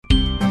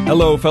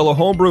Hello, fellow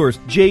homebrewers.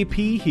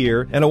 JP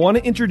here, and I want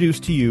to introduce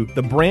to you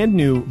the brand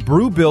new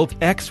Brew-Built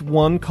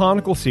X1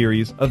 Conical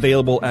Series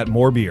available at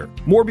More Beer.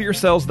 More Beer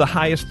sells the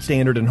highest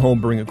standard in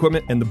homebrewing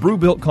equipment, and the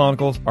Brew-Built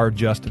Conicals are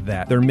just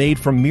that. They're made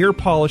from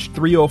mirror-polished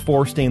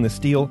 304 stainless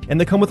steel,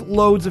 and they come with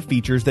loads of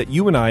features that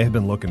you and I have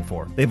been looking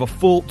for. They have a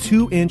full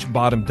 2-inch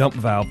bottom dump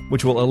valve,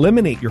 which will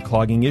eliminate your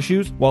clogging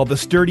issues, while the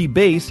sturdy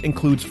base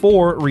includes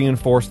 4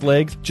 reinforced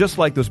legs, just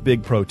like those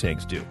big pro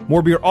tanks do.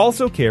 More Beer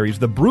also carries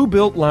the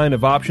Brew-Built line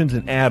of options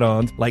and add-ons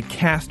like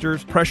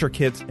casters, pressure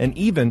kits, and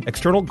even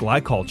external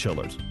glycol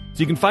chillers. So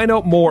you can find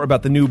out more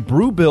about the new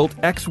Brew-Built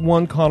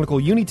X1 Conical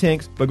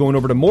Unitanks by going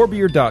over to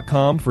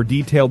morebeer.com for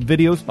detailed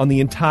videos on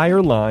the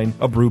entire line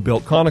of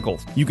Brew-Built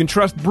Conicals. You can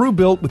trust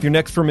Brew-Built with your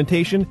next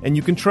fermentation, and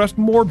you can trust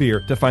More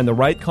Beer to find the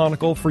right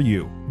conical for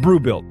you.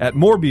 Brew-Built at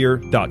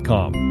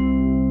morebeer.com.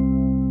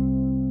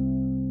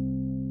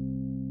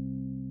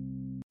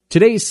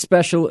 Today's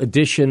special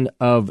edition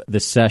of The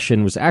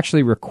Session was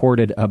actually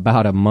recorded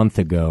about a month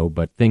ago,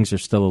 but things are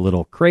still a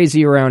little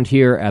crazy around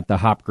here at the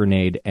Hop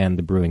Grenade and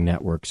the Brewing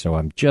Network, so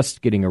I'm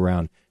just getting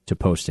around to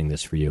posting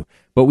this for you.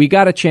 But we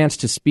got a chance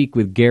to speak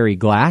with Gary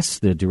Glass,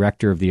 the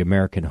director of the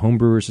American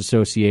Homebrewers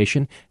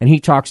Association, and he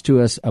talks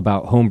to us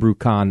about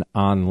HomebrewCon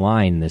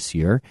online this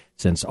year,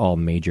 since all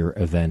major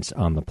events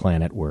on the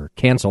planet were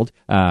canceled.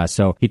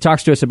 So he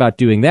talks to us about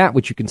doing that,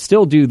 which you can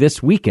still do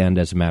this weekend,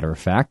 as a matter of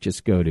fact.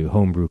 Just go to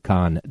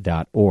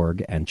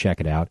homebrewcon.org and check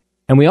it out.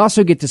 And we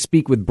also get to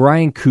speak with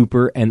Brian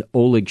Cooper and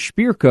Oleg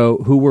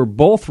Shpirko, who were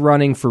both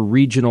running for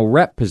regional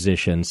rep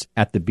positions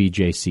at the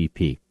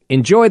BJCP.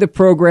 Enjoy the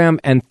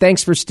program, and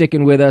thanks for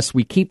sticking with us.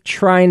 We keep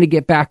trying to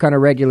get back on a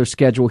regular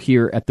schedule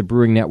here at the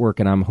Brewing Network,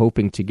 and I'm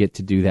hoping to get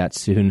to do that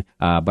soon.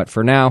 But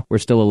for now, we're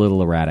still a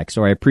little erratic,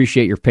 so I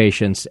appreciate your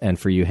patience and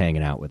for you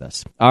hanging out with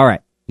us. All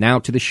right, now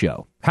to the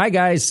show. Hi,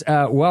 guys.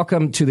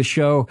 Welcome to the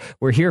show.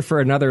 We're here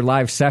for another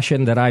live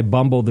session that I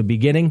bumbled the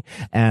beginning,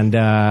 and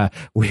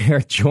we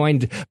are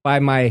joined by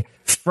my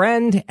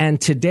friend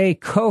and today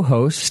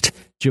co-host,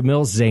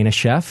 Jamil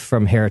Zainasheff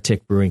from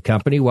Heretic Brewing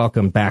Company.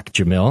 Welcome back,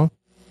 Jamil.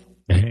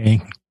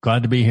 Hey,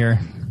 glad to be here.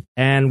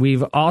 And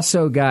we've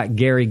also got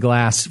Gary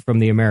Glass from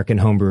the American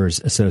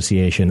Homebrewers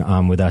Association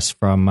on with us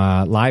from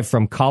live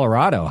from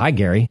Colorado. Hi,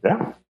 Gary.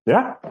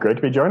 Yeah, great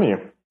to be joining you.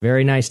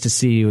 Very nice to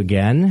see you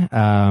again.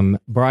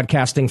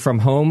 Broadcasting from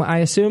home, I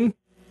assume?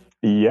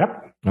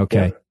 Yep.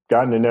 Okay. Yep.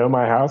 Gotten to know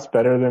my house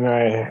better than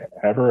I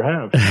ever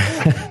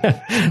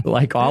have.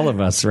 Like all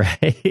of us,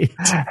 right?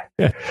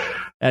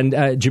 And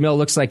Jamil,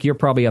 looks like you're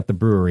probably at the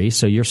brewery,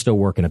 so you're still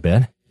working a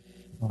bit.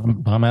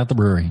 I'm at the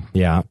brewery.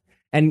 Yeah.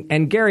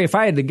 And Gary, if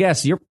I had to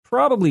guess, you're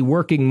probably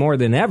working more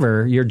than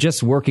ever. You're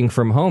just working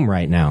from home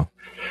right now.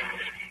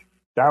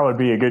 That would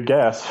be a good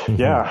guess. Mm-hmm.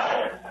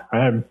 Yeah.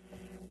 I'm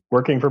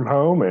working from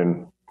home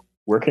and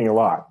working a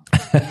lot.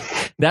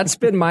 That's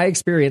been my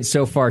experience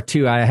so far,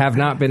 too. I have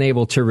not been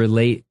able to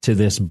relate to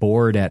this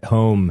bored at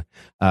home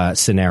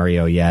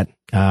scenario yet.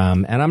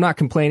 And I'm not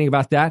complaining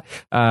about that.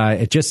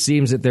 It just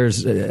seems that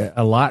there's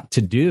a lot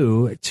to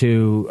do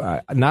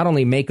to not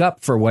only make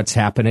up for what's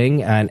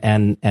happening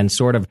and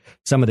sort of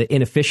some of the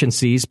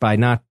inefficiencies by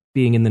not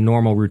being in the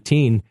normal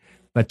routine,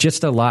 but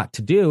just a lot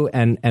to do.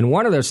 And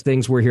one of those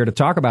things we're here to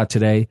talk about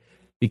today,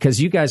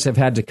 because you guys have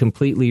had to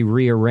completely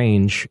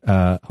rearrange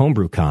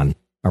HomebrewCon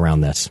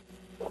around this.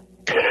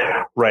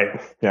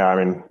 Right. Yeah.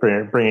 I mean,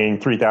 bringing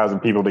 3,000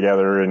 people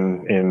together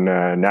in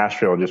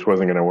Nashville just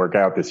wasn't going to work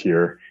out this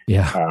year.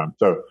 Yeah.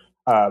 So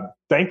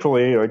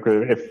thankfully, like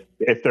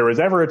if there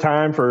was ever a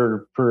time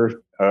for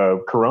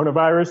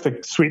coronavirus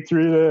to sweep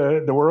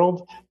through the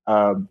world,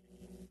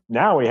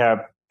 now we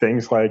have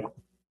things like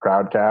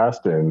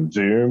Crowdcast and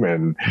Zoom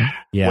and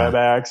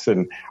WebEx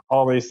and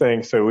all these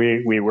things. So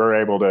we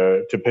were able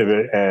to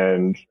pivot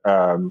and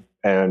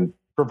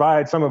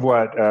provide some of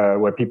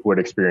what people would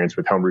experience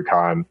with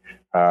HomebrewCon,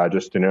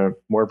 just in a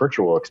more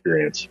virtual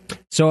experience.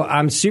 So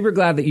I'm super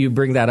glad that you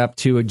bring that up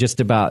too, just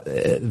about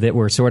that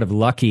we're sort of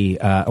lucky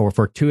or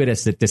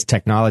fortuitous that this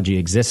technology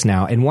exists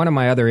now. In one of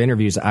my other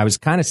interviews, I was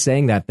kind of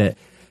saying that,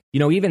 you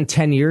know, even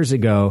 10 years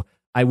ago,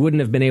 I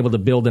wouldn't have been able to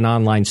build an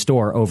online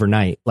store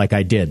overnight like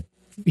I did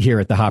here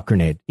at the Hop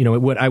Grenade. You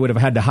know, I would have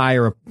had to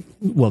hire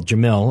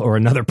Jamil or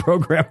another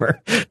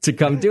programmer to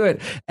come do it.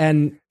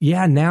 And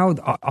yeah, now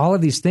all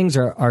of these things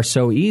are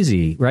so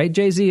easy, right,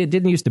 Jay-Z? It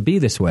didn't used to be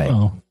this way.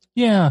 Oh,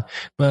 yeah.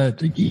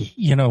 But,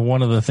 you know,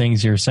 one of the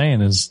things you're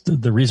saying is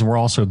the reason we're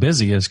all so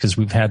busy is because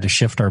we've had to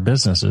shift our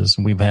businesses.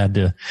 We've had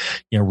to,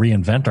 you know,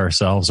 reinvent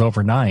ourselves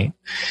overnight.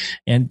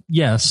 And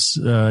yes,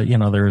 you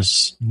know,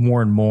 there's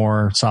more and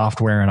more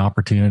software and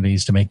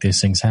opportunities to make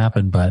these things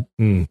happen, but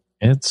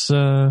it's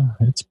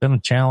been a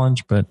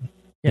challenge, but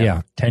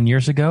yeah, 10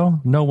 years ago,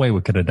 no way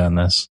we could have done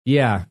this.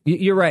 Yeah,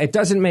 you're right. It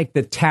doesn't make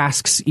the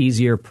tasks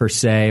easier per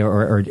se,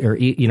 or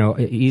you know,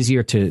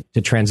 easier to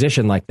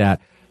transition like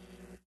that.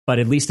 But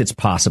at least it's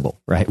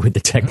possible, right, with the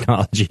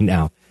technology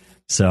now.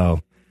 So,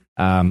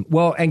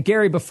 well, and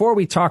Gary, before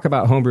we talk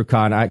about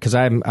HomebrewCon, because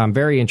I'm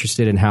very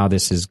interested in how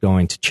this is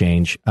going to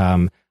change.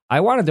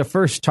 I wanted to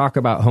first talk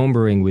about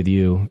homebrewing with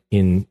you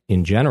in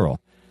general.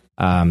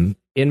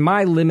 in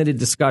my limited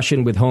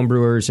discussion with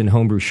homebrewers and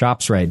homebrew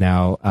shops right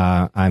now,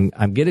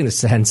 I'm getting the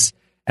sense,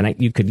 and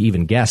you could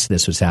even guess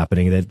this was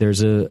happening, that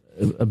there's a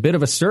bit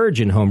of a surge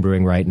in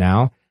homebrewing right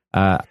now.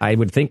 I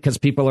would think because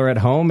people are at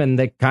home and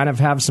they kind of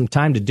have some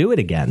time to do it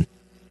again.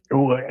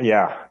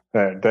 Yeah,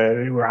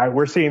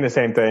 we're seeing the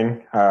same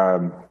thing.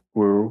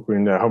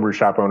 In the homebrew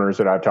shop owners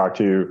that I've talked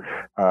to,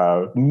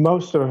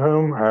 most of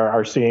whom are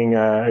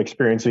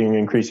experiencing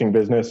increasing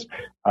business.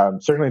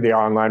 Certainly the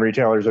online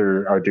retailers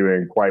are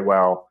doing quite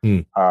well.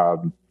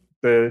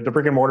 The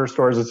brick and mortar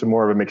stores, it's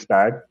more of a mixed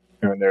bag.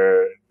 We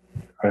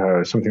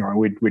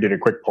did a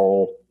quick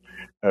poll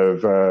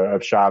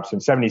of shops,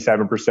 and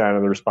 77%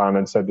 of the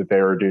respondents said that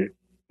they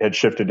had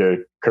shifted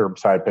to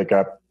curbside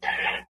pickup.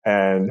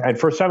 And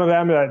for some of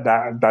them,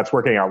 that's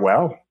working out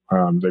well.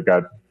 They've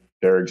got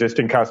their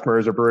existing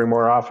customers are brewing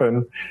more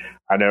often.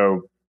 I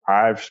know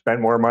I've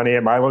spent more money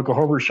at my local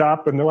homebrew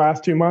shop in the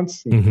last 2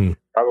 months,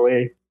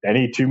 probably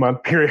any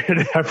 2-month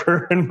period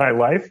ever in my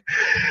life.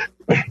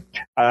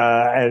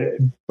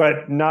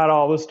 But not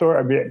all the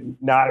stores. I mean,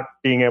 not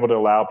being able to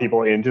allow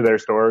people into their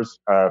stores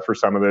for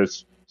some of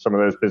those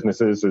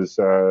businesses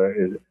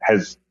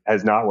has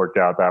not worked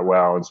out that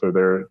well, and so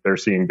they're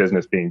seeing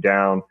business being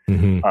down.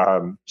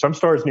 Some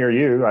stores near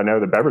you, I know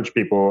the beverage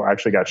people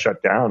actually got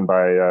shut down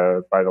by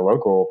the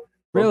local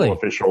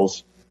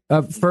officials.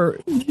 For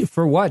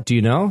what, do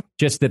you know?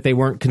 Just that they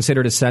weren't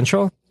considered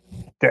essential?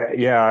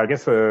 Yeah, I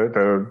guess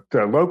the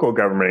local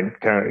government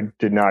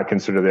did not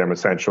consider them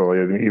essential,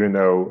 even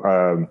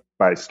though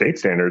by state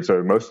standards,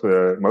 most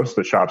of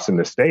the shops in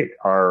the state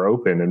are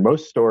open, and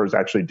most stores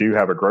actually do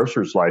have a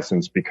grocer's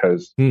license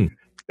because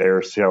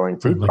they're selling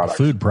food products.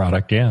 Food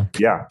product, yeah.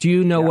 Yeah. Do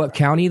you know what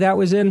county that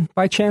was in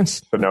by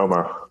chance?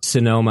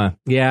 Sonoma.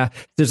 Yeah.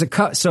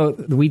 So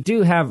we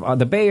do have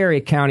the Bay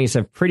Area counties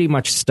have pretty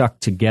much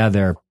stuck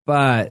together,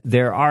 but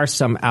there are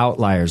some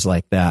outliers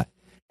like that.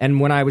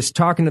 And when I was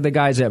talking to the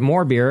guys at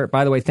More Beer,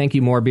 by the way, thank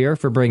you, More Beer,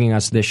 for bringing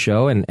us this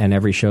show and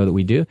every show that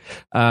we do.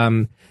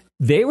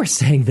 They were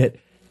saying that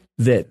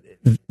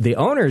the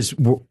owners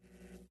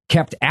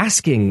kept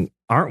asking,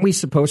 aren't we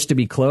supposed to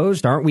be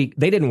closed? Aren't we?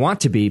 They didn't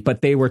want to be,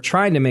 but they were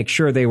trying to make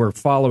sure they were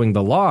following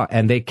the law.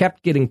 And they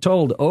kept getting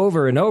told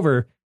over and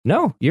over,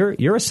 no,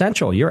 you're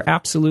essential. You're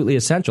absolutely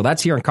essential.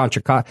 That's here in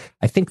Contra Costa.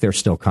 I think they're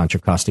still Contra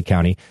Costa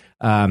County.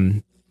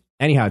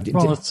 Anyhow,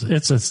 well, it's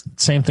the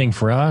same thing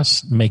for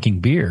us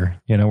making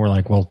beer. We're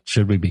like, well,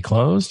 should we be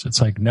closed?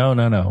 It's like,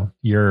 no.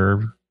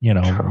 You're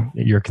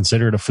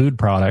considered a food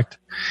product.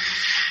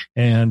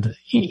 And,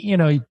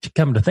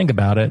 come to think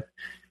about it,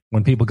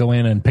 when people go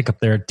in and pick up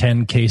their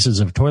 10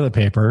 cases of toilet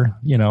paper,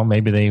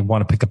 maybe they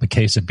want to pick up a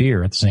case of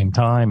beer at the same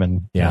time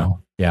and,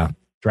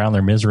 drown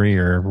their misery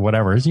or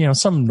whatever,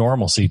 some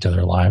normalcy to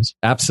their lives.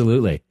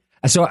 Absolutely.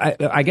 So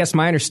I guess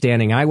my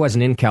understanding, I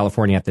wasn't in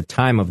California at the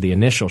time of the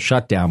initial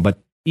shutdown, but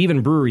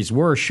even breweries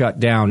were shut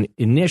down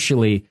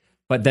initially,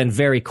 but then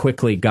very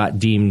quickly got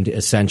deemed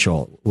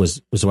essential was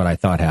what I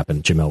thought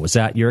happened. Jamil, was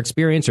that your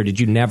experience, or did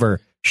you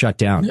never shut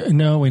down?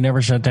 No, we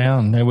never shut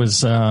down. It was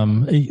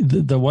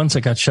the ones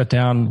that got shut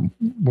down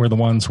were the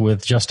ones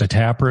with just a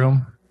tap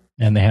room,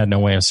 and they had no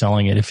way of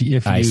selling it. If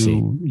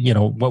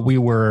what we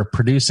were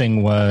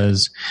producing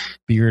was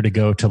beer to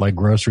go to like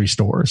grocery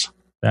stores.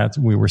 That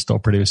we were still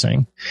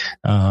producing.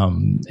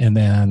 And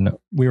then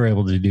we were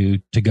able to do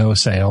to-go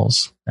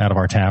sales out of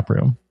our tap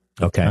room.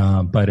 Okay.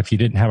 But if you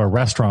didn't have a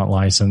restaurant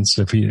license,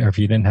 if you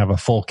didn't have a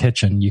full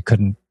kitchen, you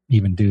couldn't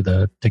even do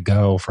the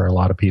to-go for a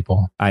lot of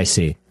people. I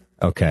see.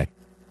 Okay.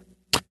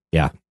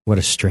 Yeah. What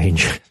a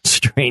strange.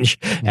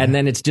 And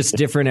then it's just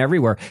different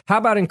everywhere. How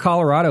about in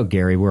Colorado,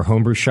 Gary? Were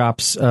homebrew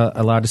shops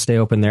allowed to stay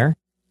open there?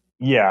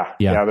 Yeah.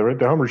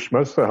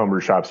 Most of the homebrew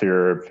shops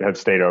here have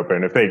stayed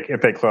open.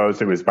 If they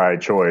closed, it was by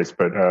choice,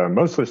 but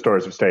most of the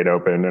stores have stayed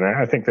open. And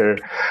I think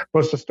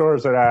most of the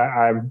stores that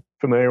I'm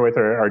familiar with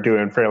are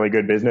doing fairly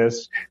good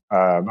business.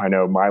 I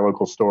know my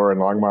local store in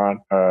Longmont,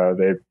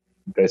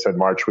 they said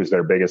March was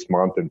their biggest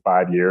month in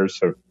 5 years.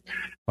 So,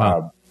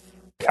 wow.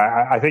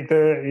 I think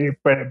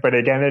but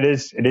again, it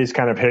is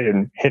kind of hit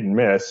and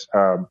miss.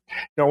 We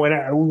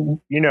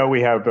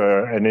have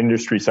an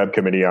industry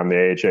subcommittee on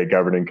the AHA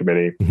governing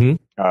committee,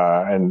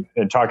 and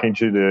talking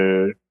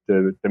to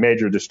the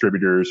major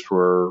distributors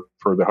for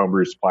the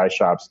homebrew supply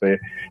shops,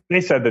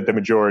 they said that the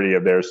majority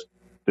of the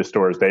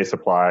stores they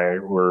supply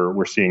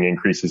were seeing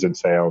increases in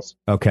sales.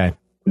 Okay,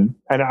 and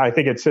I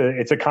think it's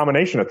a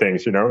combination of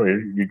things.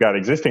 You've got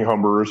existing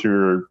homebrewers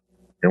who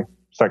are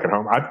stuck at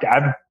home.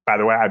 By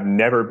the way, I've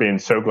never been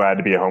so glad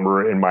to be a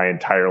homebrewer in my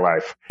entire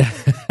life.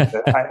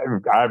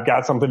 I've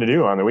got something to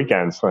do on the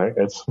weekends.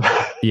 It's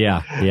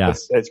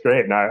it's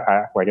great. And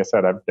I like I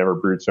said, I've never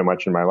brewed so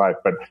much in my life.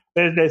 But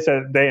they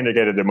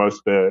indicated that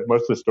most of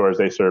the stores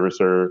they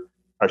service are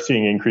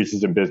seeing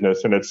increases in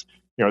business, and it's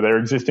their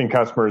existing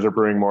customers are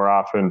brewing more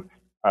often.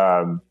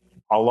 A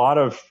lot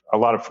of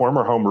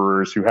former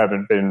homebrewers who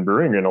haven't been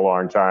brewing in a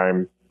long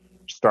time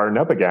starting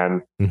up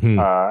again.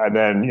 And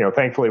then,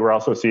 thankfully we're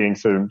also seeing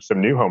some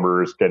new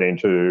homebrewers get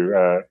into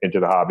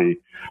the hobby.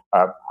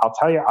 I'll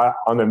tell you,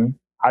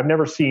 I've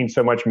never seen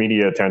so much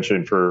media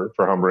attention for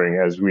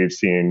homebrewing as we've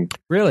seen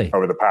really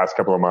over the past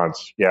couple of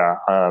months. Yeah.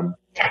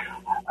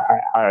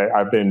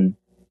 I've been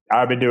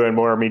doing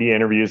more media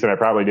interviews than I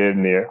probably did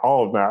in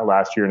all of that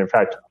last year. And in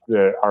fact,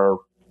 the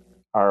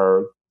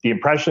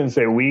impressions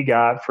that we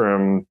got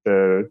from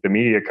the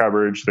media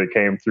coverage that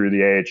came through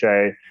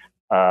the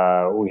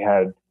AHA, we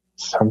had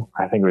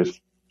I think it was,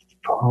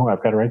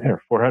 I've got it right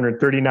there,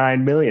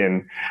 439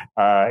 million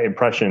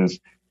impressions.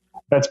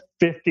 That's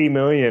 50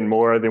 million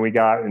more than we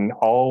got in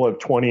all of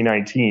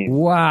 2019.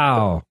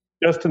 Wow.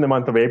 Just in the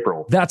month of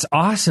April. That's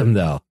awesome,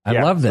 though. I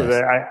love this.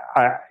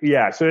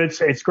 So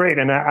it's great.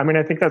 And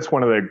I think that's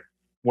one of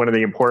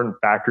the important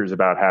factors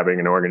about having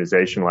an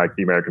organization like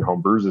the American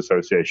Home Brewers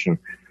Association.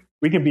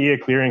 We can be a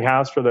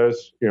clearinghouse for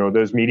those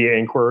media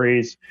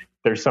inquiries.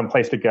 There's some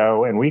place to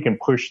go, and we can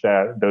push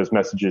those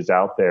messages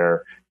out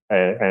there.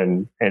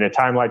 And at a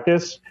time like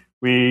this,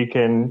 we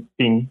can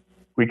be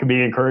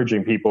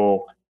encouraging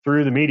people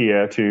through the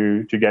media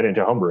to get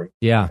into homebrewing.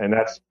 Yeah. And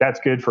that's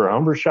good for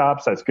homebrew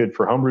shops, that's good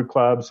for homebrew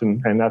clubs,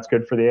 and that's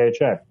good for the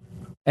AHA.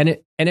 And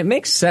it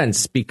makes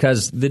sense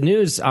because the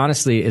news,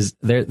 honestly, is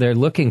they're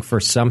looking for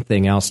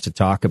something else to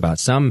talk about,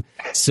 some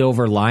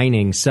silver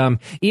lining,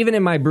 even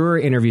in my brewer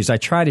interviews, I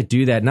try to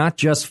do that, not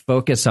just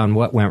focus on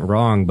what went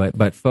wrong,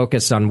 but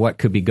focus on what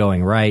could be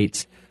going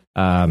right.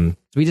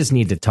 We just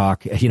need to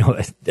talk,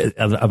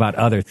 about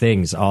other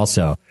things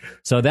also.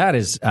 So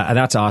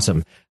that's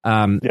awesome.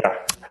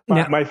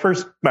 My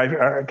first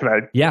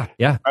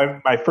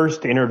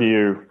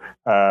interview,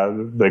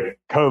 the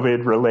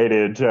COVID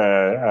related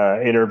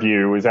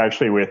interview, was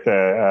actually with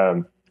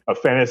a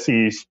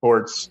fantasy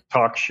sports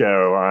talk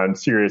show on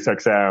Sirius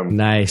XM.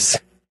 Nice.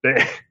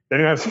 They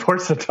didn't have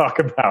sports to talk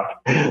about.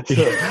 So,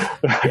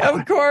 yeah,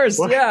 of course.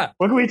 What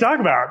can we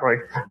talk about? Like,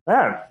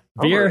 man,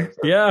 beer.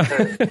 So yeah.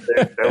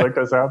 they looked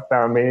us up,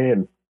 found me,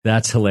 and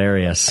that's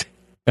hilarious.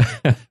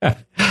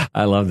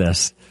 I love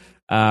this.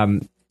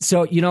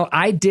 So,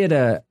 I did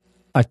a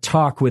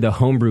talk with a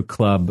homebrew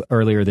club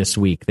earlier this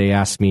week. They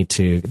asked me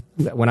to,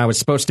 when I was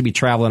supposed to be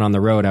traveling on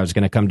the road, I was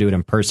going to come do it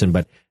in person,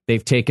 but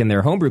they've taken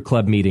their homebrew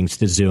club meetings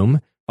to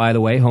Zoom. By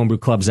the way, homebrew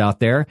clubs out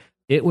there,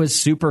 it was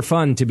super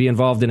fun to be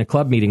involved in a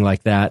club meeting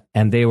like that,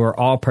 and they were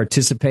all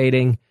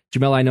participating.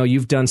 Jamil, I know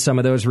you've done some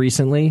of those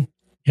recently.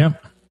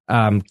 Yep.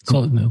 It's a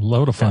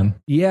load of fun.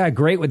 Yeah,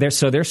 great.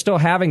 So they're still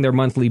having their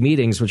monthly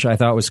meetings, which I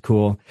thought was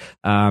cool.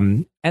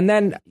 And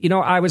then,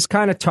 I was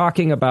kind of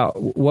talking about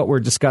what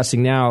we're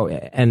discussing now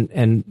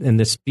and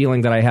this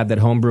feeling that I had that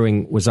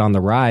homebrewing was on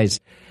the rise.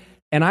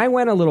 And I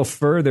went a little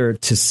further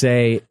to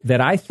say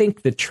that I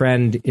think the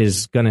trend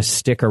is going to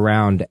stick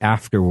around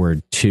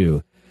afterward,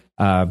 too.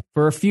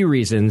 For a few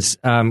reasons,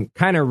 kind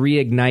of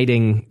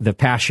reigniting the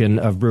passion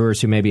of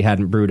brewers who maybe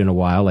hadn't brewed in a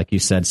while. Like you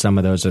said, some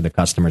of those are the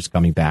customers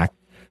coming back.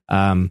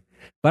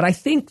 But I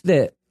think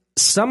that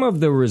some of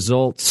the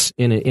results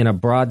in a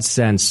broad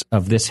sense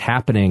of this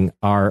happening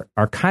are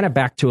kind of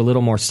back to a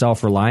little more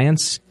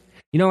self-reliance.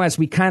 As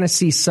we kind of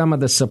see some of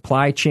the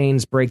supply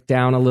chains break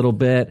down a little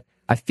bit,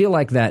 I feel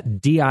like that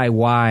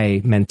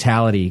DIY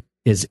mentality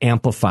is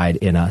amplified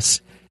in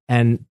us.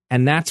 And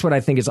that's what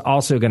I think is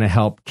also going to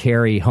help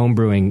carry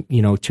homebrewing,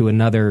 to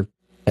another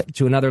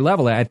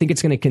level. I think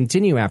it's going to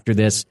continue after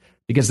this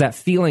because that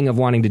feeling of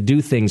wanting to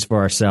do things for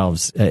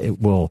ourselves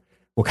will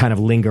kind of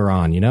linger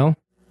on,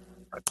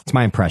 It's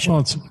my impression.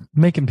 Well, it's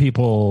making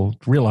people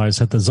realize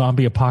that the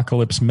zombie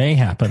apocalypse may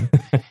happen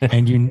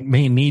and you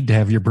may need to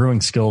have your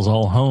brewing skills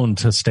all honed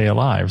to stay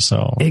alive.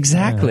 So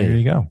exactly. There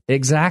you go.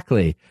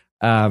 Exactly.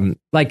 Gary,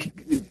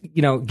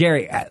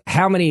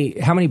 how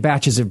many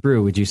batches of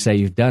brew would you say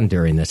you've done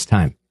during this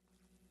time?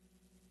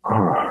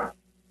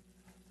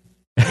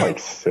 Like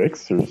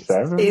 6 or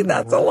 7. See,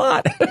 that's a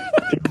lot.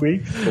 2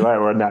 weeks.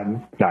 Well,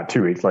 not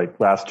 2 weeks, like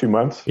last 2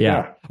 months.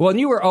 Yeah. Well, and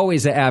you were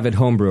always an avid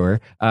home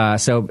brewer,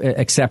 so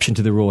exception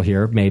to the rule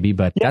here, maybe,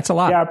 but that's a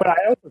lot. Yeah, but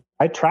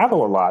I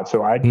travel a lot,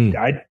 so I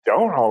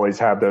don't always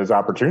have those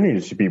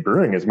opportunities to be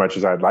brewing as much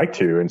as I'd like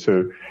to, and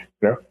so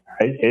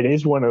it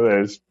is one of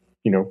those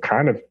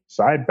kind of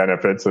side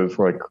benefits of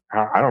like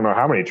I don't know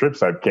how many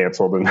trips I've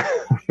canceled in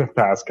the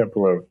past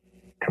couple of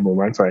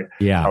months.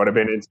 I would have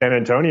been in San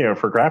Antonio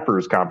for Craft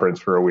Brewers Conference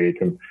for a week,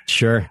 and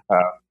sure,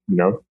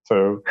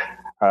 so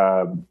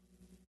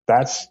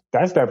that's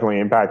definitely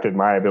impacted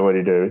my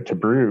ability to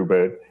brew.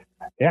 But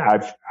yeah,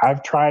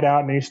 I've tried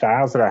out new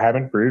styles that I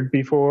haven't brewed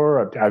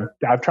before.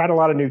 I've tried a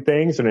lot of new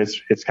things, and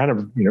it's kind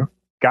of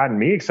gotten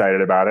me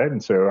excited about it.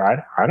 And so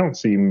I don't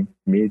see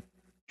me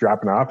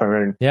dropping off. I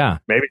mean,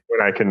 maybe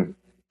when I can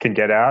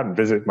get out and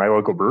visit my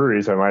local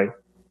breweries, I might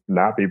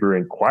not be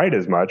brewing quite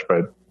as much,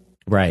 but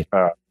right.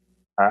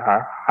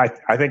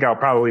 I think I'll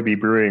probably be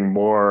brewing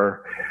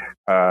more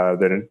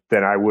than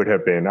I would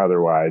have been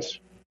otherwise.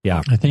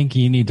 Yeah. I think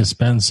you need to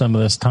spend some of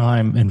this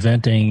time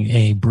inventing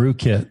a brew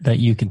kit that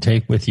you can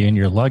take with you in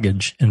your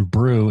luggage and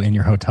brew in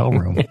your hotel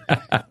room.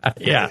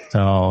 Yeah.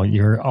 So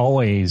you're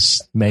always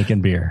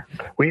making beer.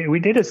 We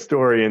did a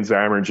story in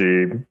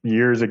Zymergy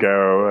years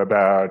ago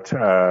about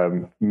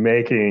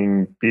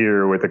making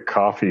beer with a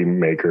coffee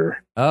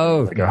maker.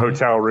 Oh. Like a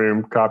hotel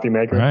room coffee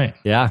maker. Right.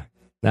 Yeah.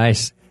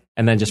 Nice.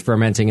 And then just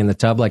fermenting in the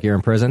tub like you're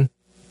in prison?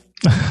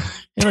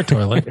 In a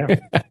toilet.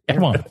 Yeah.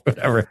 Come on.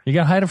 Whatever. You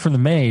got to hide it from the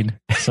maid.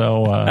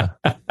 So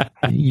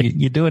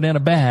you do it in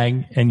a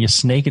bag and you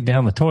snake it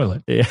down the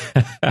toilet. Yeah.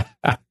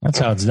 That's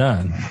how it's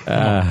done.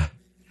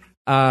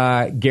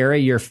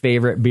 Gary, your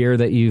favorite beer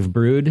that you've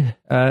brewed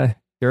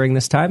during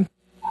this time?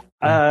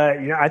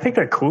 I think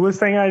the coolest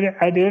thing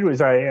I did was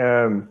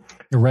A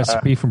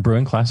recipe from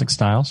Brewing Classic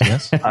Styles.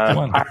 Yes. Come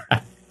on.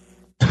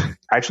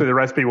 Actually, the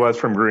recipe was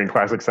from Brewing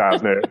Classic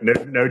Styles.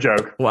 No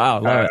joke. Wow.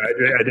 Love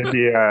it. I did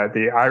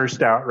the Irish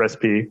Stout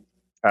recipe,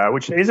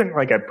 which isn't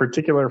like a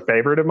particular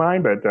favorite of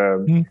mine, but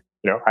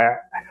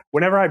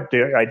whenever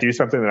I do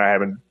something that I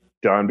haven't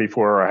done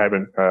before or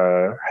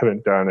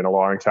haven't done in a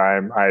long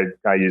time,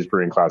 I use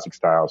Brewing Classic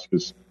Styles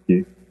because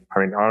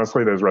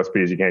honestly, those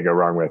recipes you can't go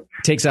wrong with.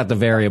 Takes out the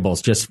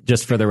variables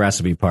just for the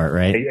recipe part,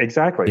 right?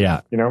 Exactly.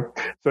 Yeah.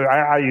 So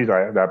I use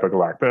that book a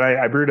lot, but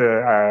I brewed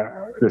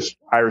this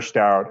Irish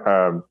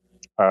Stout.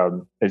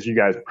 As you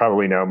guys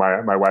probably know,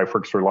 my wife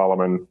works for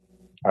Lallemand,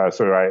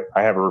 so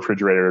I have a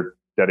refrigerator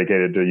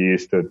dedicated to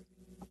yeast that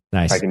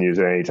Nice. I can use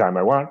it anytime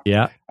I want.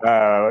 Yeah.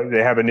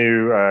 They have a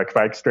new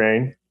Kvike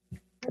strain,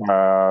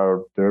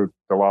 the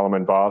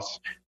Lallemand Boss.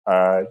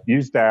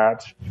 Used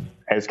that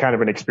as kind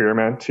of an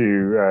experiment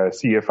to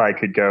see if I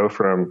could go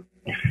from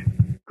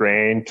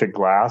grain to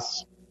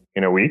glass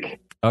in a week.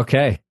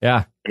 Okay.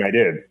 Yeah. And I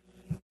did.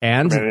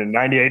 And at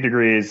 98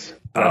 degrees,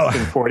 less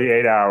than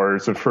 48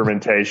 hours of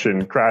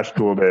fermentation, crash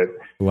cooled it.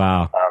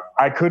 Wow.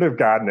 I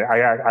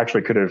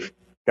actually could have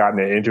gotten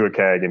it into a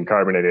keg and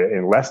carbonated it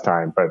in less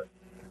time, but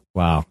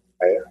wow.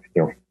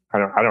 I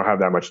don't have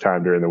that much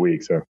time during the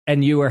week. So.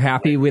 And you were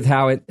happy with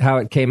how it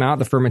came out,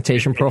 the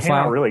fermentation profile? It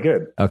came out really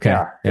good. Okay.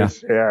 Yeah.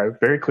 It's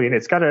very clean.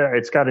 It's got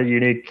a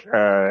unique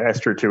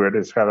ester to it.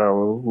 It's got a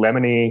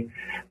lemony,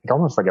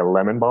 almost like a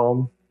lemon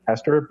balm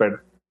ester,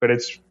 but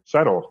it's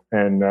subtle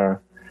and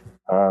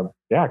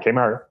it came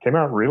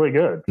out really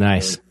good.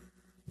 Nice.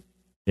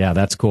 Yeah,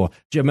 that's cool.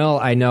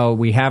 Jamil, I know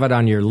we have it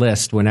on your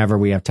list whenever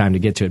we have time to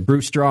get to it.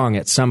 Brew Strong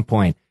at some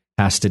point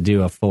has to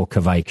do a full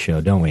Kvike show,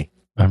 don't we?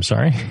 I'm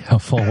sorry. A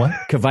full what?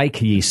 Kvike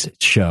yeast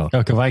show.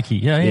 Oh,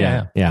 Kvike.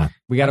 Yeah.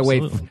 We gotta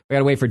wait. We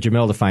gotta wait for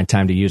Jamil to find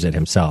time to use it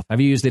himself. Have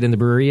you used it in the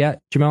brewery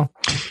yet, Jamil?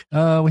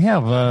 We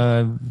have.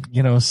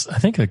 I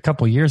think a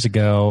couple of years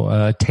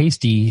ago,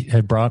 Tasty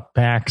had brought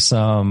back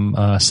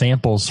some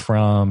samples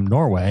from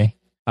Norway.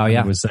 Oh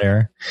yeah, he was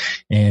there,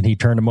 and he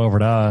turned them over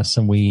to us,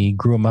 and we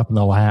grew them up in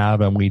the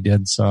lab, and we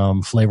did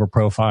some flavor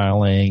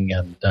profiling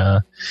and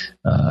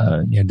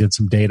did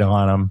some data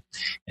on them,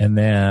 and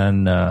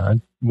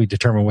then we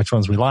determined which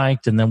ones we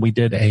liked, and then we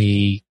did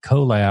a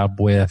collab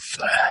with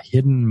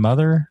Hidden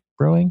Mother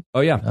Brewing. Oh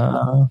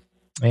yeah,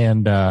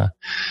 and then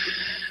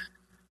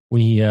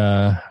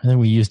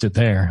we used it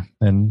there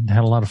and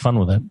had a lot of fun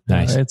with it.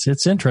 Nice.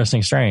 It's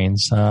interesting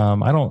strains.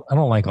 I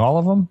don't like all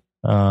of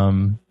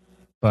them,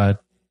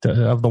 but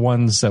of the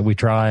ones that we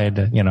tried,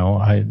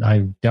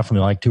 I definitely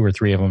like 2 or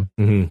 3 of them.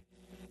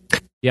 Mm-hmm.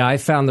 Yeah, I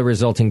found the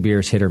resulting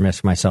beers hit or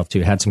miss myself too.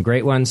 Had some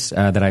great ones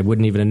that I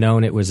wouldn't even have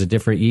known it was a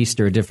different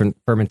yeast or a different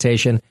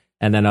fermentation,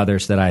 and then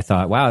others that I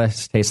thought, wow,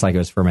 this tastes like it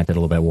was fermented a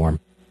little bit warm.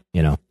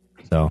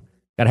 So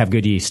got to have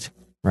good yeast,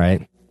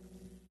 right?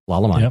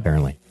 Lallemand,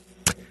 apparently.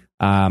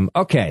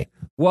 Okay,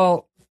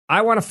 well,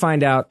 I want to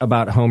find out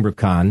about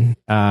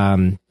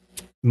HomebrewCon,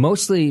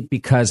 mostly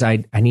because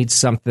I need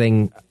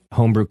something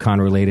HomebrewCon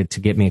related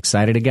to get me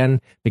excited again,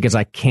 because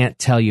I can't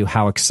tell you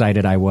how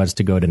excited I was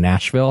to go to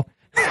Nashville.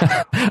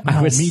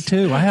 Me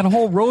too. I had a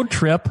whole road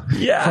trip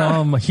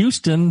from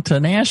Houston to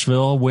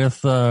Nashville with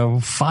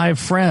 5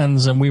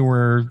 friends, and we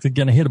were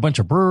going to hit a bunch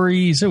of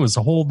breweries. It was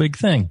a whole big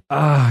thing.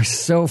 Oh,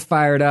 so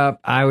fired up.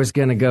 I was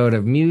going to go to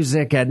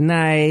music at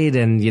night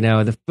and,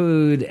 the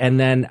food. And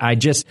then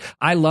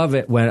I love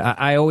it when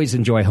I always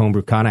enjoy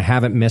HomebrewCon. I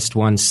haven't missed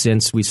one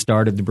since we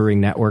started the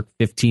Brewing Network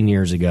 15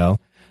 years ago.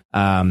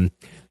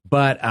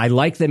 But I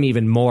like them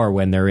even more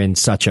when they're in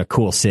such a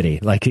cool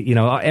city. Like,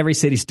 every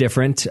city's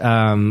different.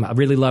 I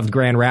really loved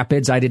Grand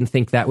Rapids. I didn't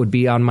think that would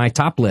be on my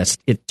top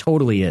list. It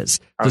totally is.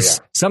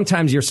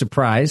 Sometimes you're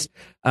surprised.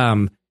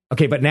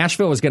 Okay, but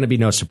Nashville was going to be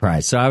no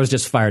surprise. So I was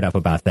just fired up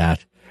about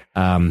that.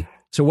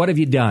 So what have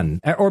you done?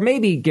 Or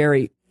maybe,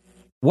 Gary,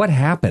 what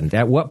happened?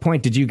 At what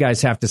point did you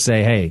guys have to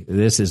say, hey,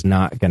 this is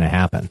not going to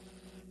happen?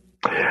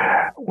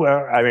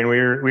 Well, I mean,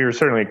 we were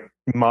certainly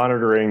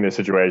monitoring the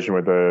situation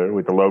with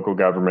the local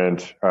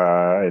government,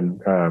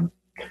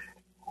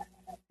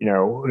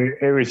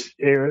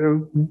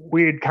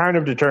 we had kind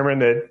of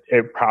determined that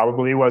it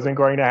probably wasn't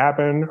going to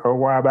happen a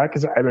while back,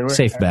 because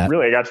safe bet.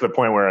 Really, I got to the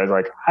point where I was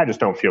like, I just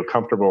don't feel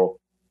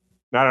comfortable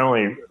not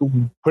only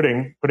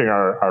putting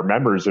our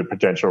members at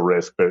potential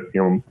risk, but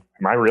am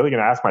I really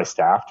going to ask my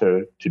staff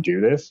to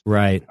do this?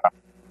 Right.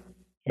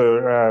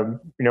 So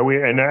and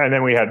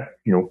then we had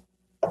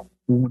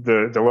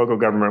the local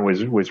government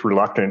was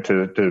reluctant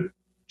to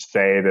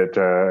say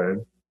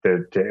that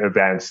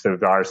events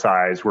of our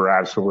size were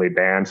absolutely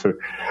banned. So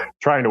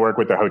trying to work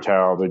with the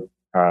hotel to,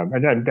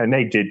 and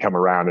they did come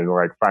around and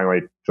like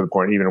finally to the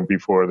point even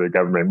before the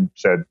government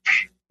said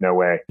no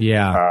way.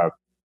 Yeah.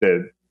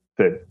 This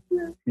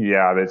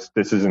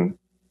isn't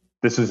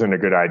a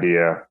good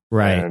idea.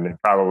 Right. And it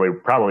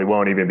probably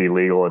won't even be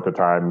legal at the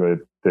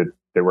time that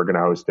we're going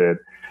to host it.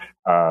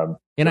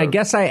 And I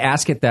guess I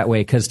ask it that way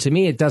because to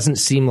me, it doesn't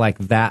seem like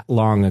that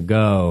long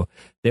ago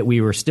that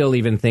we were still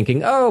even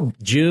thinking, oh,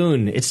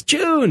 June,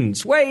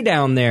 it's way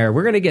down there.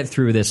 We're going to get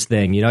through this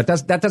thing.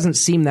 That doesn't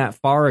seem that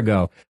far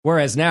ago.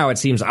 Whereas now it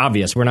seems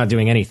obvious we're not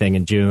doing anything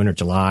in June or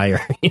July or,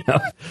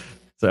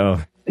 so.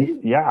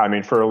 Yeah. I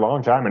mean, for a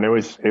long time, and it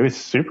was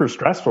super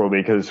stressful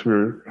because we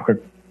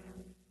were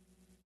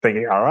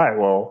thinking, all right,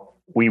 well,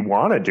 we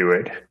want to do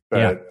it,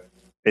 but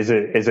is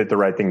it the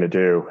right thing to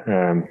do?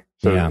 And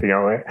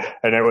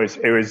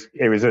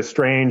it was a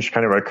strange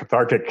kind of a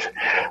cathartic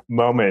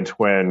moment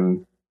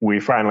when we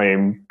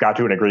finally got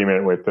to an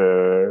agreement with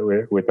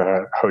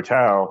the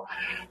hotel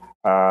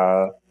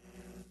to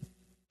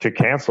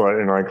cancel it,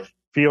 and like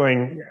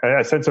feeling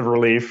a sense of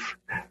relief,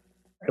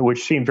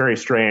 which seemed very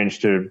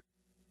strange to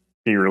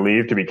be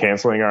relieved to be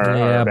canceling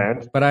our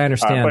event. But I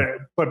understand.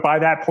 But by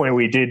that point,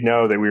 we did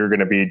know that we were going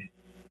to be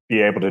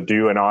able to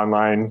do an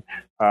online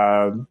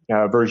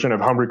version of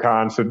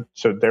HomebrewCon.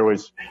 So there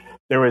was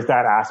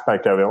that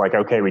aspect of it, like,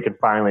 okay, we could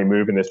finally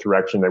move in this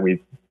direction that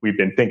we've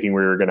been thinking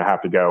we were going to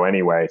have to go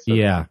anyway. So,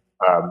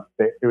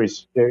 it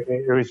was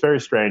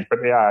very strange, but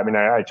yeah, I mean,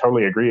 I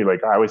totally agree.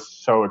 Like, I was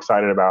so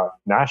excited about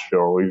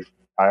Nashville. We've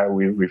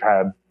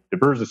had the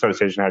Brewers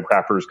Association had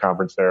Craft Brewers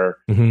Conference there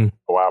a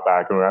while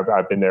back, and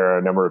I've been there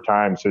a number of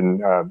times,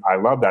 and I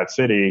love that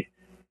city,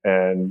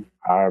 and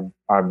I'm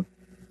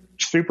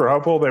super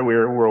hopeful that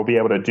we'll be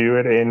able to do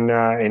it in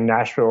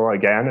Nashville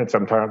again at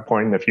some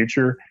point in the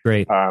future.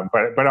 Great.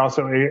 But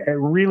also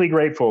really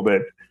grateful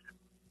that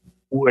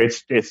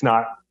it's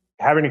not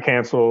having to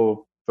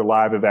cancel the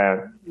live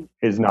event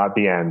is not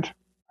the end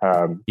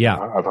of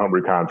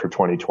HomebrewCon for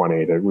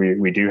 2020. That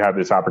we do have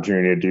this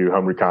opportunity to do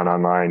HomebrewCon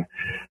online.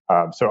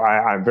 So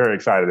I'm very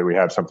excited that we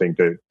have something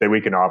that we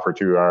can offer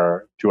to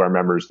our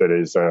members that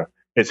is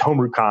it's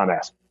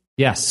HomebrewCon-esque.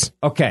 Yes.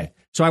 Okay.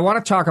 So I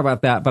want to talk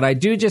about that, but I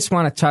do just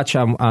want to touch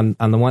on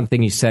the one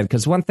thing you said,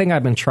 because one thing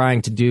I've been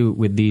trying to do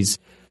with these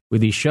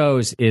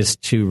shows is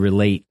to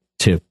relate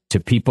to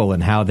people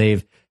and how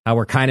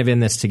we're kind of in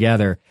this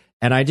together.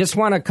 And I just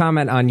want to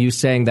comment on you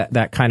saying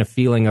that kind of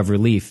feeling of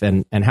relief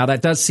and how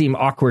that does seem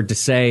awkward to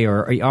say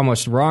or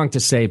almost wrong to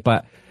say,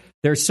 but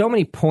there's so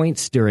many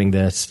points during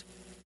this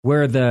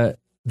where the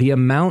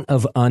amount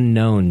of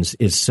unknowns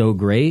is so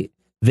great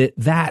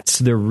that's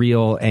the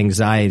real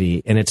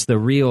anxiety, and it's the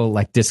real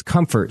like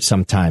discomfort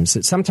sometimes.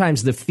 That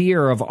sometimes the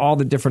fear of all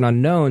the different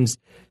unknowns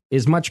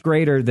is much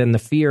greater than the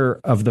fear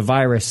of the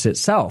virus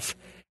itself.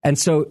 And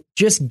so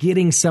just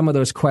getting some of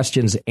those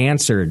questions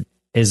answered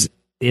is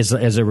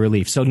a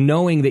relief. So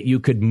knowing that you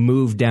could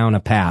move down a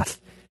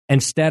path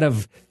instead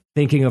of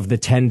thinking of the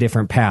 10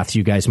 different paths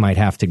you guys might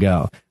have to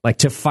go, like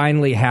to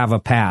finally have a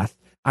path.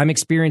 I'm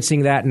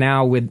experiencing that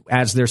now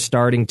as they're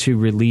starting to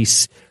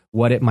release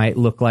what it might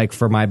look like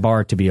for my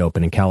bar to be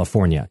open in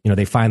California.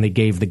 They finally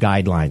gave the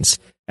guidelines.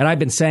 And I've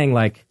been saying,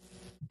 like,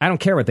 I don't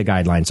care what the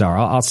guidelines are.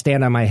 I'll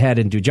stand on my head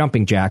and do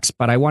jumping jacks,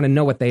 but I want to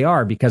know what they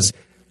are because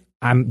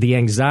I'm the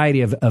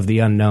anxiety of the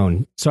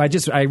unknown. So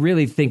I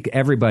really think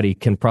everybody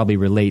can probably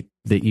relate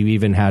that you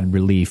even had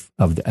relief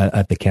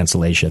at the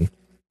cancellation,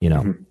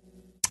 Mm-hmm.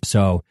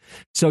 So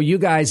you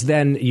guys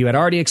then, you had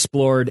already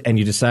explored and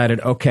you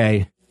decided,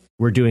 okay,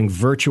 we're doing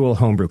virtual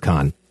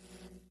HomebrewCon.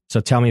 So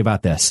tell me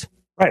about this.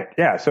 Right.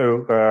 Yeah.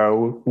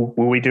 So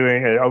we'll be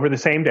doing it over the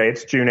same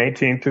dates, June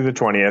 18th through the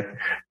 20th,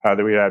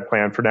 that we had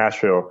planned for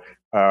Nashville.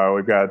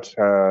 We've got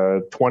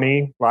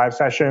 20 live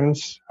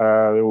sessions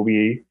that we'll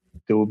be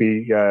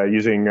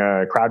using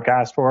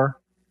Crowdcast for,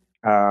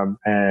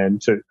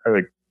 and so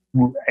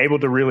able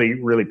to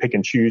really pick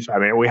and choose. I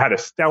mean, we had a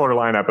stellar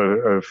lineup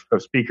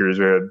of speakers.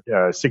 We had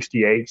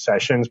 68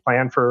 sessions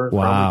planned for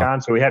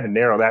HomebrewCon, so we had to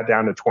narrow that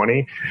down to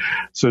 20.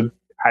 So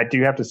I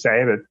do have to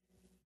say that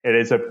it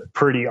is a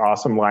pretty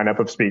awesome lineup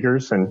of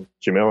speakers, and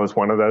Jamil is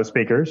one of those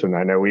speakers. And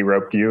I know we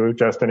roped you,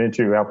 Justin,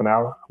 into helping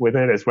out with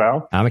it as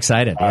well. I'm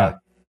excited.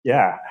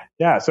 Yeah.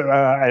 So,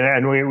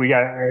 and we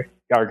got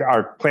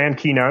our planned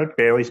keynote,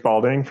 Bailey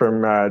Spalding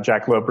from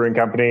Jackalope Brewing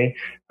Company,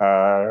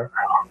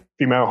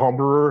 female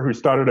homebrewer who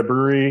started a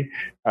brewery.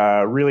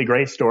 Really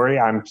great story.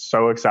 I'm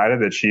so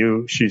excited that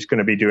she's going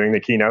to be doing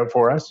the keynote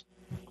for us.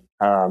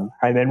 And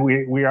then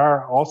we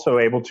are also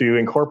able to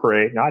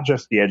incorporate not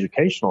just the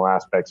educational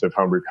aspects of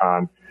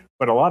HomebrewCon,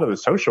 but a lot of the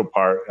social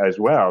part as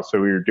well.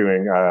 So we were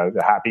doing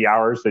the happy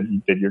hours that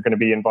you're going to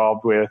be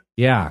involved with.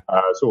 Yeah.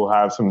 So we'll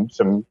have some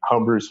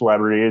homebrew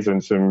celebrities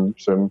and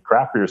some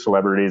craft beer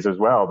celebrities as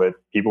well that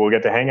people will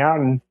get to hang out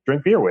and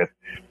drink beer with.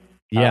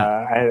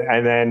 Yeah.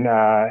 And then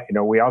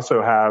we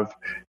also have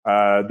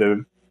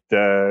the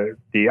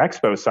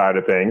expo side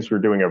of things. We're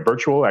doing a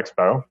virtual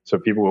expo, so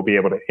people will be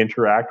able to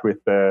interact with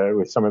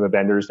some of the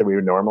vendors that we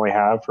would normally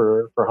have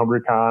for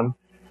HomebrewCon.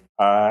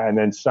 And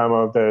then some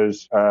of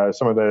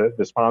the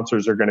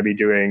sponsors are going to be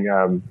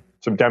doing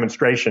some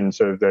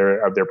demonstrations of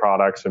their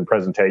products and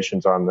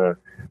presentations on the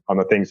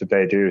things that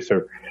they do.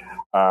 So,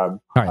 all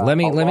right, let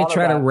me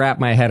try to wrap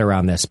my head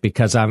around this,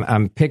 because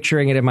I'm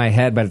picturing it in my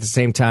head, but at the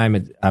same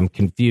time I'm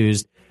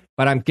confused.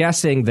 But I'm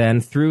guessing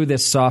then through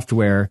this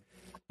software,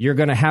 you're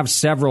going to have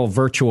several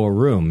virtual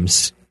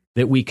rooms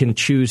that we can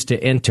choose to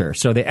enter.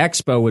 So the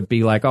expo would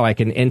be like, oh, I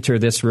can enter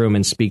this room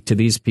and speak to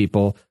these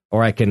people,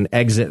 or I can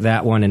exit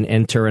that one and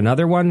enter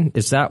another one.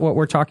 Is that what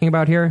we're talking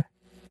about here?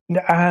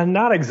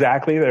 Not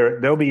exactly.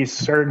 There'll be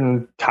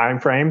certain time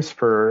frames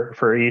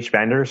for each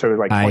vendor. So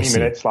like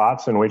 20-minute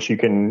slots in which you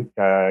can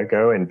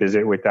go and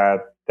visit with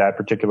that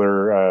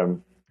particular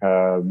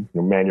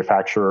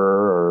manufacturer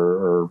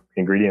or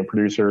ingredient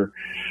producer.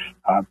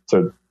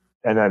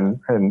 And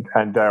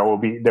there will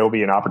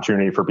be an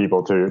opportunity for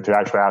people to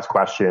actually ask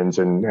questions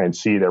and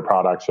see their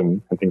products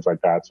and things like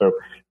that. So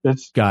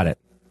it's got it.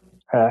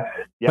 Yeah,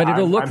 but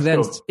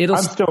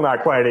I'm still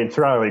not quite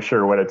entirely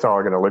sure what it's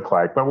all going to look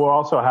like. But we'll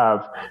also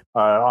have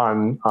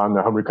on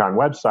the HomebrewCon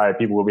website,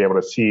 people will be able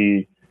to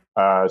see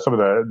some of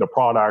the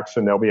products,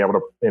 and they'll be able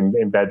to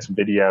embed some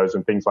videos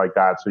and things like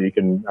that. So you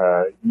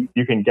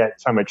can get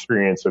some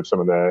experience of some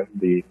of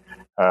the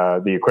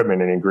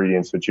equipment and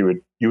ingredients that you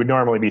would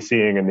normally be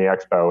seeing in the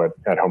expo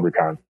at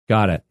HomebrewCon.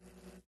 Got it.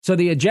 So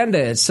the agenda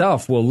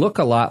itself will look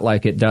a lot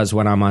like it does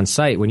when I'm on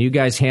site. When you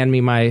guys hand me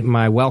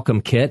my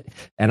welcome kit,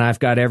 and I've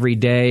got every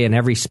day and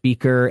every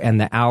speaker and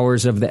the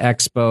hours of the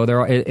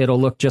expo, it'll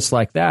look just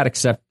like that,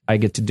 except I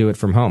get to do it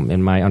from home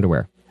in my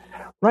underwear.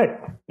 Right.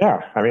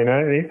 Yeah. I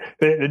mean,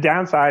 the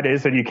downside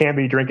is that you can't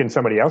be drinking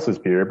somebody else's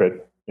beer,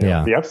 but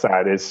the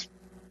upside is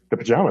the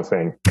pajama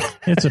thing.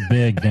 It's a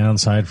big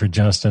downside for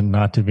Justin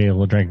not to be able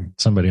to drink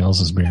somebody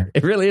else's beer.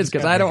 It really is,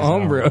 because I don't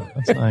homebrew.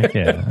 It's like,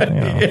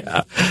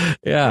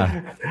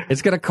 yeah.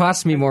 It's going to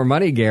cost me more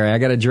money, Gary. I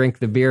got to drink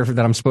the beer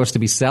that I'm supposed to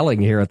be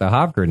selling here at the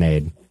Hop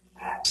Grenade.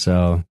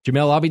 So,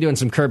 Jamil, I'll be doing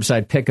some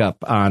curbside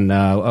pickup on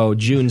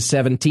June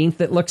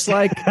 17th, it looks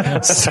like. All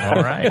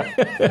right.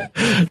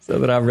 So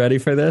that I'm ready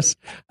for this.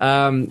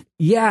 And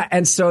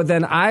so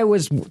then I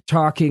was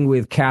talking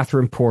with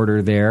Catherine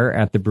Porter there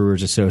at the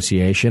Brewers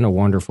Association, a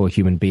wonderful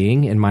human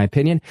being, in my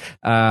opinion,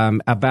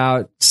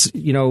 about,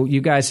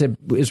 you guys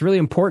it's really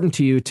important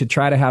to you to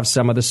try to have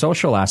some of the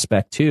social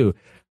aspect too,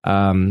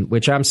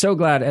 which I'm so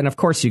glad. And of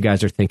course, you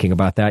guys are thinking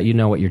about that. You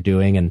know what you're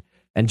doing.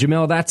 And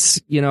Jamil, that's,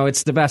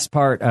 it's the best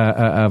part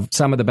of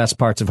some of the best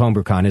parts of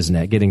HomebrewCon, isn't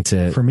it? Getting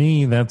to... For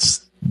me,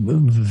 that's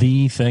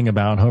the thing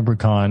about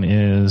HomebrewCon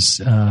is,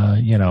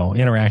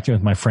 interacting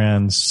with my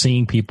friends,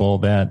 seeing people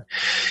that,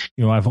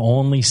 I've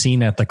only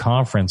seen at the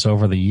conference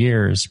over the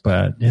years,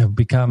 but have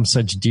become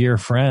such dear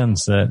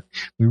friends that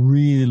we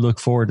really look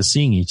forward to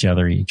seeing each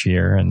other each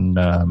year. And,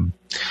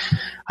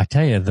 I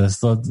tell you,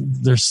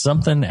 there's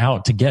something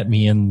out to get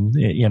me,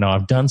 and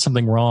I've done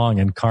something wrong,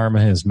 and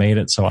karma has made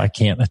it so I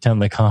can't attend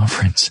the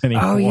conference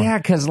anymore. Oh yeah,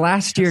 because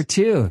last year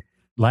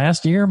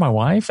my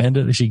wife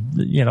she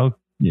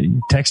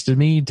texted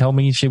me, told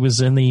me she was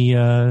in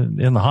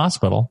the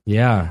hospital.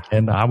 Yeah,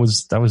 and I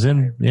was I was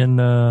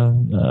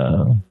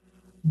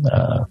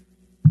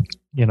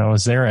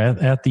there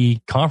at the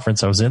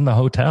conference. I was in the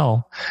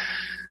hotel,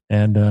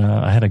 and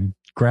I had to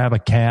grab a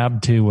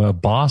cab to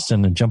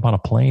Boston and jump on a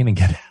plane and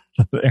get out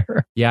of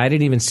there. Yeah, I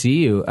didn't even see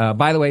you.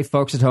 By the way,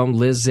 folks at home,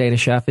 Liz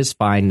Zainasheff is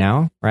fine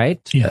now,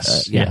 right?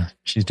 Yes. Yeah,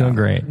 she's doing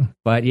great.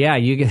 But yeah,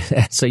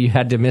 so you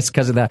had to miss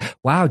because of that.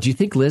 Wow, do you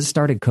think Liz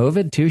started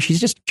COVID too? She's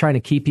just trying to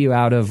keep you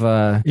out of...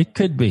 It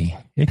could be.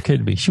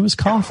 She was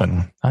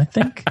coughing. I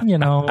think,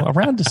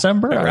 around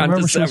December. I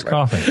remember she was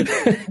coughing.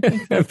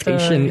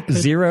 Patient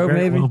 0,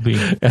 maybe? Will be.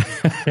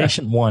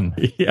 Patient 1.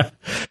 Yeah.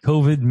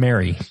 COVID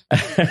Mary.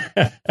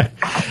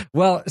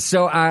 Well,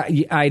 so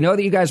I know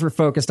that you guys were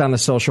focused on the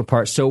social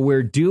part. So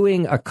we're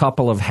doing a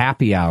couple of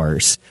happy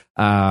hours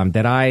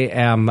that I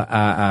am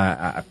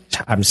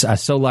I'm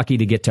so lucky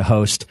to get to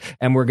host,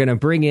 and we're going to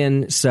bring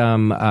in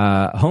some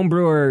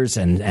homebrewers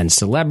and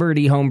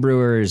celebrity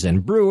homebrewers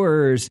and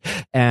brewers,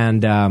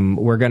 and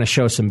we're going to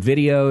show some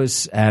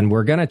videos, and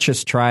we're going to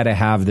just try to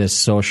have this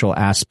social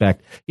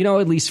aspect,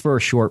 at least for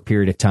a short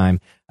period of time,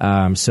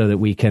 so that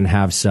we can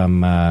have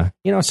some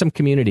some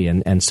community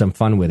and some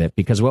fun with it,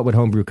 because what would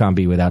HomebrewCon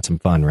be without some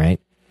fun, right?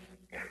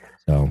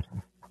 So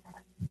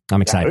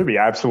I'm excited. It would be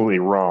absolutely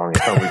wrong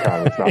if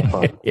HomebrewCon was not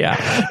fun.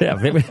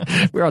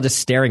 Yeah. We're all just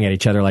staring at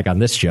each other like on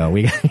this show.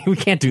 We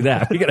can't do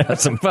that. We got to have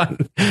some fun.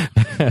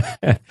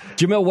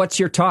 Jamil, what's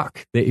your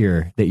talk that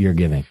you're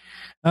giving?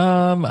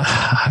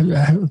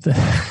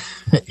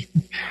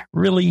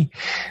 Really,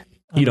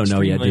 You don't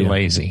know yet, do you?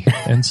 Lazy.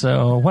 And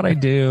so what I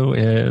do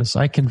is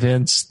I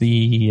convince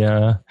the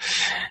AHA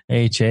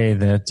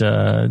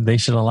that they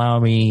should allow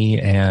me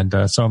and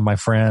some of my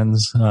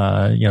friends,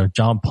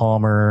 John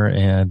Palmer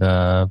and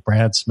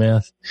Brad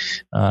Smith,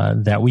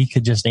 that we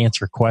could just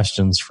answer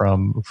questions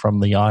from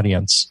the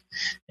audience.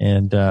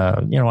 And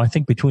I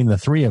think between the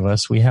three of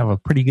us, we have a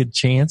pretty good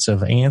chance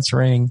of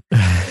answering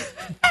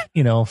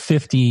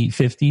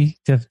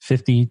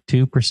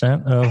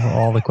 52% of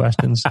all the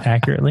questions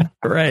accurately.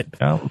 Right.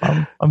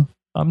 I'm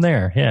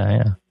there.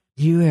 Yeah.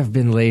 You have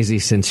been lazy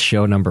since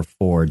show number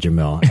 4,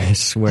 Jamil. I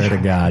swear to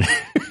God.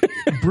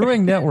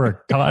 Brewing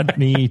Network taught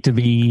me to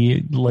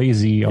be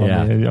lazy.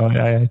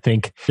 I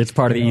think it's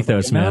part of the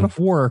ethos, man. The amount of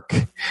work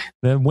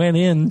that went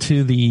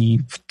into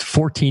the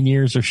 14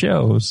 years of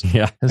shows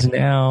is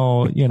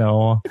now,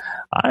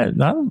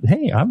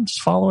 I'm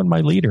just following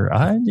my leader.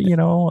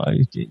 Your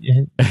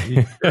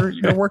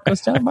work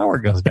goes down, my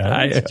work goes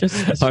down. It's just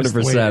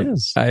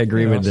 100%. I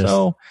agree with this.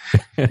 So,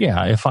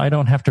 if I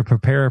don't have to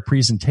prepare a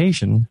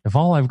presentation, if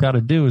all I've got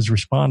to do is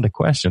respond to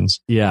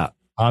questions,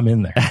 I'm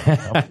in there.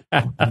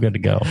 I'm good to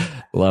go.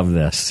 Love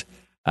this.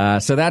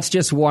 So that's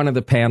just one of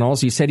the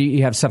panels. You said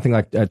you have something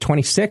like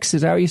 26.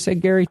 Is that what you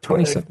said, Gary?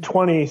 20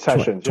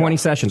 sessions. 20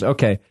 sessions.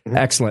 Okay. Mm-hmm.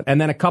 Excellent. And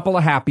then a couple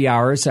of happy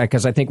hours,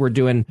 because I think we're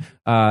doing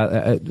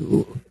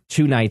 2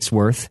 nights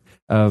worth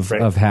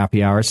of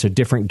happy hours. So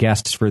different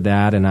guests for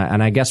that. And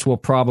I guess we'll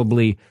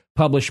probably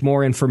publish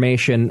more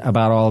information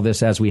about all of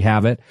this as we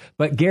have it.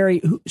 But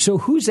Gary, so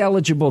who's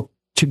eligible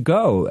to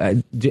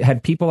go?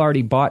 Had people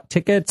already bought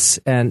tickets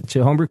and to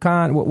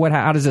HomebrewCon?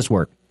 How does this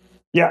work?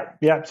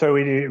 Yeah. So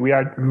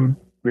we're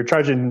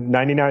charging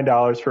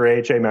 $99 for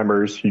AHA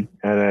members, and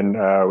then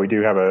we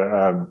do have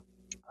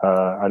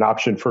an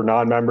option for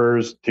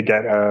non-members to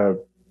get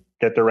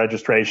their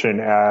registration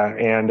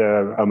and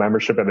a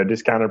membership at a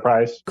discounted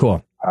price.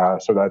 Cool.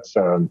 So that's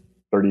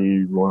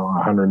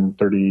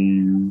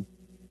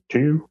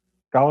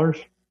 $132.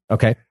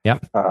 Okay. Yeah.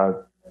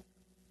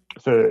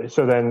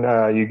 So then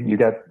you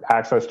get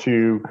access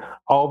to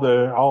all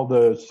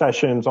the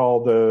sessions,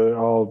 all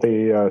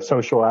the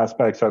social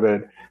aspects of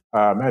it,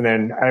 and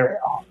then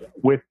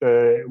with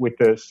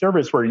the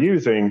service we're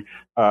using,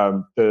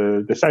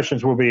 the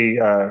sessions will be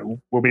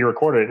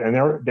recorded, and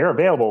they're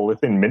available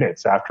within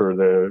minutes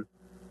after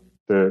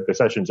the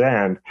sessions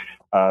end.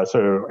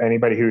 So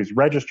anybody who's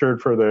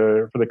registered for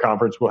the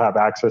conference will have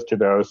access to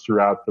those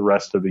throughout the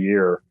rest of the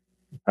year.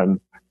 And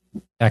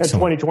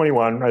excellent. In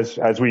 2021,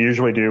 as we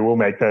usually do, we'll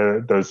make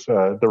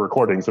the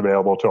recordings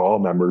available to all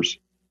members.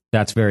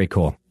 That's very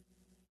cool.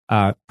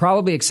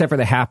 Probably except for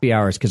the happy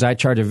hours, because I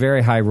charge a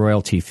very high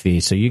royalty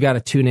fee. So you got to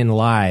tune in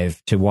live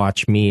to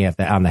watch me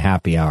on the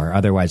happy hour.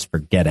 Otherwise,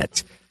 forget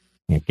it.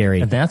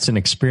 Gary, and that's an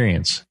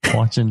experience.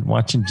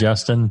 Watching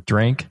Justin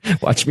drink,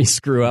 watch me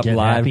screw up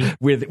live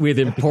with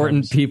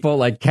important people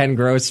like Ken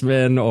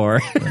Grossman or.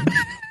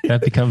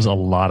 That becomes a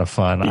lot of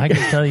fun. I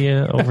can tell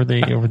you over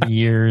the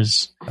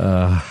years,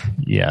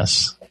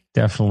 yes,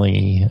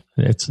 definitely,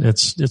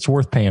 it's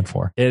worth paying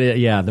for.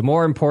 The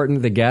more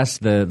important the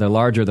guest, the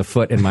larger the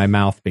foot in my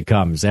mouth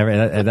becomes.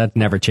 That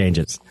never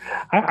changes.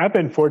 I've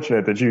been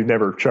fortunate that you've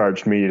never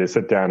charged me to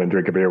sit down and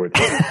drink a beer with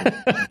you.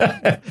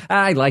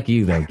 I like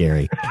you though,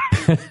 Gary.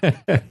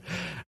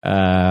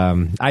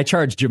 I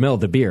charge Jamil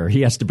the beer.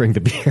 He has to bring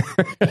the beer.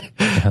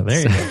 There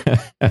you go.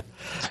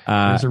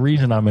 There's a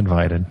reason I'm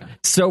invited.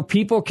 So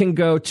people can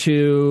go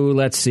to,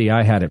 let's see,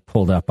 I had it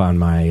pulled up on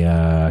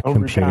my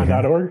computer.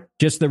 HomebrewCon.org?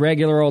 Just the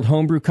regular old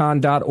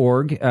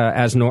HomebrewCon.org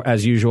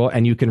as usual,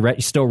 and you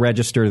can still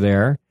register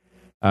there.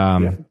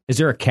 Is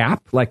there a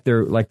cap like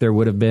there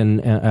would have been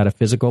at a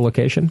physical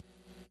location?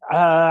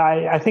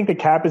 I think the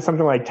cap is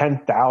something like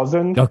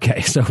 10,000.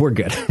 Okay, so we're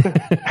good.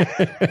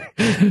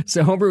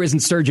 So Homebrew isn't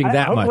surging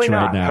that much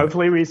right now.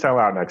 Hopefully we sell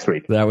out next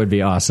week. That would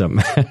be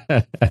awesome.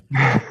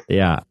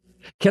 Yeah.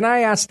 Can I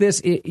ask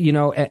this,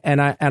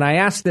 and I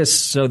ask this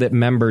so that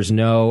members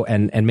know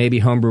and maybe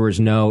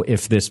homebrewers know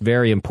if this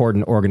very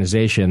important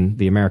organization,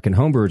 the American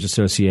Homebrewers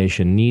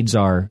Association, needs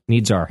our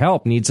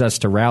help, needs us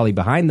to rally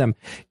behind them.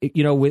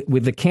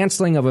 With the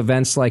canceling of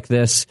events like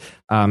this,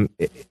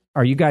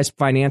 are you guys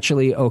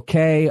financially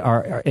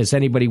okay? Is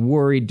anybody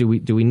worried? Do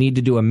we need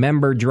to do a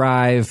member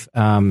drive?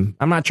 I'm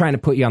not trying to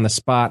put you on the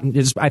spot.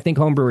 I think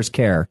homebrewers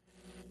care.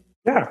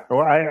 Yeah, well,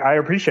 I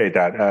appreciate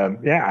that.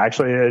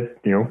 Actually,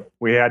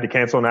 we had to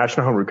cancel a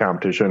national homebrew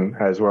competition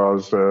as well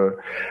as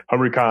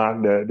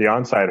HomebrewCon, the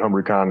on-site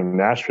HomebrewCon in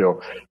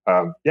Nashville.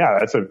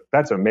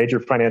 That's a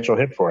major financial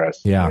hit for us.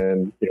 Yeah,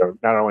 and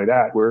not only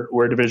that,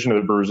 we're a division of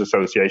the Brewers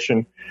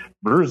Association.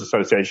 Brewers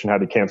Association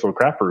had to cancel the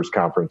Craft Brewers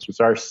Conference.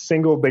 It's our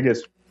single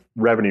biggest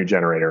revenue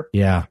generator.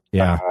 Yeah.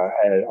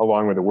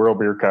 Along with the World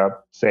Beer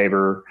Cup,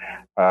 Savor.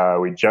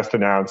 We just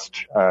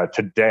announced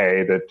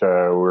today that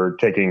we're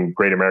taking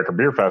Great American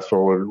Beer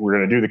Festival. We're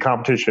going to do the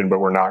competition, but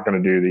we're not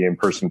going to do the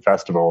in-person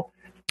festival.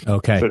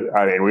 Okay. So,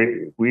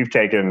 we've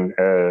taken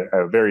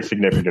a very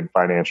significant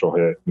financial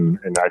hit,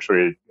 and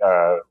actually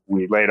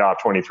we laid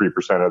off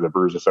 23% of the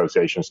Brewers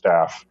Association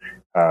staff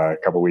a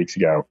couple weeks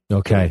ago.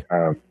 Okay.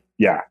 So,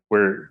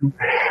 we're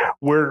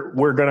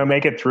we're going to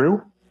make it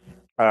through.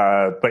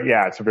 But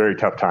yeah, it's a very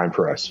tough time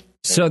for us.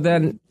 So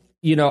then,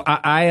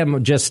 I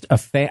am just a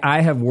fan.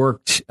 I have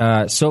worked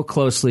so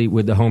closely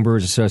with the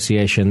Homebrewers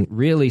Association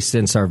really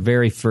since our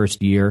very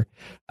first year.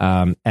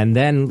 And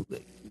then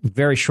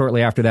very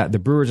shortly after that, the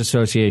Brewers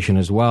Association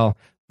as well.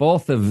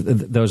 Both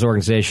of those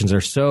organizations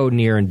are so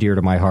near and dear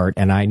to my heart,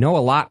 and I know a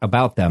lot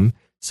about them.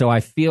 So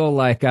I feel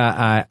like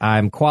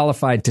I'm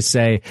qualified to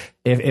say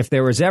if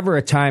there was ever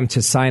a time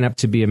to sign up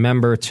to be a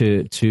member,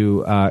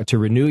 to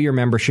renew your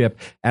membership,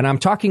 and I'm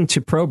talking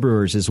to pro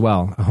brewers as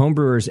well,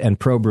 homebrewers and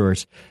pro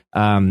brewers.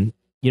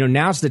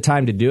 Now's the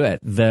time to do it.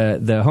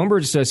 The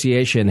Homebrewers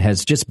Association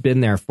has just been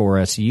there for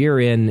us year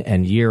in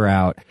and year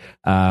out,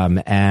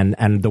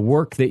 and the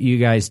work that you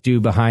guys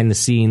do behind the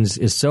scenes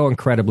is so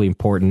incredibly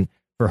important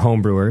for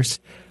homebrewers.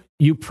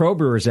 You pro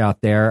brewers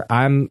out there,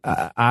 I'm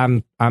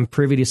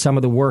privy to some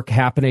of the work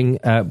happening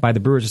by the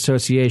Brewers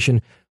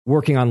Association,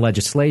 working on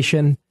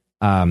legislation,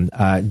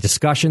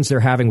 discussions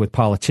they're having with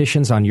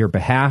politicians on your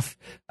behalf,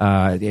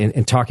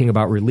 and talking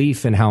about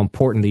relief and how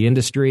important the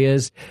industry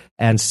is.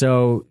 And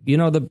so,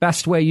 the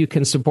best way you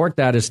can support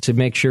that is to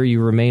make sure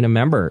you remain a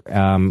member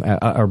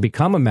or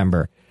become a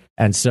member.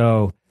 And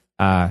so,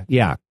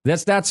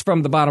 that's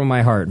from the bottom of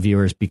my heart,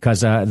 viewers,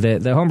 because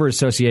the Homebrew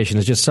Association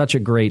is just such a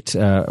great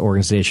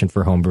organization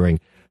for homebrewing,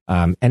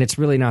 and it's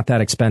really not that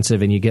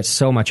expensive, and you get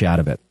so much out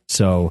of it.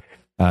 So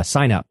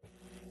sign up,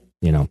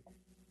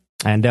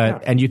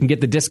 and you can get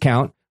the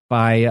discount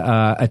by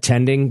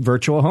attending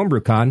Virtual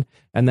HomebrewCon,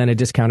 and then a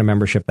discounted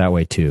membership that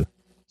way too.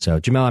 So,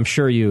 Jamel, I'm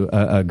sure you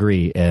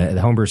agree. The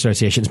Homebrew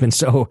Association has been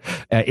so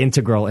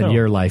integral in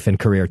your life and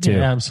career, too.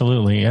 Yeah,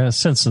 absolutely.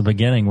 Since the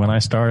beginning, when I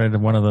started,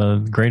 one of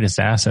the greatest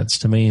assets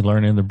to me,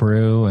 learning to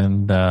brew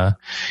and,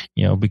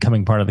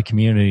 becoming part of the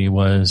community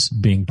was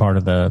being part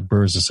of the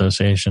Brewers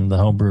Association, the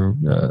Homebrew,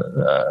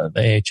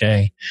 the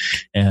AHA.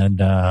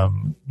 And, I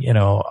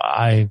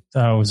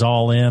was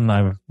all in.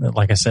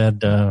 Like I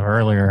said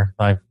earlier,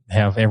 I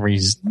have every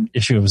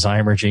issue of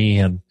Zymergy,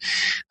 and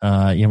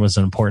it was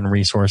an important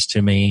resource to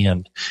me.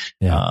 And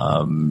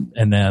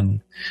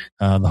then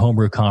the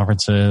homebrew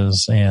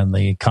conferences and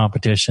the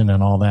competition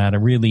and all that, it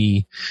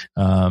really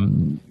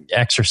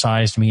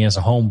exercised me as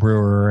a home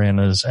brewer,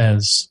 and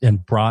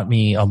and brought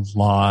me a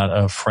lot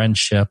of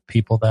friendship,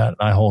 people that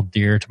I hold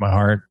dear to my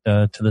heart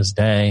to this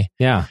day.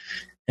 Yeah.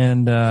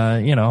 And,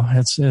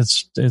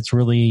 it's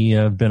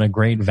really been a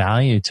great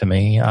value to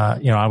me.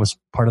 I was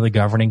part of the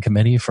governing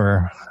committee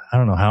for, I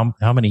don't know how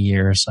many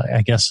years.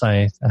 I guess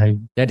I they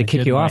had to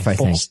kick you off, I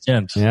think.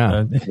 Stint,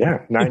 9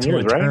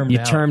 years, right? You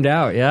termed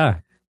out.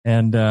 Yeah.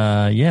 And,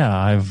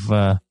 I've,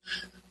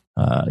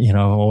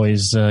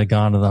 always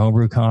gone to the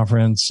homebrew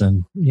conference,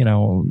 and,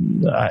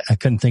 I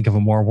couldn't think of a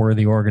more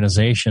worthy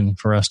organization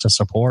for us to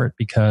support,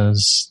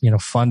 because,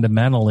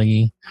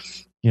 fundamentally,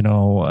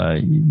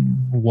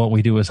 what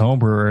we do as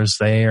homebrewers,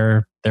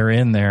 they're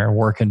in there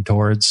working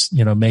towards,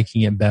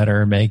 making it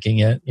better, making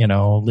it,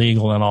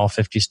 legal in all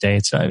 50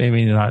 states. I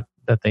mean, not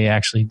that they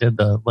actually did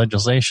the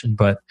legislation,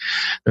 but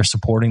they're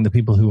supporting the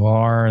people who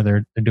are.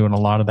 They're doing a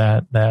lot of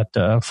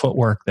that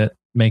footwork that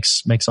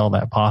makes all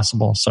that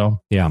possible.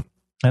 So yeah.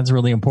 That's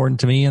really important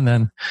to me. And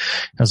then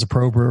as a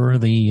pro brewer,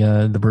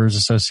 the Brewers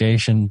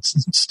Association,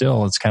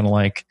 still, it's kind of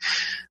like,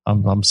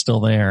 I'm still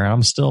there.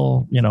 I'm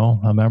still,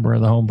 a member of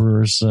the Home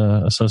Brewers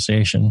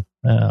Association.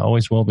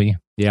 Always will be.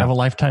 Yeah. I have a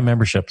lifetime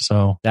membership.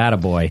 So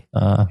attaboy.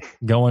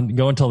 Go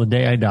until the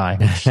day I die.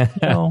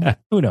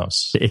 Who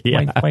knows?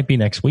 Yeah. Might be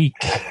next week.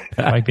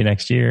 Might be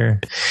next year.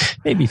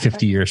 Maybe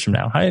 50 years from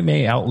now. I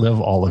may outlive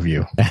all of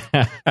you.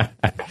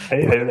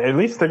 At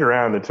least stick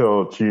around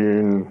until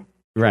June.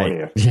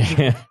 Right.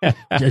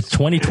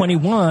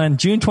 2021,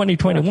 June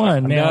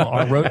 2021. Now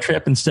our road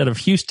trip, instead of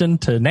Houston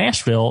to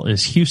Nashville,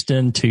 is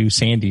Houston to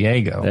San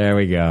Diego. There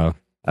we go.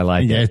 I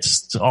like it.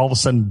 It's all of a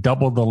sudden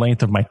double the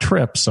length of my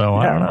trip. So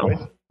I don't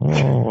know.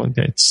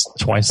 It's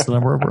twice the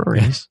number of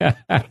breweries.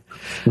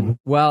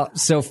 Well,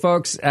 so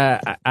folks,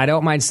 I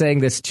don't mind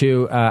saying this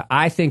too.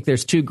 I think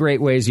there's two great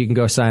ways you can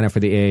go sign up for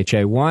the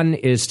AHA. One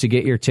is to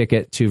get your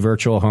ticket to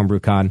Virtual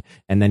HomebrewCon,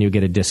 and then you'll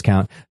get a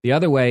discount. The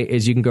other way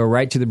is you can go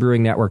right to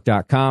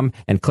thebrewingnetwork.com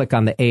and click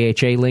on the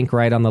AHA link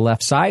right on the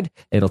left side.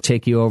 It'll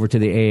take you over to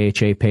the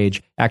AHA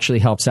page. Actually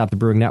helps out the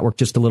Brewing Network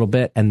just a little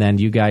bit, and then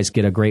you guys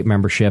get a great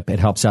membership. It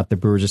helps out the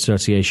Brewers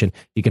Association.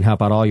 You can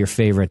help out all your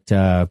favorite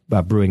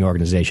brewing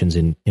organizations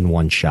in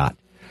one shot.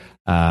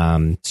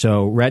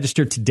 So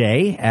register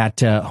today at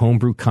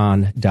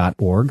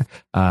homebrewcon.org.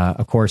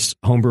 Of course,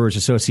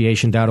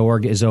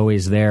 homebrewersassociation.org is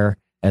always there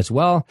as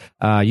well.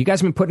 You guys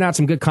have been putting out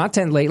some good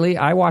content lately.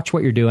 I watch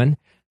what you're doing,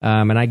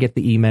 and I get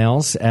the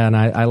emails, and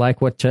I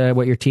like what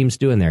your team's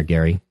doing there,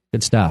 Gary.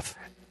 Good stuff.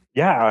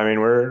 Yeah, I mean,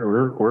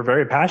 we're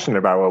very passionate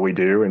about what we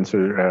do, and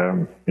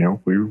so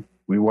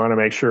we want to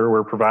make sure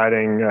we're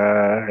providing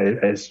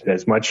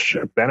as much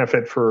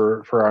benefit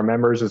for our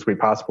members as we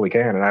possibly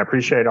can. And I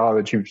appreciate all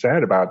that you've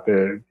said about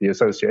the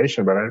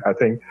association, but I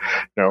think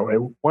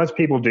once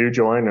people do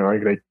join,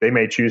 they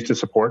may choose to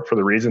support for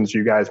the reasons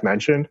you guys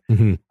mentioned.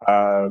 Mm-hmm.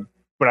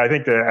 but I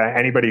think that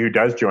anybody who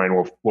does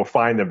join will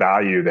find the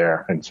value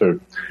there. And so,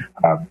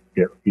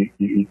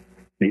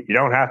 you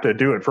don't have to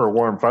do it for a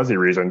warm, fuzzy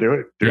reason.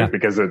 Do it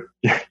because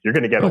you're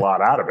going to get a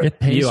lot out of it. It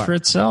pays for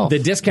itself. The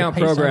discount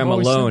program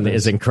alone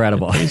is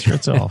incredible. It pays for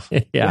itself.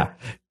 Yeah,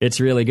 it's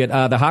really good.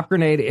 The Hop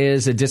Grenade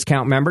is a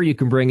discount member. You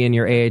can bring in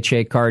your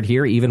AHA card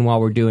here, even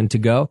while we're doing to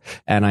go.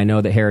 And I know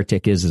that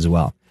Heretic is as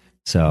well.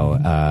 So,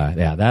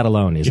 that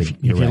alone is.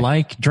 If you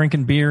like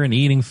drinking beer and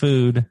eating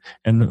food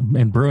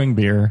and brewing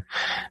beer,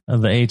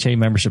 the AHA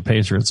membership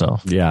pays for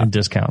itself. Yeah. And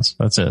discounts.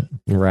 That's it.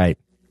 Right.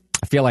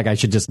 I feel like I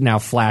should just now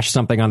flash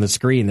something on the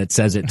screen that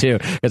says it too,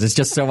 because it's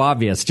just so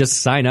obvious.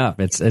 Just sign up.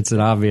 It's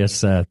an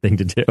obvious thing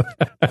to do.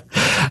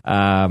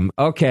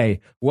 Okay.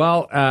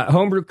 Well,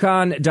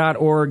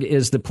 homebrewcon.org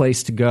is the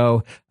place to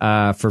go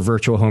for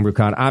virtual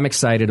HomebrewCon. I'm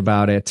excited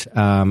about it.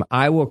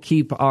 I will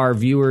keep our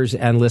viewers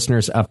and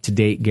listeners up to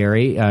date,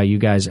 Gary. You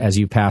guys, as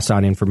you pass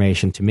on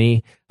information to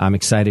me, I'm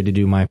excited to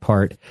do my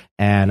part.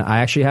 And I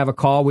actually have a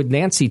call with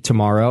Nancy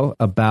tomorrow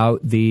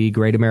about the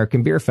Great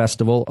American Beer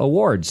Festival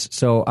Awards.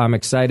 So I'm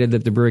excited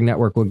that the Brewing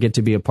Network will get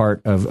to be a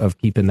part of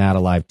keeping that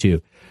alive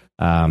too.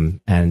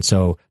 And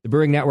so the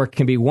Brewing Network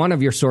can be one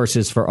of your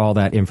sources for all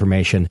that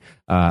information,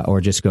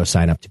 or just go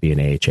sign up to be an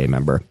AHA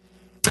member.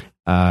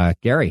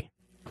 Gary,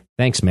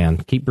 thanks, man.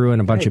 Keep brewing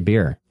a bunch of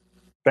beer.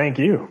 Thank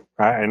you.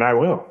 And I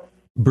will.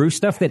 Brew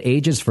stuff that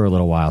ages for a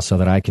little while so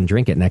that I can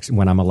drink it next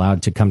when I'm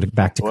allowed to come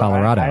back to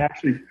Colorado.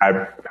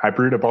 I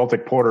brewed a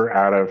Baltic Porter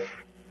out of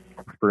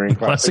brewing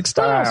classic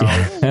style.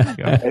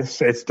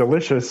 It's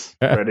delicious,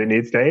 but it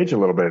needs to age a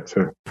little bit.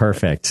 So.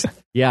 Perfect.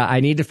 Yeah, I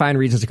need to find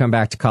reasons to come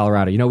back to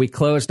Colorado. You know, we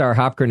closed our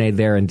Hop Grenade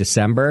there in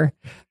December.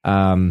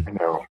 I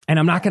know. And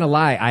I'm not going to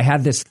lie. I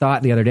had this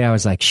thought the other day. I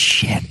was like,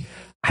 shit.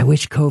 I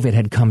wish COVID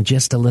had come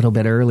just a little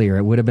bit earlier.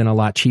 It would have been a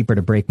lot cheaper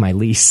to break my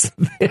lease.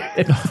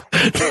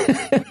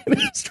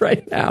 It's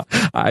right now.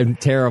 I'm a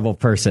terrible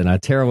person, a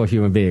terrible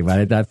human being,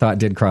 but that thought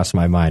did cross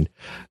my mind.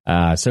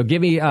 So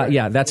give me,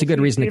 that's a good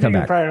reason to come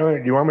back.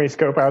 You want me to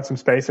scope out some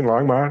space in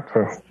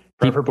Longmont?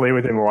 Preferably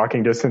within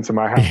walking distance of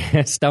my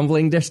house.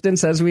 Stumbling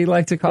distance, as we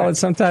like to call it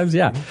sometimes.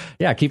 Yeah.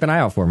 Keep an eye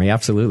out for me.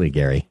 Absolutely,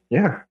 Gary.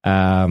 Yeah.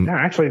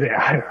 Actually,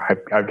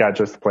 I've got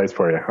just the place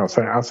for you.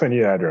 I'll send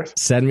you the address.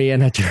 Send me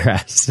an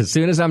address. As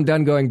soon as I'm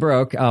done going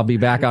broke, I'll be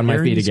back on my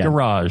feet again.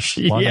 Garage,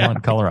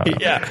 Longmont, Colorado.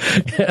 Yeah.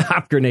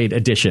 Hop Grenade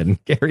edition.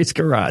 Gary's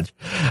Garage.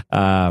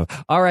 All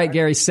right,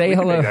 Gary. Say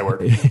hello.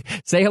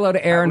 Say hello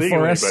to Aaron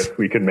for us. But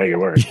we could make it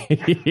work.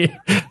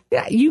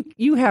 Yeah,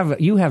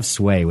 you have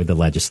sway with the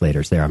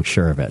legislators there. I'm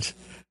sure of it.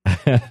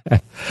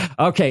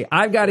 Okay,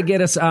 I've got to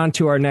get us on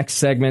to our next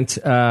segment.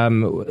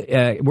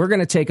 We're going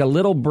to take a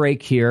little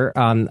break here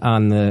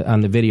on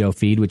the video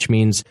feed, which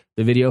means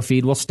the video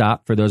feed will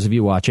stop for those of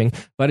you watching.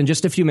 But in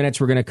just a few minutes,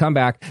 we're going to come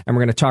back and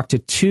we're going to talk to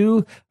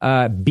two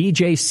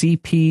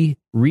BJCP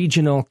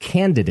regional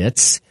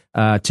candidates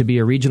to be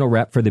a regional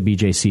rep for the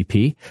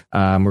BJCP.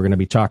 We're going to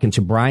be talking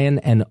to Brian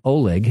and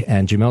Oleg,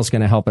 and Jamil's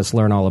going to help us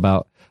learn all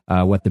about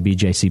what the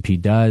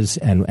BJCP does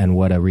and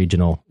what a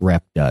regional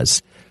rep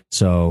does.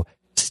 So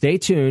stay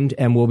tuned,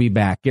 and we'll be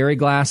back. Gary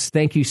Glass,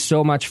 thank you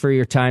so much for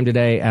your time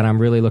today, and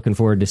I'm really looking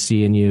forward to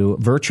seeing you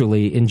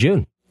virtually in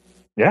June.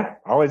 Yeah,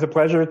 always a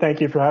pleasure.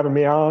 Thank you for having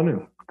me on,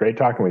 and great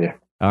talking with you.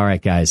 All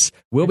right, guys.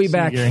 We'll be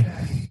back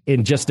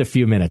in just a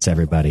few minutes,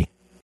 everybody.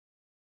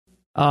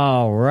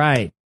 All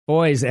right.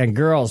 Boys and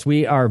girls,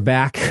 we are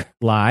back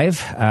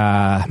live.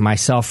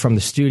 Myself from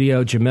the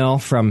studio,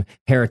 Jamil from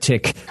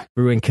Heretic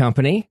Brewing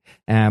Company.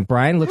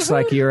 Brian, looks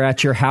like you're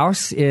at your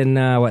house in,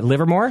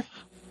 Livermore?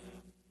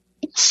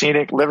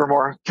 Scenic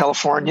Livermore,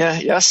 California,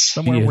 yes.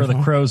 Somewhere where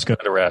the crows go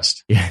to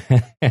rest. Yeah.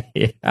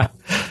 This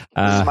is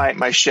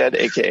my shed,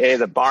 a.k.a.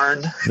 the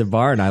barn. The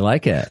barn, I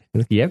like it.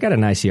 You've got a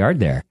nice yard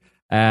there.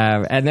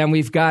 And then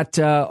we've got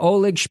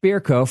Oleg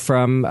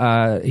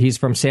Shpirko he's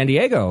from San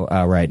Diego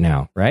right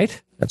now,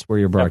 right? That's where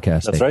you're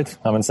broadcasting. That's right.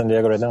 I'm in San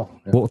Diego right now.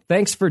 Yeah. Well,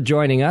 thanks for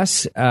joining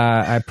us.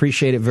 I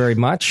appreciate it very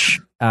much.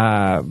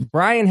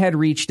 Brian had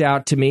reached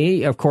out to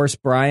me. Of course,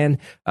 Brian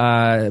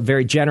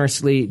very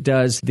generously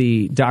does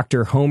the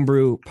Dr.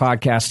 Homebrew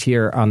podcast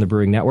here on the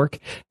Brewing Network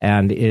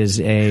and is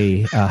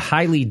a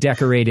highly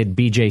decorated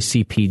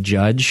BJCP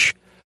judge.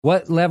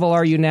 What level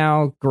are you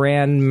now?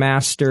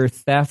 Grandmaster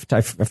Theft?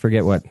 I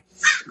forget what.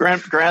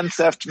 Grand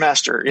Theft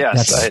Master,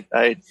 yes.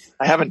 I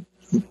haven't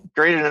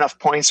graded enough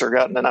points or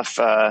gotten enough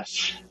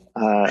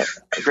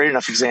graded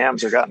enough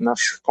exams or gotten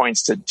enough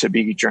points to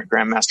be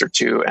Grandmaster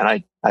 2, and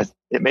I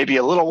it may be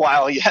a little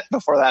while yet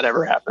before that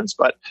ever happens,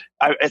 but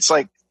it's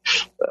like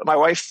my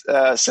wife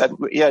said,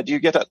 yeah, do you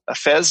get a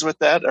fez with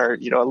that, or a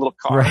little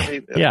car?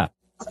 Right. Yeah,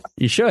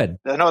 you should.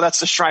 No, that's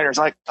the Shriners.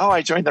 Like,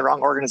 I joined the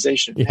wrong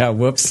organization. Yeah,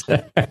 whoops.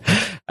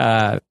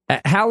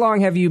 How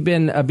long have you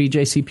been a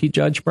BJCP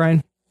judge,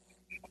 Brian?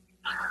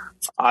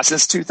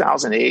 Since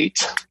 2008.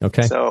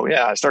 Okay. So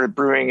yeah, I started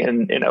brewing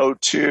in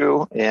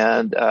 2002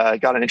 and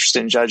got an interest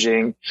in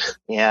judging.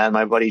 And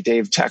my buddy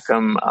Dave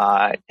Teckham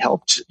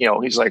helped.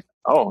 He's like,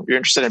 "Oh, you're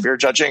interested in beer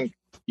judging?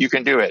 you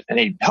can do it. And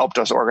he helped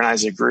us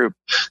organize a group,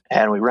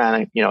 and we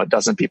ran, a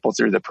dozen people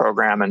through the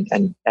program,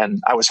 and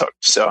I was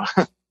hooked. So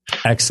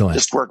excellent.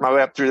 Just worked my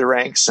way up through the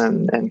ranks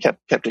and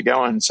kept it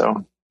going.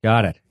 So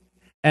got it.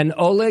 And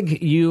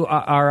Oleg, you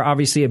are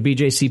obviously a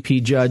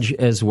BJCP judge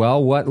as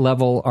well. What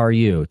level are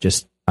you?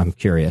 I'm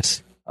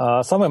curious.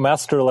 So I'm a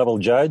master level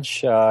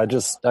judge. I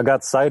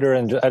got cider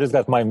and I just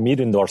got my meat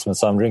endorsement.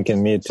 So I'm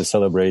drinking meat to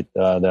celebrate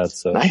that.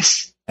 So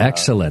nice.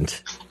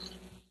 Excellent.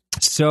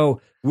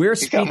 So you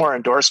got more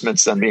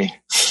endorsements than me.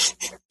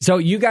 So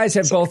you guys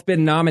have both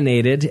been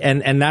nominated,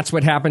 and that's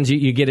what happens.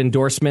 You get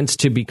endorsements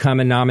to become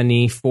a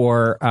nominee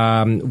for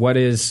what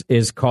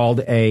is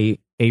called a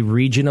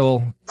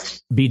regional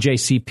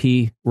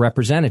BJCP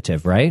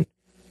representative, right?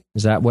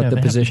 Is that what the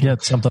position? You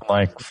get something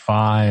like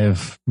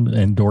 5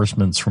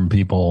 endorsements from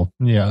people,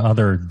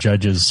 other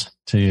judges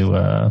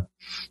to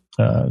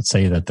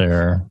say that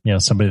they're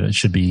somebody that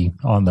should be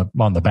on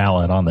the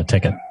ballot, on the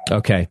ticket.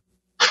 Okay.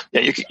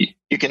 Yeah,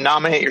 you can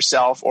nominate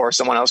yourself, or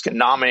someone else can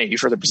nominate you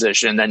for the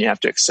position. Then you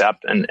have to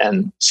accept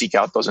and seek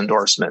out those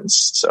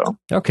endorsements. So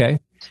okay.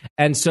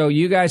 And so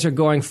you guys are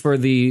going for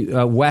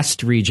the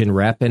West region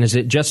rep, and is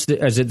it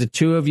the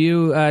two of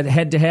you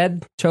head to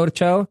head, toe to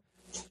toe?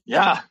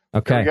 Yeah.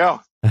 Okay. There we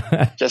go.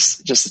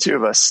 just the two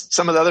of us.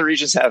 Some of the other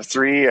regions have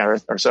 3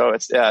 or so.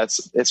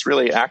 It's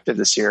really active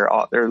this year.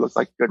 There look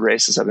like good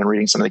races. I've been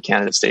reading some of the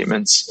candidate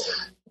statements,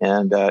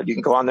 and you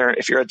can go on there.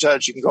 If you're a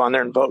judge, you can go on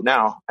there and vote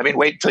now. I mean,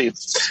 wait until you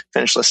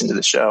finish listening to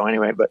the show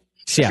anyway. But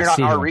if you're not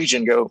in our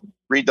region, go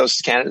read those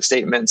candidate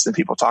statements, and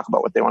people talk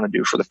about what they want to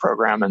do for the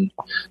program, and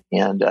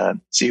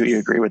see who you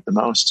agree with the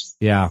most.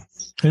 Yeah.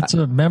 It's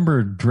a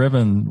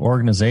member-driven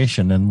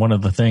organization, and one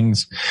of the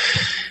things,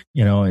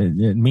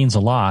 it means a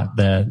lot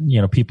that,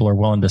 people are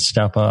willing to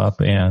step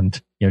up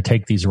and,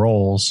 take these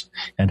roles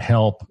and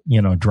help,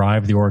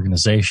 drive the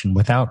organization.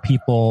 Without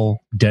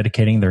people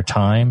dedicating their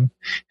time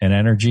and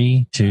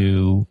energy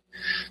to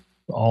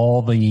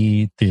all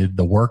the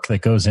work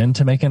that goes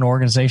into making an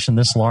organization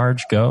this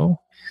large go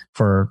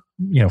for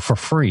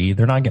free.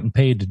 They're not getting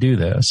paid to do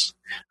this.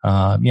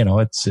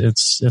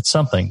 It's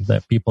something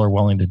that people are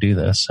willing to do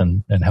this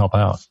and help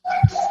out.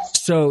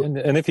 So,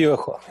 and if you're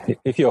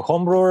a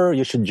home brewer,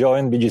 you should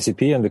join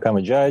BJCP and become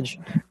a judge.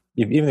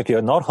 Even if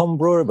you're not home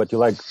brewer, but you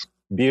like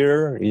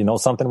beer, you know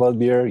something about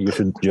beer, you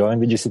should join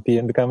BJCP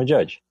and become a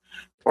judge.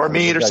 Or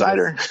meat or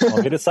cider.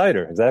 Or meat or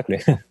cider,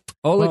 exactly.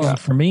 Well,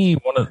 for me,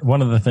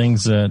 one of the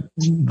things that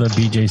the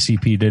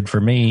BJCP did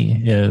for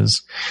me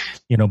is,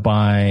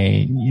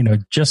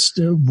 just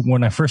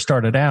when I first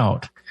started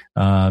out,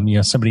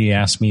 somebody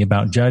asked me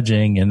about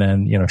judging, and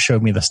then,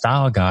 showed me the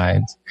style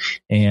guides,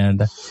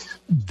 and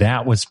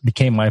that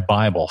became my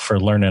Bible for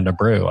learning to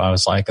brew. I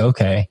was like,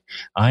 okay,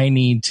 I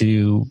need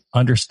to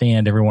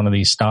understand every one of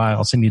these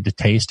styles. I need to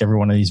taste every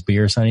one of these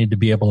beers. I need to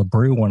be able to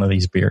brew one of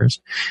these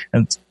beers.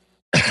 And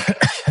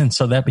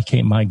so that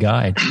became my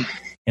guide.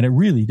 And it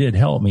really did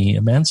help me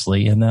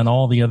immensely. And then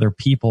all the other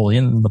people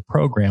in the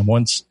program,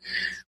 once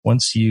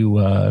you,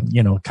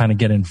 kind of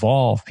get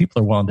involved,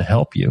 people are willing to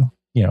help you,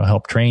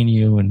 help train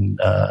you and,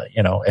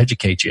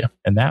 educate you.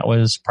 And that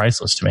was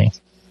priceless to me.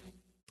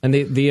 And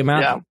the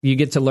amount you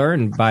get to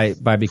learn by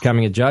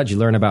becoming a judge, you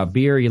learn about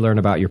beer, you learn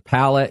about your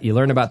palate, you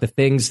learn about the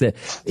things that.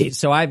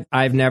 So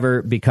I've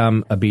never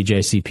become a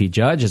BJCP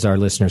judge, as our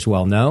listeners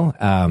well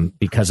know,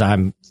 because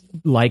I'm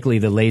likely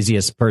the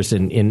laziest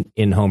person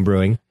in home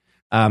brewing.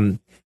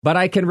 But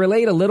I can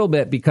relate a little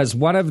bit, because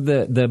one of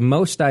the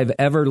most I've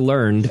ever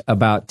learned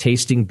about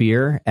tasting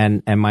beer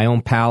and my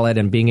own palate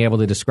and being able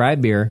to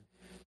describe beer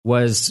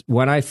was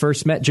when I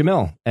first met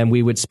Jamil, and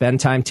we would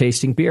spend time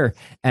tasting beer,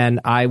 and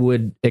I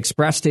would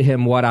express to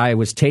him what I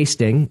was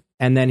tasting,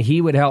 and then he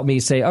would help me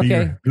say, okay,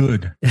 beer,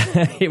 good.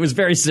 It was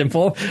very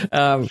simple.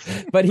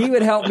 But he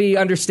would help me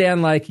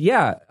understand, like,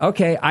 yeah,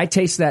 okay, I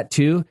taste that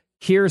too.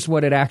 Here's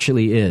what it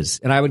actually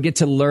is. And I would get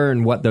to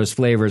learn what those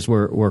flavors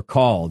were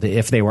called,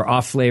 if they were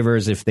off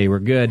flavors, if they were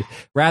good,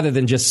 rather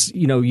than just,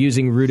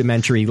 using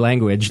rudimentary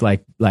language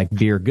like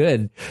beer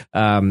good.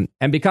 And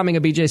becoming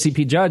a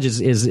BJCP judge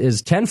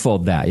is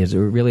tenfold that. Is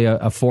really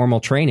a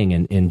formal training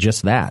in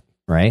just that,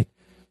 right?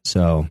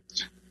 So.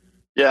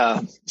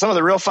 Yeah. Some of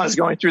the real fun is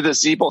going through the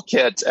Zeeble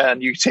kit,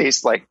 and you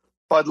taste like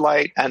Bud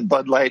Light and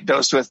Bud Light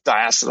dosed with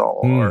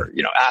diacetyl or,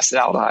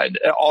 acetaldehyde,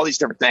 all these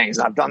different things.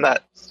 And I've done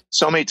that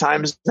so many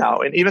times now.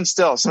 And even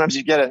still, sometimes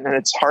you get it and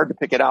it's hard to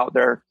pick it out.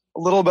 They're a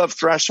little above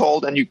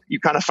threshold, and you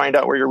kind of find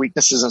out where your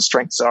weaknesses and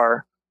strengths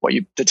are, what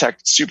you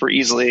detect super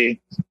easily.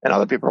 And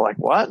other people are like,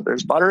 what?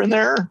 There's butter in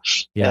there?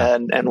 Yeah.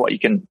 And what you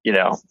can,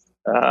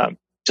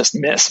 just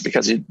miss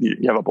because you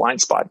have a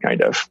blind spot,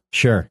 kind of.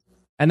 Sure.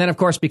 And then, of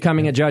course,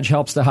 becoming a judge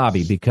helps the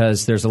hobby,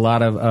 because there's a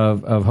lot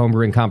of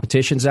homebrewing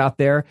competitions out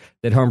there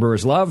that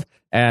homebrewers love,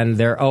 and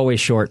they're always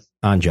short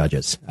on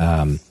judges.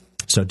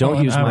 So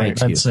don't use my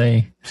excuse.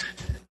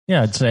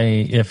 I'd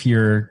say if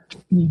you're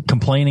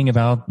complaining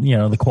about,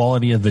 the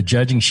quality of the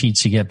judging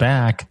sheets you get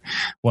back,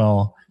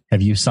 well,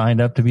 have you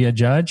signed up to be a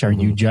judge? Are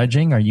you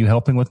judging? Are you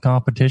helping with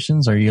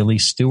competitions? Are you at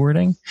least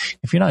stewarding?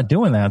 If you're not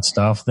doing that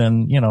stuff,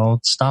 then,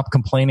 stop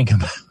complaining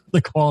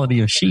the quality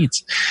of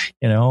sheets,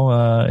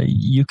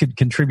 you could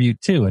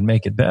contribute to and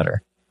make it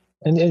better.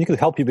 And it could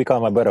help you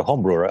become a better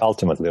homebrewer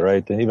ultimately,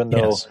 right? And even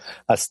though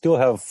I still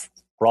have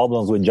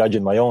problems with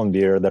judging my own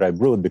beer that I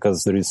brewed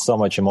because there is so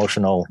much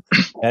emotional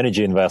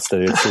energy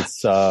invested.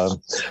 It's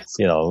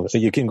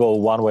you can go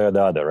one way or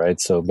the other, right?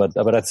 So, but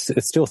I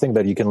still think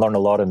that you can learn a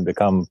lot and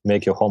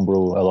make your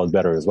homebrew a lot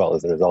better as well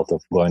as a result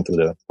of going through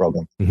the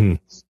program. Mm-hmm.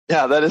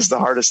 Yeah, that is the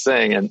hardest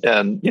thing.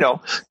 And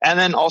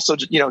then also,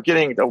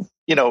 getting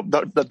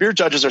the beer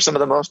judges are some of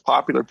the most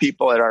popular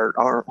people at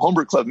our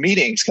homebrew club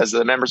meetings, because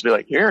the members be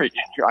like, here,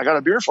 I got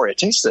a beer for you.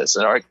 Taste this.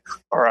 And all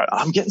right,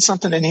 I'm getting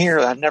something in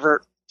here that I've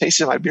never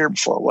tasted my beer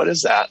before. What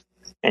is that?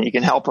 And you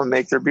can help them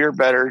make their beer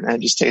better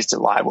and just taste it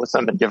live with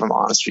them and give them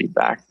honest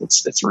feedback.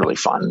 It's really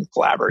fun and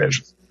collaborative.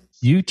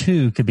 You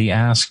too could be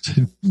asked,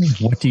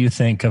 what do you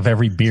think of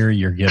every beer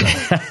you're getting?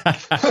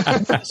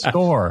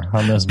 Score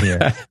on this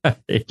beer.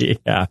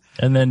 Yeah.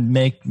 And then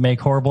make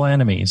horrible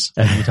enemies.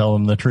 And you tell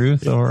them the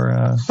truth,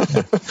 or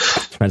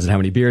depends on how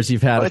many beers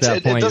you've had at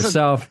that point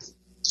yourself.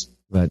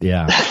 But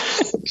yeah.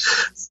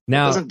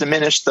 Now, it doesn't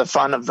diminish the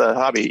fun of the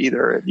hobby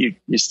either.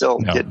 You still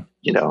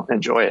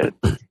enjoy it.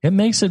 It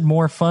makes it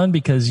more fun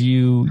because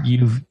you're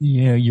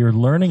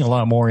learning a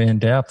lot more in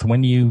depth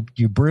when you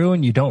brew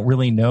and you don't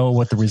really know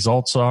what the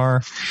results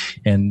are,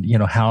 and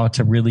how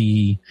to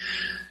really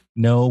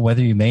know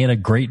whether you made a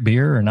great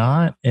beer or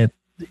not.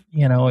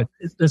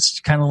 It's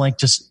kind of like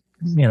just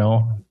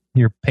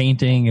you're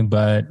painting,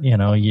 but you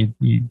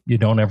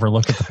don't ever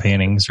look at the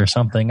paintings or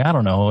something. I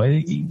don't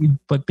know,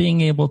 but being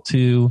able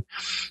to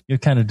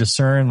kind of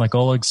discern, like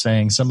Oleg's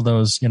saying, some of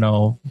those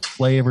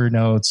flavor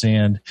notes,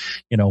 and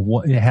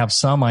have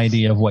some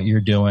idea of what you're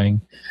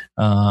doing.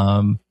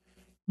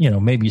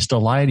 Maybe you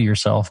still lie to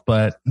yourself,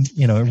 but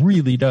it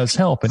really does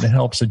help, and it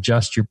helps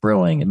adjust your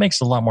brewing. It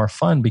makes it a lot more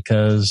fun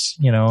because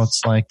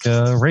it's like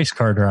race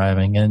car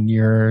driving, and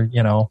you're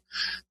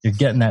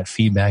getting that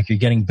feedback. You're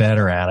getting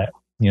better at it.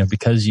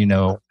 Because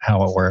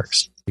how it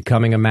works.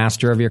 Becoming a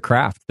master of your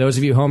craft. Those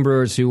of you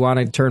homebrewers who want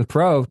to turn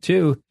pro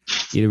too,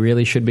 you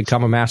really should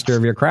become a master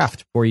of your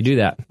craft before you do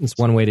that. It's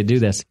one way to do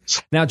this.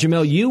 Now,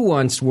 Jamil, you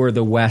once were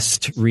the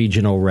West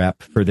regional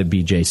rep for the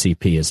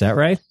BJCP. Is that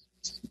right?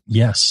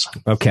 Yes.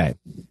 Okay.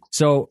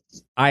 So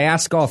I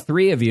ask all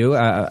three of you,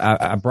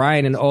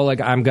 Brian and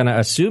Oleg, I'm going to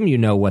assume you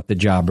know what the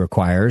job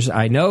requires.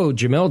 I know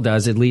Jamil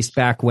does, at least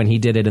back when he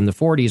did it in the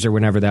 40s or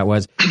whenever that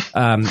was.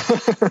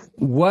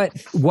 What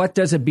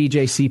does a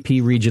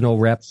BJCP regional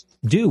rep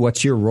do?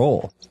 What's your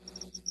role?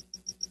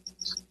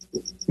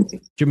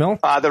 Jamil?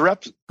 The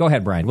rep. Go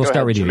ahead, Brian. We'll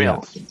start with you. Yeah.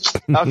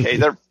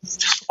 Okay.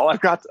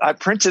 I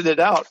printed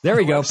it out. There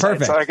we go.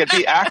 Perfect. So I could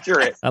be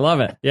accurate. I love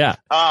it. Yeah.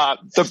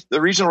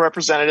 The regional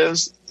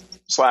representatives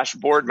 /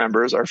 board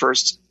members are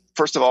first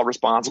of all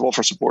responsible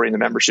for supporting the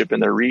membership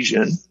in their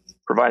region,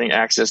 providing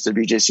access to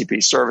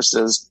BJCP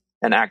services,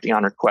 and acting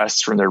on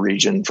requests from their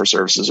region for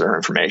services or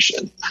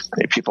information. I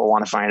mean, people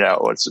want to find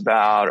out what it's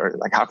about, or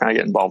like, how can I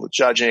get involved with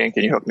judging?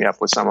 Can you hook me up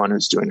with someone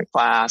who's doing a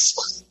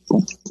class?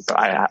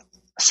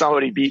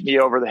 Somebody beat me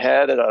over the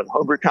head at a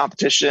homebrew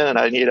competition, and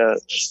I need a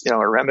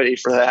remedy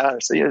for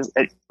that. So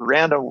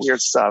random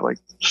weird stuff like.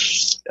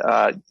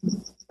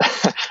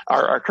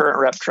 Our current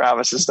rep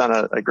Travis has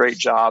done a great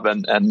job,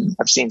 and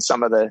I've seen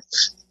some of the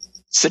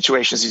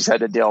situations he's had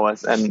to deal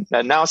with, and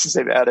now since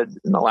they've added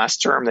in the last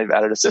term, they've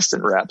added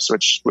assistant reps,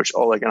 which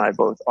Oleg and I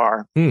both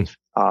are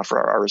for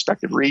our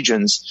respective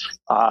regions.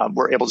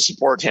 We're able to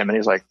support him, and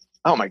he's like,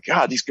 "Oh my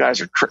God, these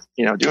guys are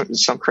doing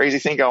some crazy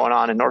thing going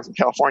on in Northern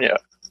California.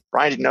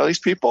 Brian, do you know these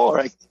people?" Or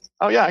like,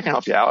 "Oh yeah, I can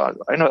help you out.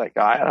 I know that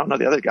guy. I don't know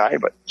the other guy,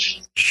 but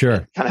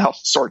sure." Kind of help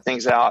sort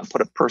things out and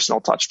put a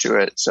personal touch to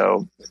it.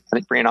 So I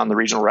think bringing on the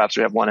regional reps,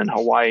 we have one in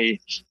Hawaii,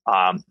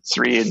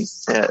 3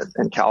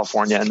 in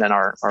California, and then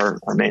our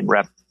main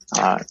rep,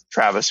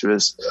 Travis, who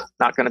is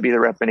not going to be the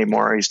rep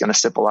anymore. He's going to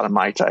sip a lot of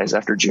Mai Tais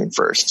after June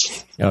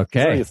 1st.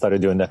 Okay. So you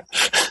started doing that.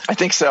 I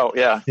think so.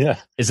 Yeah. Yeah.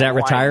 Is that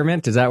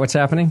retirement? Is that what's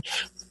happening?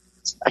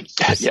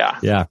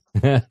 Yeah.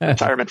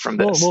 Retirement from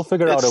this. We'll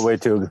figure out a way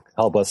to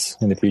help us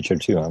in the future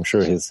too. I'm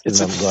sure he's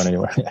not going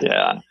anywhere.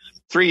 Yeah.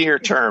 3-year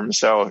term.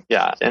 So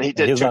yeah. And he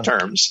did 2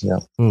 terms. Yeah.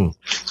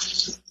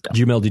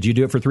 Jamil, did you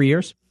do it for 3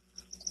 years?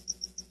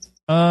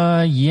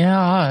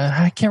 Yeah,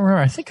 I can't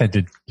remember. I think I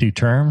did 2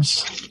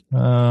 terms.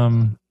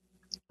 That,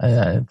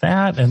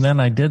 and then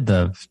I did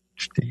the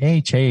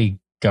AHA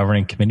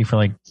governing committee for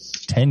like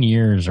 10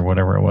 years or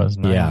whatever it was.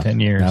 10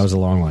 years. That was a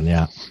long one.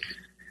 Yeah.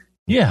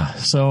 Yeah.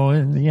 So,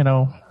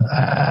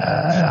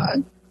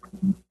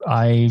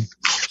 I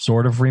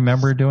sort of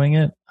remember doing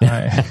it.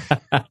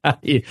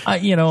 In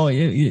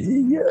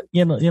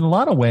a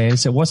lot of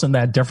ways, it wasn't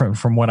that different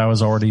from what I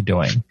was already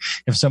doing.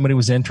 If somebody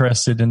was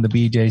interested in the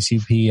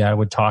BJCP, I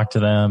would talk to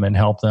them and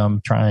help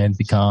them try and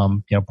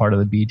become, part of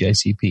the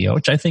BJCP,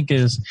 which I think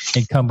is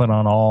incumbent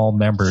on all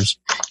members.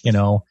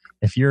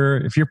 If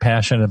you're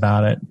passionate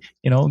about it,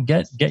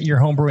 get your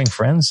homebrewing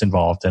friends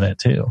involved in it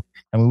too.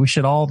 I mean, we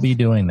should all be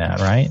doing that,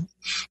 right?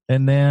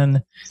 And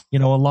then, a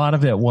lot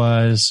of it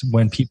was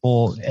when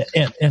people,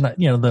 and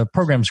the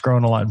program's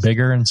grown a lot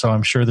bigger. And so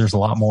I'm sure there's a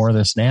lot more of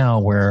this now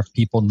where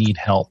people need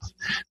help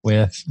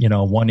with,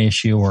 one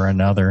issue or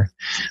another.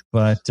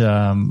 But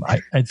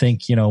I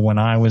think, when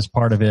I was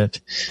part of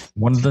it,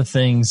 one of the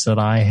things that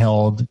I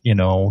held,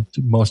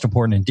 most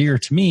important and dear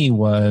to me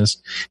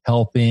was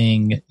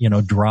helping,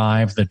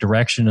 drive the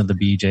direction of the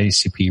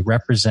BJCP,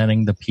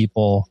 representing the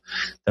people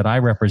that I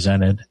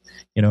represented,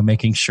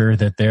 making sure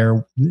that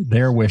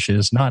their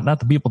wishes, not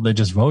the people that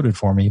just voted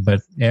for me,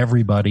 but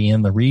everybody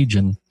in the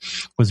region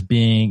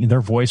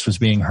their voice was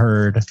being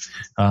heard,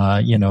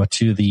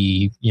 to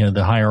the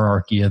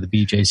hierarchy of the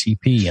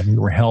BJCP. And we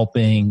were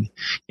helping,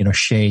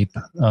 shape,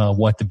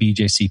 what the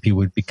BJCP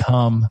would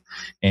become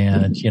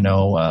and,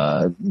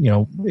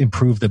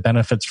 improve the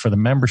benefits for the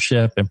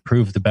membership,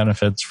 improve the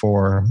benefits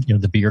for,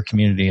 the beer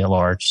community at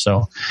large.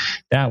 So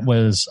that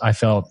was, I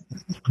felt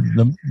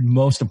the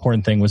most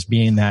important thing was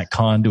being that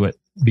conduit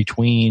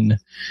between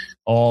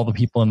all the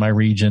people in my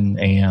region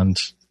and,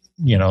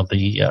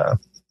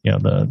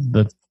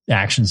 the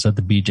actions that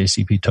the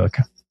BJCP took.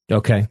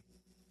 Okay.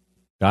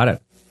 Got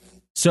it.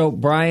 So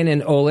Brian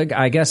and Oleg,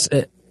 I guess,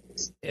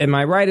 am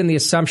I right in the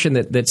assumption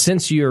that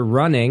since you're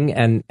running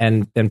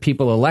and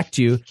people elect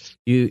you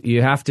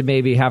have to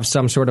maybe have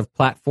some sort of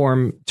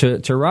platform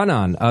to run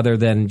on other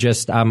than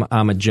just I'm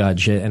a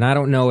judge? And I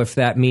don't know if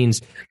that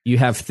means you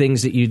have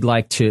things that you'd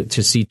like to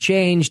see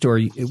changed or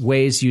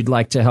ways you'd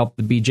like to help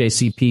the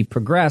BJCP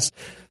progress.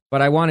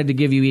 But I wanted to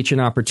give you each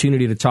an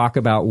opportunity to talk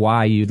about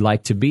why you'd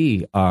like to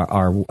be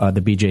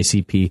the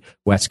BJCP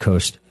West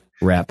Coast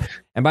rep.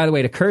 And by the way,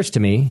 it occurs to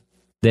me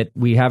that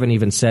we haven't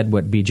even said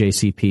what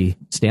BJCP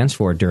stands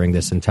for during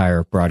this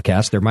entire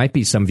broadcast. There might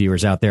be some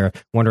viewers out there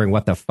wondering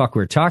what the fuck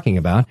we're talking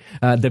about.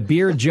 The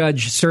Beer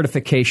Judge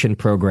Certification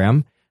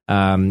Program.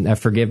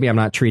 Forgive me, I'm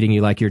not treating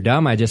you like you're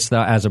dumb. I just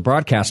thought as a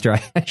broadcaster,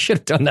 I should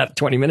have done that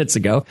 20 minutes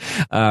ago.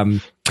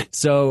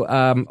 So,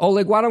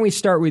 Oleg, why don't we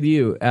start with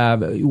you?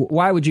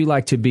 Why would you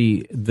like to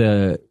be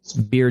the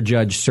Beer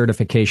Judge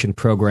Certification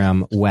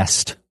Program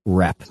West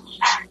rep?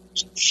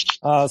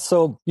 My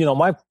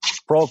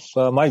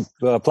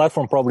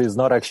platform probably is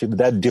not actually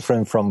that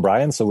different from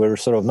Brian. So we're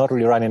sort of not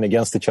really running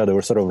against each other.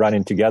 We're sort of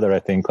running together, I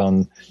think,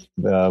 on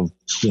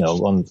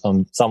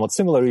somewhat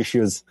similar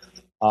issues.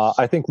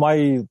 I think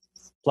my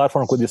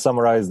platform could be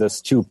summarized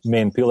as two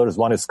main pillars.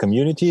 One is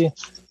community,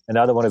 and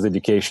the other one is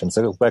education.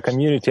 So by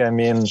community, I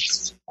mean,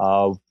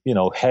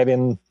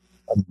 having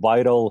a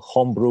vital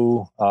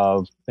homebrew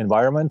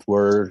environment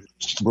where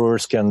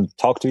brewers can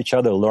talk to each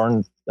other,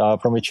 learn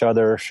from each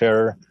other,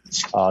 share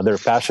their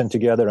passion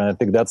together. And I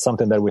think that's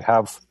something that we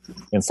have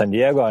in San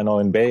Diego. I know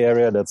in Bay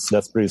Area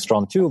that's pretty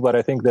strong too, but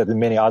I think that in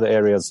many other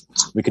areas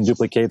we can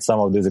duplicate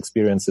some of these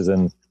experiences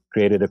and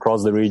create it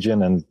across the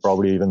region and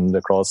probably even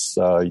across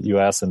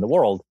US and the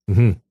world.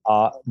 Mm-hmm.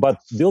 But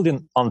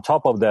building on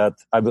top of that,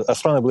 I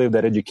strongly believe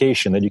that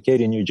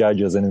educating new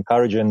judges and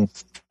encouraging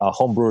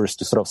homebrewers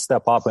to sort of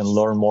step up and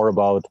learn more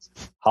about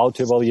how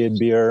to evaluate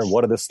beer,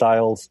 what are the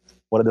styles,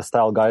 what are the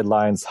style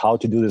guidelines, how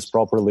to do this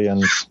properly,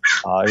 and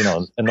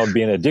not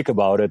being a dick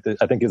about it,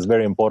 I think is a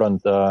very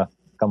important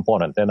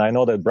component. And I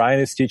know that Brian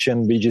is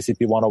teaching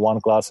BJCP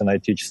 101 class, and I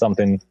teach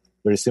something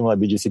very similar,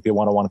 BJCP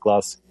 101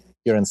 class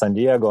here in San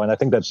Diego. And I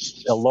think that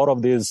a lot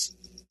of these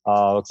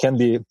can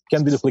be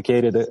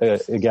duplicated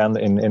again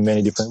in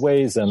many different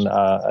ways. And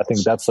I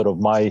think that's sort of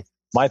my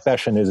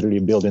passion is really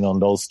building on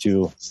those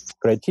two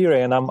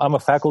criteria. And I'm a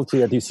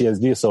faculty at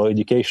UCSD, so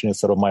education is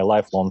sort of my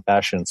lifelong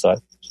passion. So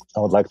I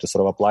would like to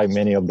sort of apply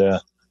many of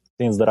the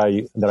things that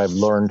I've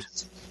learned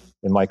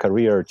in my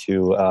career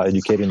to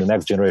educating the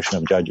next generation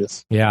of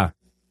judges. Yeah.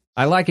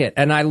 I like it.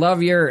 And I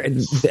love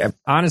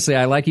honestly,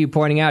 I like you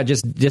pointing out,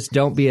 just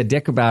don't be a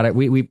dick about it.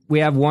 We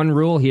have one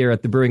rule here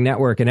at the Brewing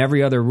Network, and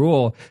every other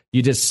rule,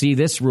 you just see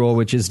this rule,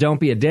 which is don't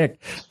be a dick.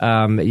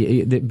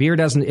 The beer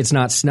it's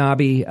not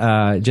snobby,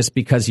 just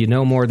because you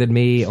know more than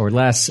me or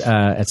less.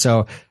 And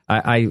so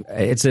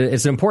it's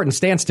an important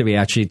stance to me,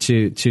 actually,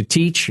 to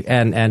teach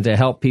and to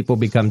help people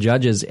become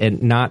judges,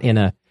 and not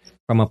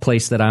from a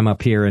place that I'm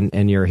up here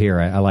and you're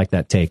here. I like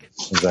that take.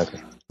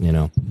 Exactly.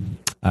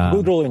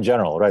 Good rule in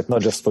general, right?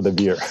 Not just for the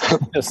beer.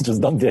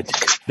 just don't be a dick.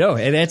 No,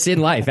 and that's in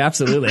life.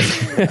 Absolutely.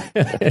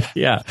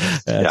 Yeah.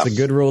 That's a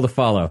good rule to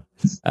follow.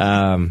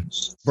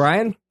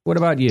 Brian, what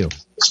about you?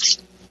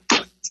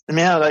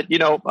 Yeah, like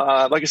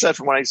I said,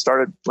 from when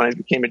I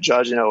became a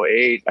judge in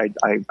 2008,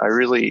 I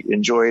really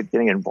enjoyed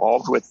getting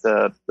involved with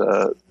the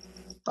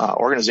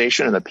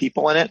organization and the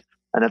people in it.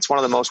 And it's one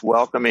of the most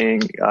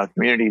welcoming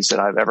communities that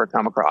I've ever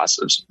come across,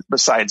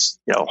 besides,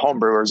 home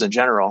brewers in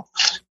general.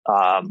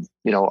 I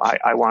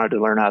wanted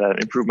to learn how to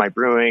improve my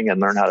brewing and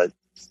learn how to,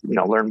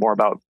 learn more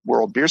about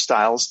world beer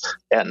styles.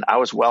 And I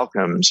was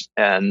welcomed.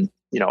 And,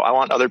 I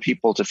want other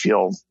people to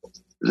feel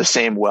the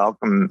same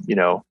welcome,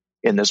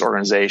 in this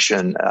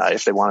organization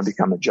if they want to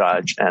become a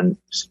judge, and,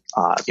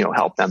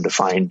 help them to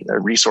find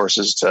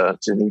resources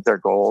to meet their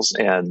goals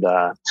and,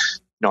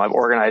 I've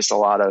organized a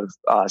lot of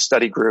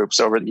study groups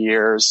over the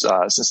years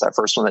since that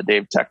first one that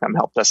Dave Technam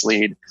helped us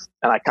lead,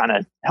 and I kind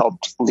of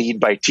helped lead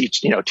by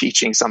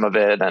teaching some of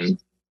it and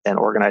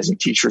organizing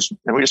teachers,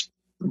 and we just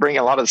bring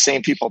a lot of the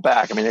same people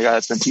back. I mean, the guy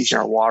that's been teaching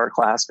our water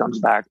class comes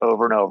back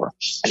over and over,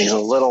 and he's a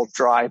little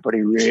dry, but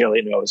he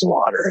really knows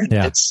water. And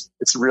it's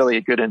really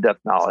a good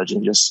in-depth knowledge,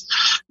 and just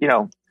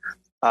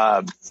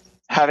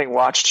having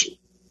watched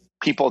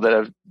people that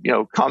have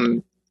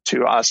come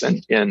to us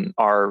in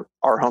our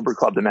homebrew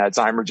club, the Mad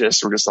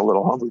Zymergists. We're just a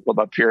little homebrew club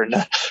up here in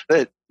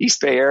the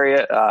East Bay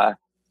area.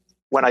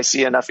 When I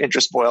see enough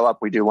interest boil up,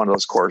 we do one of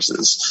those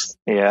courses,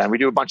 and we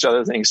do a bunch of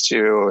other things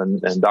too.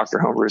 And Dr.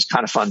 Homebrew is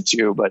kind of fun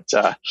too. But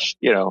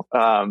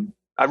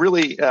I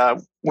really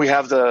we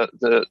have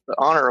the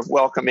honor of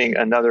welcoming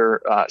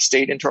another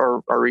state into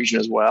our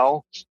region as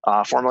well.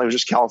 Formerly it was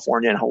just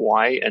California and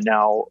Hawaii, and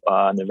now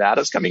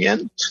Nevada's coming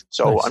in.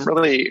 So nice. I'm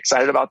really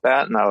excited about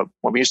that. And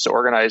when we used to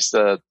organize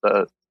the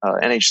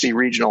NHC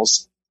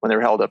regionals when they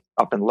were held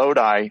up in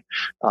Lodi,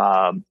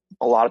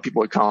 a lot of people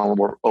would come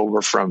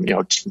over from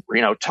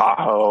Reno,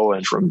 Tahoe,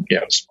 and from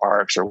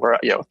Sparks or where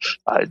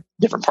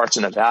different parts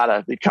of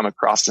Nevada. They'd come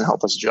across and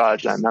help us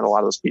judge. I met a lot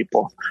of those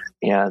people,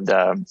 and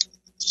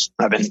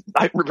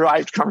I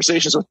revived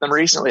conversations with them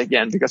recently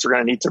again because we're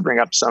going to need to bring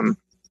up some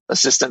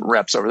assistant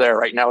reps over there.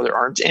 Right now there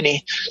aren't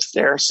any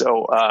there,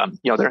 so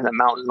they're in the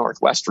Mountain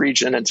Northwest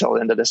region until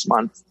the end of this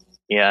month,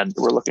 and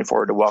we're looking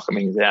forward to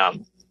welcoming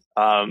them.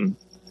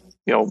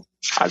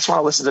 I just want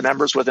to listen to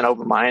members with an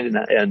open mind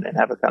and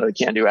have a kind of a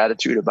can-do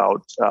attitude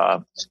about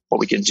what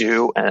we can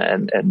do.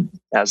 And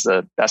as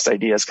the best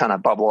ideas kind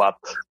of bubble up,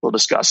 we'll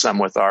discuss them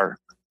with our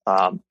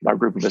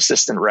group of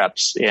assistant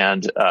reps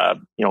and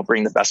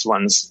bring the best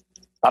ones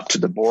up to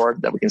the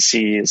board that we can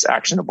see is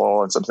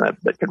actionable and something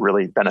that could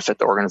really benefit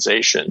the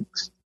organization.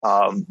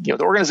 The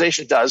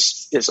organization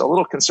is a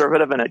little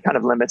conservative, and it kind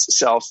of limits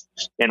itself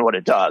in what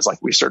it does. Like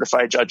we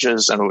certify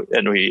judges,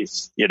 and we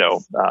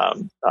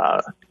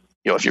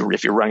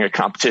if you're running a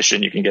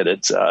competition, you can get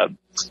it.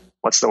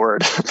 What's the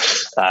word?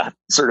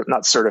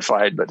 Not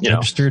certified, but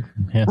registered.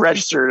 Yeah.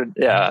 Registered.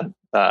 Yeah.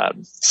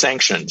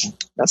 Sanctioned.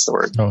 That's the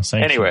word. Oh,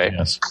 sanctioned. Anyway.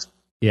 Yes.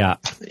 Yeah.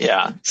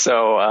 Yeah.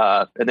 So,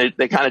 and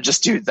they kind of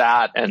just do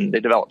that, and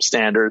they develop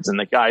standards and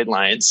the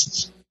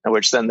guidelines,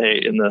 which then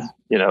they, in the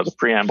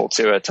preamble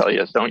to it, tell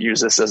you, don't use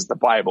this as the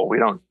Bible. We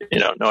don't,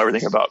 know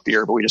everything about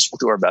beer, but we just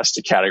do our best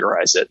to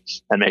categorize it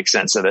and make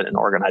sense of it and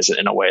organize it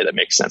in a way that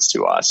makes sense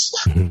to us.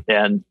 Mm-hmm.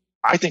 And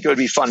I think it would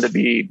be fun to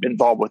be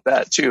involved with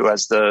that too,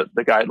 as the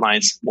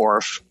guidelines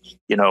morph,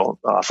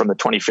 from the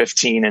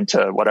 2015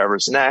 into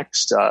whatever's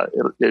next.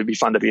 It would be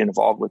fun to be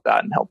involved with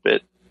that and help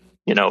it,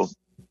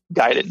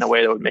 guide it in a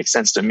way that would make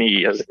sense to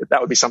me.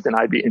 That would be something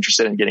I'd be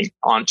interested in getting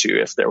onto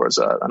if there was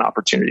an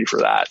opportunity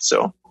for that.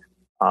 So,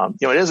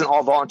 it is an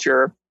all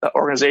volunteer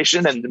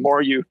organization, and the more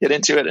you get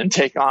into it and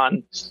take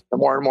on, the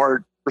more and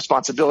more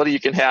responsibility you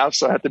can have.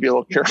 So I have to be a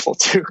little careful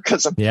too,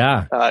 because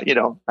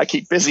I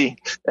keep busy,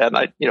 and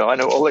I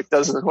know Oleg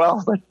does as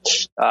well, but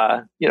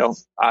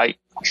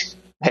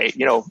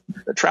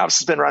Travis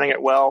has been running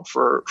it well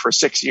for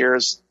 6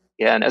 years.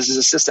 And as his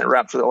assistant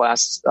rep for the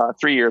last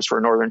 3 years for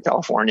Northern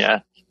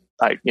California,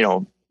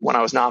 when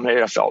I was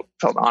nominated, I felt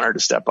honored to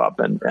step up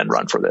and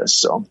run for this.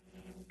 So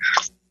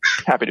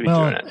happy to be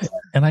doing it.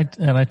 And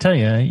I tell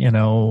you,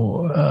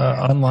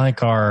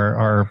 unlike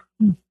our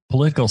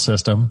political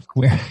system,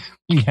 where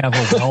we have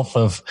a wealth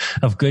of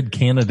good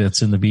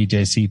candidates in the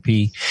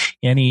BJCP.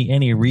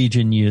 Any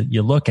region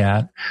you look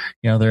at,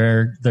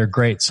 they're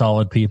great,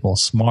 solid people,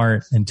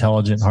 smart,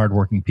 intelligent,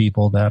 hardworking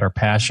people that are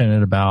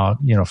passionate about,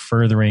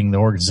 furthering the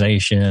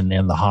organization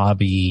and the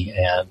hobby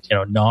and,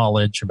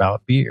 knowledge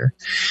about beer.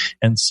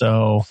 And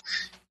so,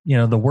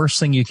 the worst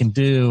thing you can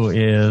do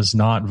is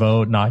not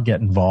vote, not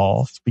get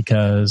involved,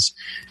 because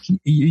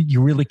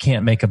you really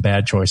can't make a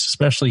bad choice,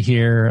 especially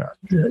here.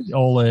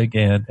 Oleg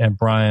and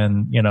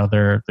Brian,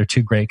 they're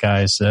two great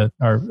guys that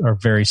are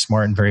very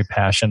smart and very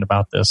passionate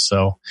about this.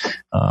 So,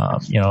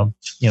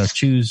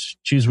 choose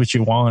what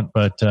you want,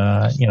 but,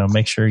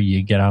 make sure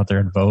you get out there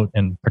and vote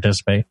and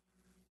participate.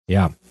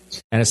 Yeah.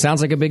 And it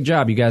sounds like a big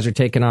job. You guys are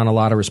taking on a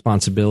lot of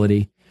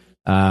responsibility.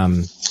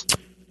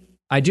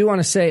 I do want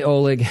to say,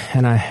 Oleg,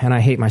 and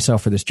I hate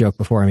myself for this joke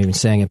before I'm even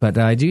saying it, but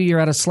you're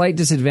at a slight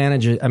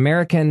disadvantage.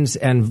 Americans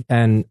and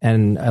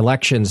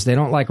elections, they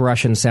don't like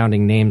Russian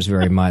sounding names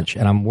very much,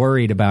 and I'm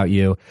worried about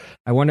you.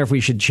 I wonder if we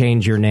should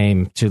change your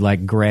name to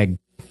like Greg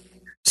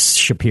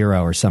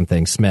Shapiro or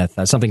something, Smith,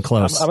 something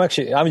close.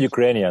 I'm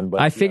Ukrainian,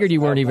 but I figured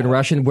you weren't even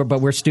Russian, but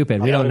we're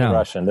stupid. We don't know.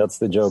 Russian. That's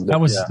the joke. That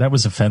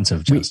was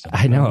offensive, Justin.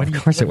 I know. Of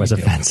course it was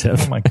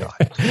offensive. Oh my God.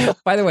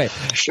 By the way,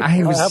 I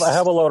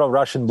have a lot of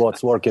Russian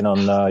bots working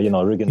on,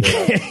 rigging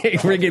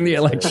the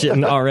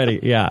election already.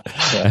 Yeah.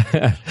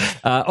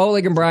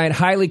 Oleg and Brian,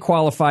 highly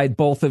qualified,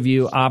 both of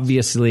you,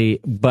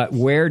 obviously, but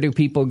where do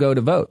people go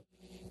to vote?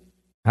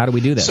 How do we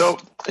do this? So,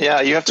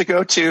 you have to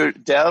go to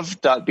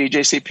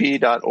dev.bjcp.org.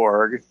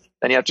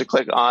 Then you have to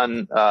click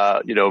on,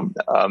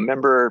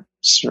 member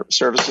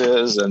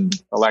services and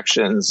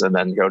elections, and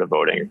then go to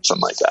voting,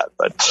 something like that.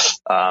 But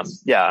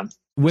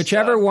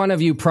Whichever one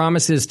of you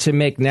promises to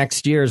make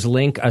next year's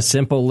link a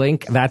simple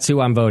link, that's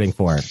who I'm voting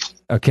for.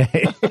 Okay.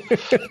 I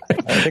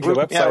think the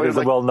website is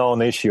a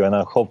well-known issue, and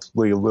I hope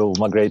we will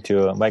migrate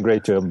to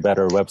a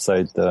better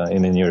website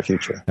in the near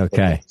future.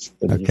 Okay.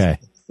 Okay.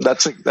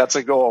 That's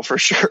a goal for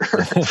sure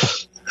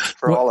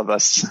for all of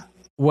us.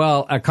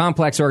 Well, a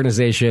complex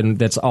organization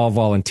that's all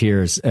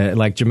volunteers,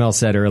 like Jamil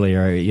said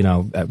earlier,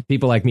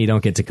 people like me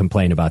don't get to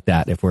complain about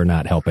that if we're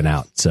not helping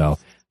out. So,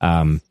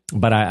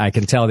 but I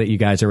can tell that you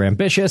guys are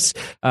ambitious.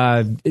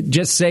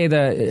 Just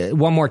say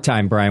one more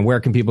time, Brian,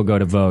 where can people go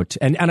to vote?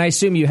 And I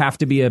assume you have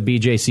to be a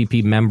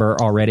BJCP member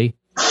already?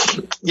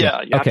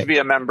 Yeah, you have to be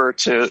a member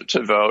to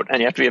vote, and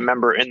you have to be a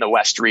member in the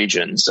West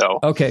region. So,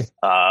 okay.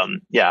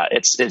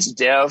 It's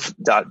dev.bjcp.org.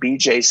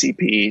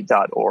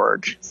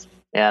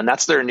 And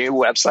that's their new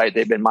website.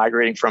 They've been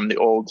migrating from the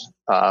old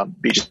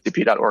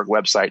bjcp.org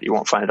website. You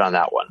won't find it on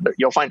that one, but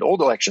you'll find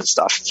old election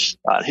stuff,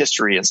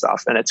 history and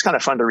stuff. And it's kind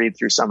of fun to read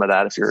through some of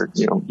that if you're,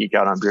 geek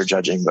out on beer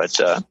judging. But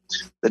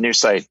the new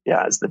site,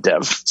 is the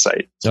dev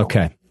site. So.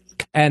 Okay.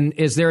 And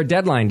is there a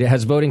deadline?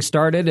 Has voting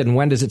started, and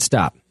when does it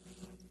stop?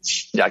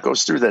 Yeah, it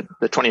goes through the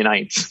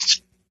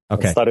 29th.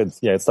 Okay.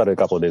 It started a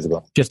couple of days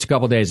ago. Just a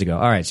couple of days ago.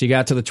 All right. So you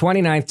got to the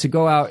 29th to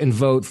go out and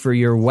vote for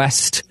your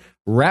West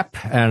rep,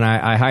 and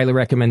I highly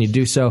recommend you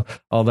do so,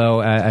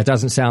 although it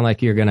doesn't sound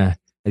like you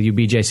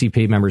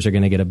BJCP members are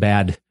going to get a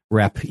bad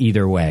rep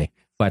either way.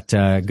 But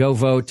go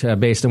vote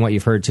based on what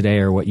you've heard today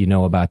or what you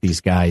know about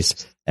these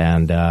guys.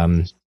 And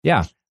I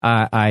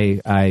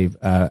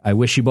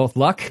wish you both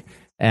luck,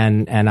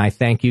 and I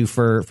thank you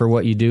for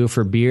what you do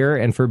for beer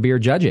and for beer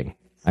judging.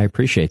 I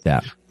appreciate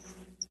that.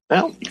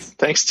 Well,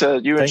 thanks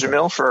to you and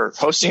Jamil for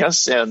hosting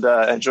us, and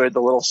enjoyed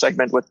the little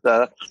segment with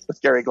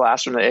Gary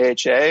Glass from the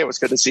AHA. It was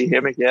good to see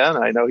him again.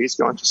 I know he's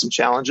going through some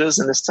challenges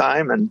in this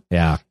time, and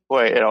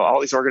boy,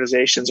 all these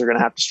organizations are going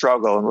to have to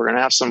struggle, and we're going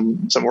to have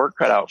some work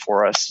cut out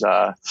for us.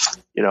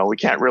 We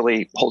can't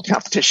really hold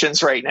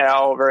competitions right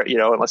now,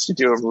 unless you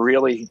do them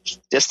really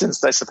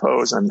distanced, I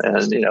suppose. And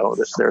there's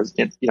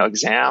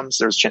exams.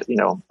 There's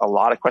a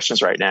lot of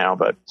questions right now,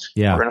 but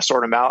we're going to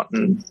sort them out,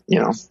 and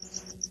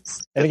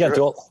And again,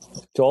 to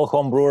all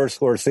home brewers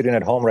who are sitting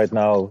at home right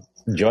now,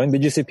 join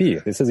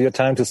BJCP. This is your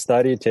time to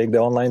study, take the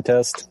online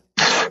test,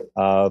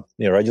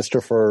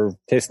 register for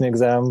tasting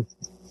exam,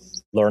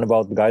 learn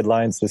about the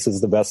guidelines. This is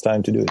the best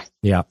time to do it.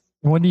 Yeah.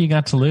 What do you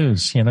got to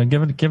lose?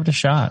 Give it a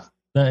shot.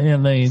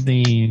 The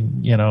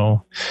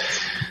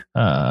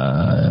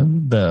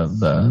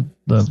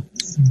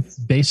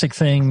basic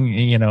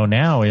thing,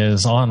 now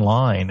is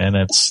online, and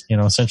it's,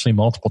 essentially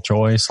multiple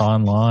choice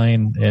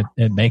online.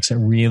 It makes it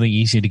really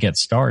easy to get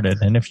started.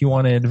 And if you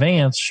want to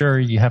advance, sure,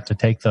 you have to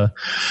take the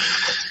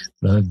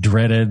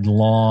dreaded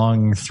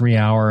long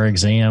 3-hour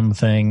exam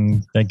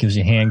thing that gives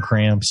you hand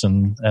cramps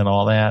and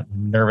all that,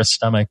 nervous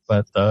stomach.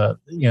 But,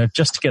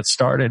 just to get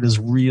started is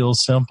real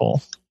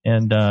simple.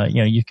 And,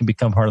 you can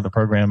become part of the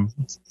program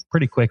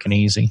pretty quick and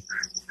easy.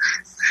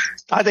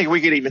 I think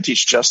we could even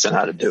teach Justin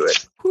how to do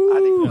it.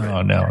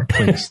 Oh, no,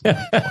 please. Come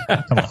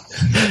on.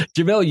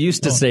 Jamil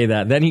used to say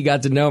that. Then he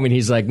got to know him, and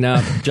he's like, no,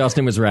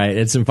 Justin was right.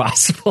 It's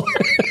impossible.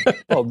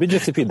 Well,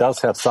 BJCP does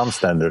have some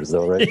standards,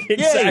 though, right?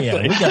 Exactly.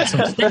 Yeah, we got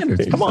some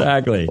standards. Come on.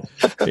 Exactly.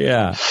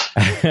 Yeah.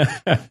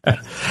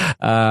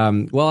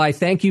 Well, I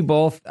thank you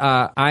both.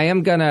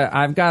 I've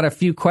got a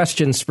few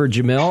questions for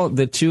Jamil.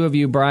 The two of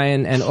you,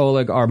 Brian and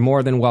Oleg, are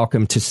more than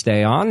welcome to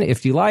stay on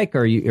if you like,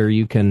 or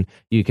you can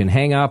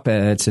hang up.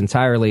 It's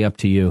entirely up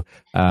to you.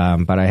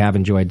 But I have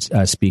enjoyed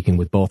speaking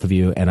with both of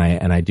you, and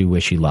I do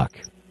wish you luck.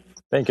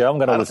 Thank you. I'm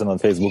going to listen on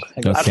Facebook.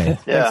 Okay.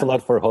 Thanks a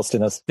lot for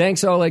hosting us.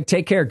 Thanks, Oleg.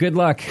 Take care. Good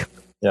luck.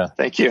 Yeah.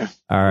 Thank you.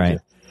 All right.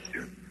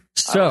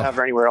 So, I don't have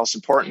anywhere else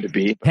important to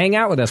be. Hang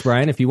out with us,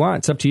 Brian, if you want.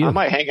 It's up to you. I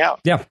might hang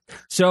out. Yeah.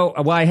 So,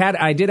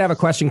 I did have a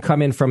question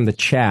come in from the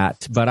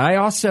chat, but I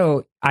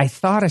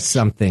thought of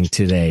something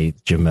today,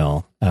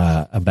 Jamil,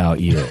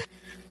 about you,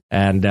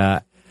 and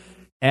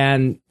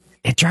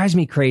it drives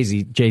me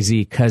crazy,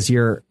 JZ, because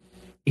you're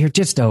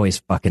just always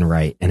fucking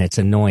right, and it's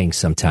annoying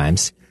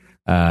sometimes.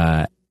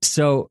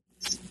 So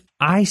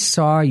I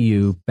saw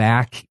you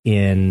back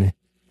in,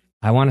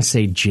 I want to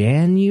say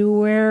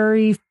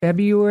January,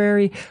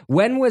 February.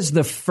 When was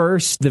the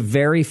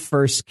very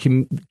first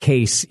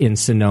case in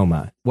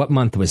Sonoma? What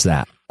month was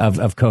that of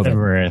COVID?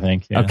 February, I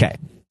think. Yeah. Okay.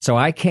 So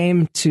I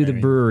came to the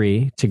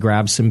brewery to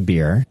grab some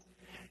beer,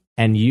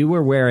 and you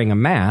were wearing a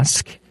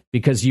mask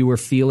because you were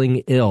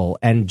feeling ill.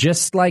 And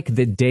just like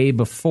the day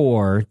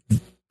before,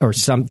 or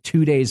 2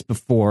 days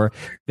before,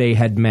 they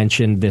had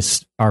mentioned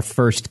our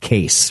first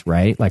case,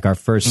 right? Like our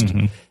first,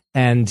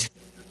 and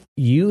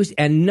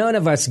none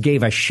of us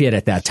gave a shit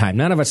at that time.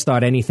 None of us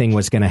thought anything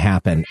was going to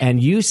happen.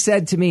 And you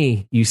said to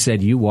me,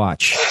 you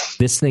watch,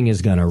 this thing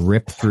is going to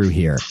rip through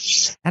here.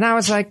 And I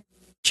was like,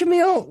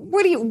 Jamil,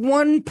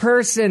 one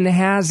person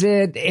has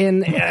it,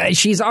 and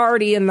she's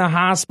already in the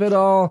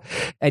hospital,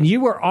 and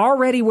you were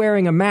already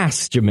wearing a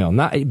mask, Jamil,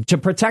 not to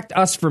protect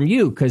us from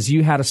you because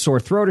you had a sore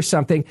throat or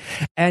something,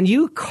 and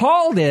you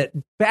called it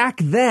back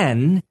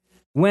then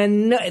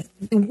when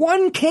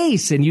one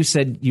case, and you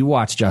said, you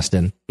watch,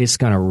 Justin, it's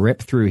going to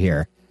rip through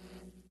here.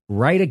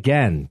 Right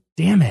again.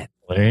 Damn it.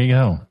 There you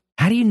go.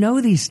 How do you know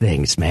these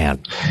things,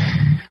 man?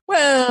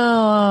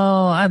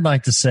 Well, I'd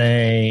like to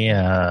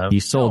say you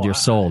sold your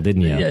soul,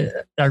 didn't you?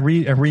 I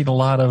read a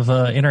lot of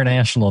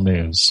international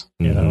news.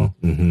 You know,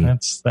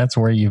 that's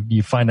where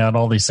you find out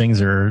all these things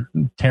are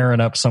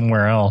tearing up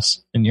somewhere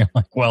else, and you're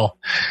like, well,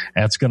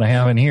 that's going to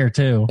happen here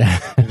too.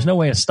 There's no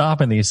way of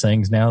stopping these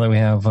things now that we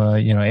have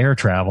air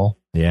travel.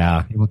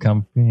 Yeah, people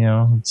come.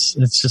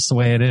 It's just the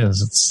way it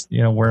is. It's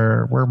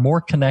we're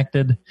more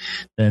connected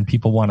than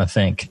people want to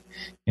think.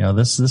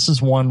 This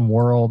is one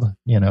world.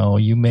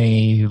 You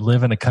may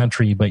live in a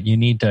country, but you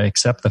need to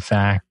accept the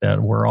fact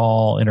that we're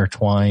all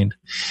intertwined.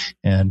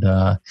 And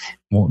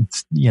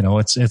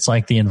it's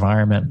like the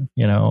environment.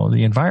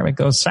 The environment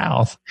goes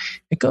south.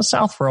 It goes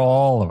south for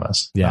all of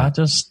us, not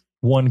just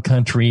one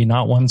country,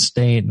 not one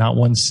state, not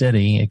one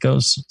city. It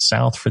goes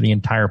south for the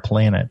entire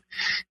planet.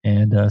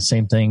 And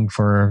same thing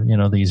for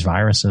these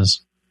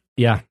viruses.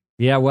 Yeah.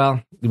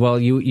 Well,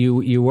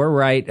 you were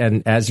right,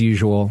 and as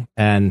usual.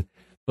 And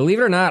believe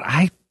it or not,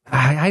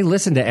 I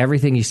listen to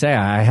everything you say.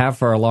 I have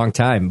for a long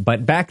time.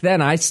 But back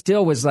then, I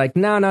still was like,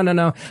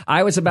 no.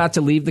 I was about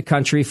to leave the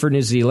country for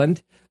New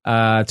Zealand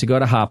to go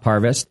to Hop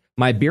Harvest.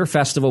 My beer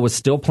festival was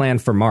still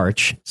planned for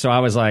March. So I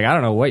was like, I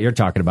don't know what you're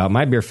talking about.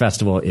 My beer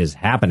festival is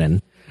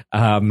happening.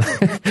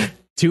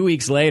 2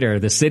 weeks later,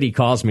 the city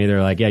calls me.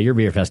 They're like, yeah, your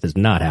beer fest is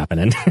not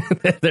happening.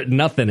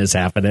 Nothing is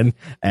happening.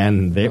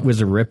 And it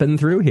was ripping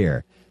through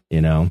here,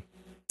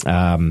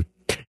 And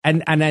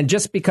then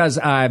just because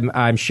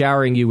I'm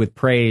showering you with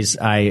praise,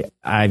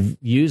 I've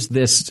used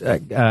this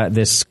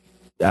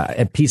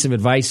piece of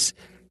advice.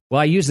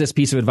 Well, I use this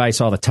piece of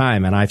advice all the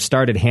time, and I've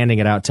started handing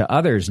it out to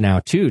others now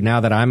too.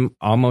 Now that I'm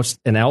almost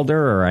an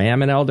elder, or I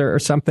am an elder or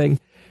something.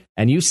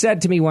 And you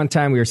said to me one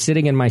time, we were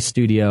sitting in my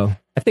studio.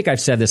 I think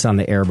I've said this on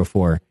the air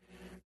before.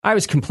 I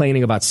was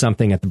complaining about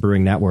something at the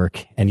Brewing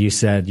Network, and you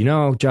said,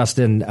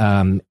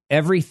 Justin,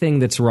 everything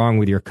that's wrong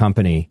with your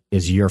company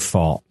is your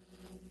fault.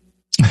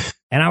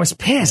 And I was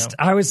pissed.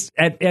 Yep. I was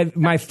at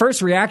my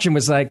first reaction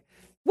was like,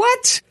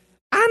 what?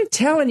 I'm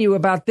telling you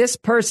about this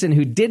person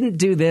who didn't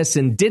do this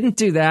and didn't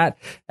do that.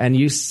 And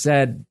you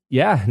said,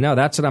 yeah, no,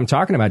 that's what I'm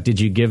talking about. Did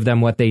you give them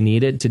what they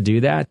needed to do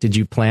that? Did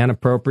you plan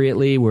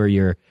appropriately where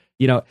you're,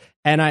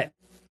 and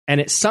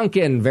it sunk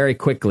in very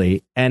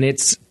quickly, and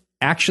it's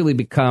actually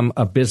become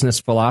a business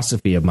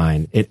philosophy of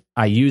mine.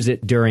 I use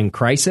it during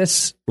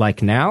crisis,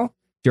 like now,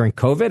 during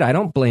COVID. I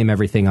don't blame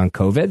everything on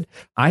COVID.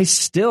 I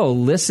still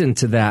listen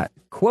to that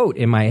quote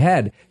in my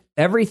head.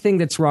 Everything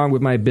that's wrong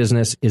with my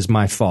business is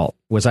my fault.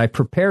 Was I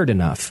prepared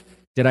enough?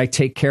 Did I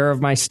take care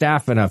of my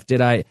staff enough?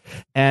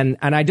 And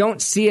I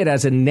don't see it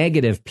as a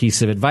negative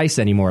piece of advice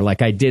anymore,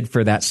 like I did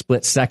for that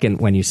split second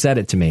when you said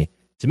it to me.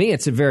 To me,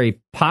 it's a very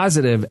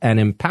positive and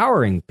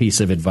empowering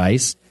piece of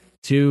advice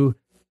to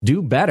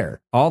do better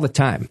all the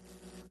time.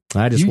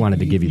 I just wanted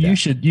to give you that.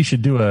 You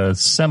should do a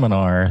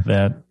seminar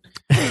that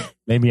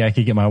maybe I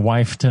could get my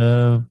wife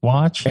to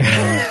watch.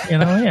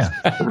 Yeah.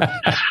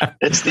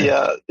 It's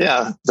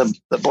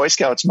the Boy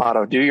Scouts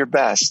motto: do your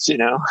best.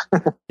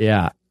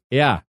 Yeah.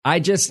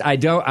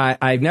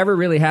 I've never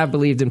really have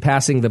believed in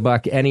passing the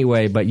buck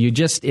anyway, but you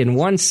just in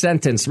one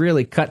sentence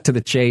really cut to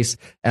the chase,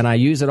 and I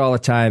use it all the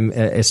time,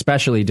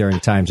 especially during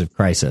times of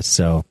crisis.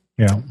 So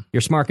yeah, you're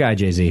a smart guy,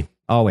 JZ,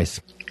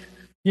 always.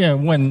 Yeah,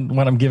 when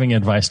I'm giving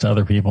advice to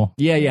other people.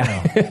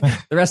 Yeah.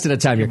 The rest of the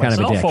time, you're kind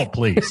of a dick. Fault,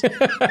 please.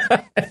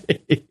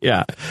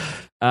 Yeah.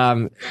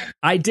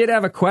 I did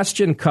have a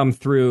question come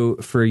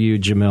through for you,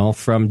 Jamil,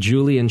 from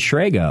Julian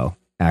Schrago,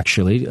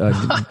 actually.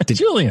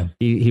 Julian.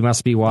 He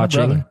must be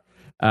watching.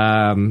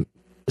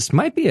 This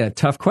might be a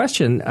tough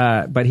question,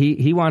 but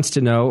he wants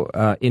to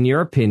know, in your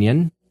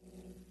opinion,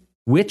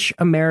 which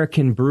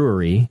American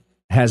brewery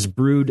has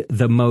brewed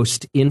the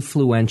most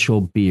influential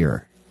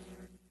beer?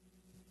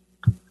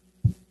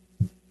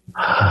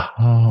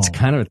 It's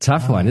kind of a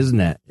tough one, isn't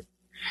it?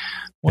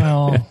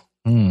 Well,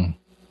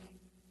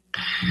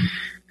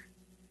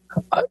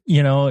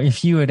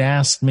 if you had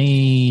asked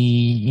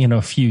me,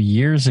 a few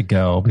years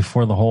ago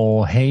before the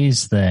whole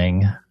haze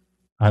thing,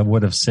 I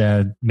would have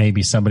said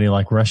maybe somebody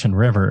like Russian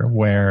River,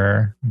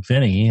 where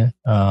Vinny,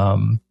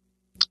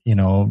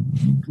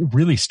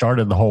 really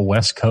started the whole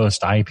West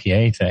Coast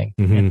IPA thing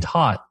and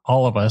taught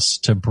all of us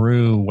to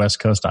brew West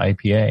Coast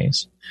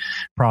IPAs,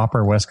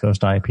 proper West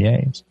Coast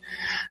IPAs.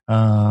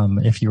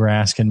 If you were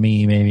asking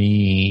me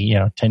maybe,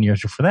 10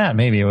 years before that,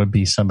 maybe it would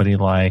be somebody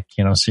like,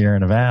 Sierra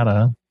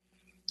Nevada.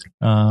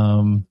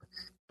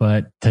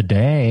 But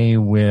today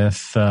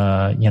with,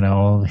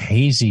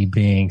 hazy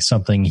being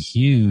something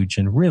huge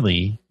and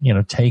really,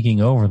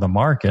 taking over the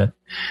market,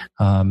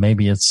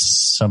 maybe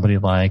it's somebody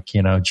like,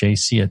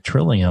 JC at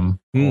Trillium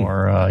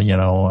or,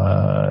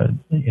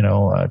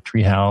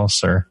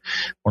 Treehouse or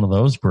one of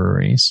those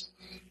breweries.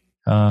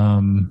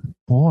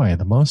 Boy,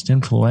 the most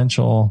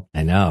influential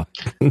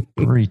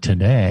brewery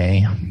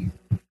today.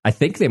 I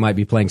think they might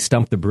be playing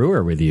Stump the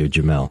Brewer with you,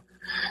 Jamil.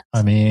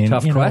 I mean,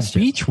 tough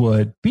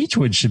question.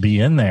 Beechwood should be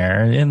in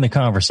there in the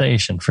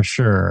conversation for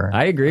sure.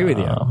 I agree with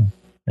you.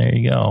 There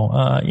you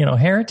go.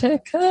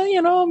 Heretic,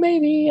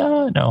 maybe,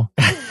 no.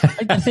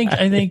 I think,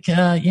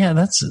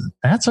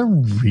 that's a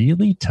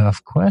really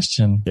tough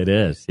question. It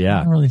is.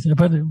 Yeah.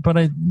 But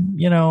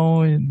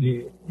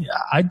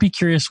I'd be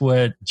curious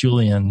what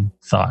Julian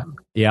thought.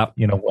 Yeah.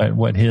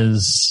 What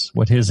his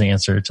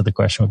answer to the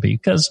question would be,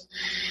 because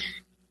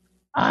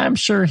I'm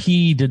sure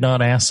he did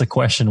not ask the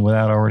question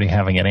without already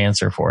having an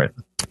answer for it.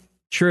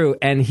 True,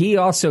 and he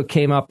also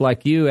came up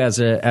like you as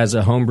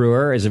a home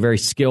brewer, as a very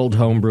skilled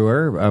home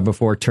brewer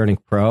before turning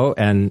pro,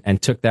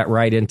 and took that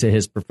right into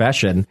his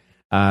profession.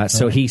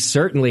 So he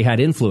certainly had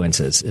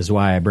influences, is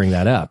why I bring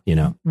that up.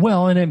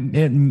 Well, and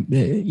and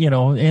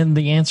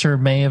the answer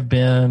may have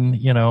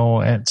been,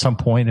 at some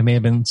point it may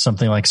have been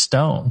something like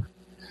Stone,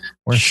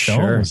 where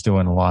Stone was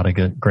doing a lot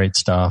of great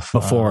stuff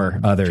before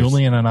others.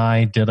 Julian and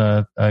I did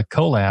a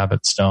collab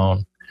at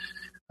Stone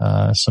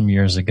some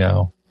years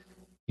ago.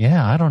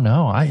 Yeah, I don't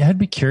know. I'd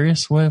be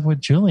curious what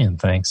Julian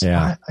thinks.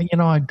 Yeah.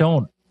 I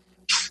don't.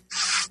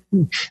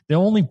 The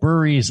only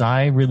breweries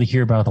I really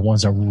hear about are the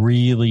ones that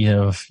really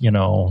have,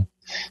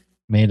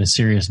 made a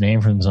serious name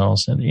for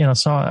themselves. And,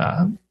 so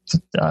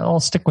I'll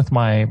stick with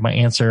my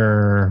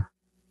answer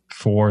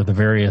for the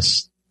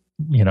various,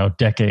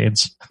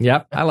 decades.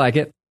 Yep, I like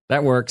it.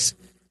 That works.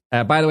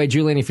 By the way,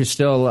 Julian, if you're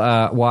still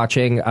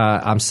watching,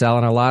 I'm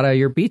selling a lot of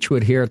your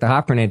Beechwood here at the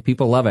Hop Grenade.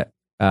 People love it.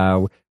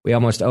 We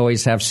almost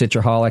always have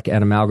Citraholic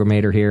and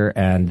Amalgamator here.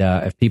 And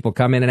if people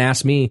come in and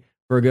ask me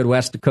for a good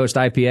West Coast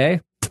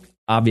IPA,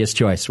 obvious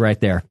choice right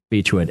there.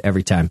 Beechwood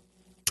every time.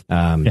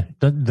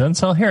 Doesn't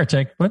sell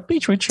Heretic, but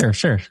Beechwood,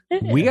 sure.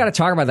 Yeah. We got to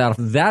talk about that.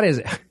 That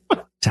is,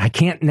 I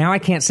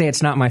can't say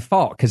it's not my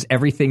fault, because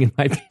everything in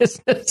my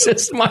business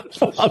is my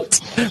fault.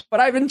 But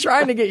I've been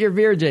trying to get your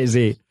beer,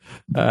 JZ.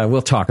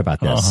 We'll talk about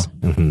this.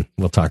 Mm-hmm.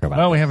 We'll talk about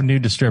it. Well, we have a new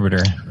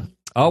distributor.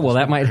 Oh, well,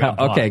 that might help.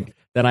 Okay.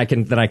 Then I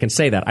can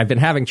say that. I've been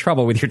having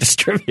trouble with your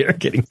distributor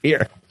getting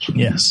beer.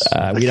 Yes.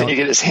 Can you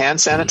get his hand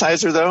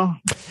sanitizer, though?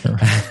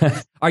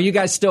 Are you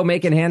guys still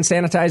making hand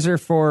sanitizer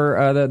for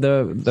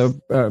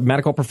the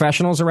medical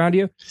professionals around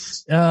you?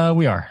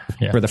 We are.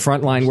 Yeah. For the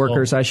frontline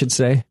workers, I should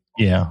say.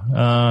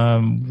 Yeah.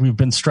 We've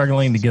been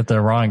struggling to get the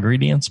raw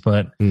ingredients,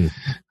 but we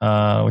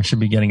should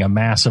be getting a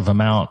massive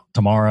amount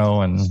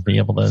tomorrow and be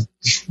able to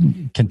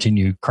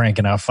continue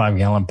cranking out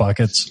 5-gallon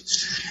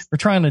buckets. We're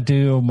trying to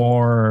do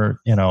more,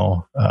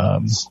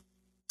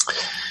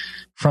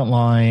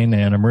 frontline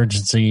and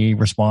emergency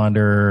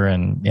responder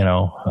and,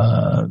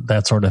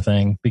 that sort of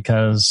thing,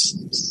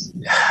 because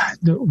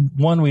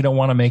one, we don't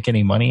want to make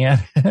any money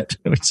at it,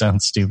 which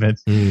sounds stupid,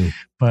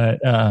 but,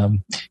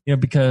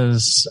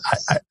 because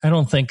I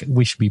don't think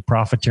we should be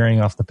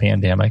profiteering off the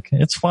pandemic.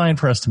 It's fine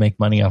for us to make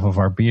money off of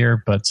our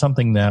beer, but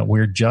something that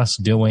we're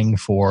just doing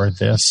for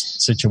this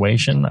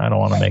situation, I don't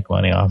want to make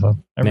money off of.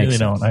 I really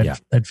don't.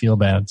 I'd feel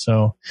bad.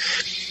 So,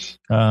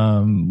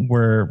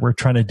 we're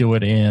trying to do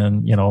it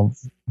in,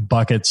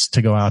 buckets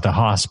to go out to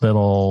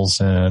hospitals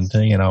and,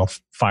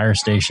 fire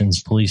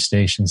stations, police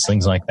stations,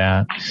 things like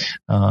that.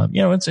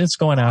 It's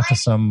going out to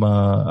some,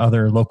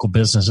 other local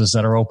businesses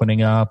that are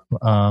opening up.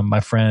 My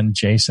friend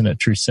Jason at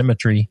True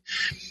Symmetry,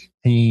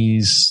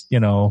 he's,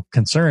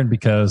 concerned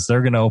because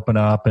they're going to open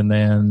up and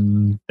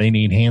then they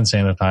need hand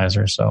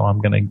sanitizer. So I'm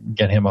going to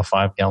get him a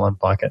 5-gallon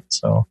bucket.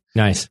 So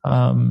nice.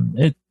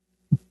 And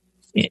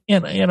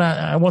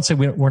I won't say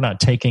we're not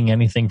taking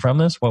anything from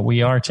this. What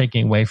we are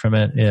taking away from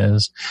it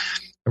is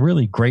a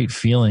really great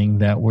feeling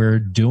that we're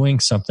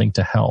doing something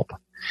to help.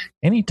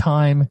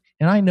 Anytime,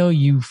 and I know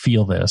you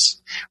feel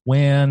this,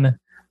 when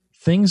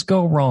things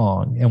go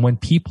wrong and when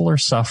people are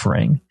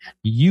suffering,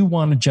 you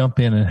want to jump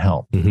in and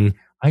help. Mm-hmm.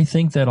 I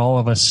think that all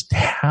of us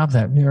have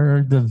that,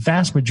 or the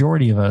vast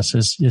majority of us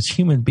as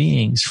human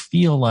beings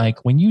feel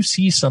like when you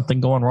see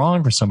something going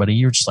wrong for somebody,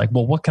 you're just like,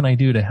 well, what can I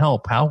do to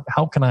help? How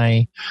can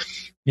I,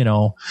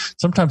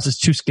 sometimes it's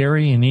too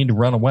scary and you need to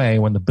run away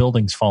when the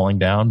building's falling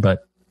down.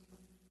 But,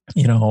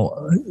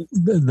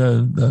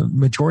 the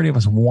majority of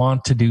us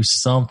want to do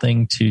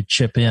something to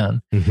chip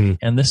in. Mm-hmm.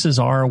 And this is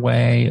our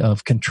way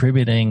of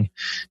contributing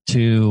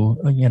to,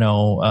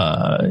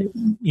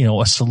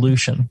 a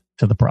solution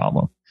to the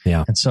problem.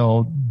 Yeah. And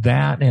so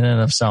that in and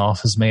of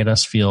itself has made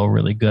us feel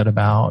really good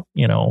about,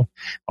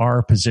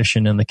 our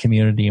position in the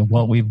community and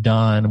what we've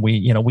done.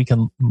 We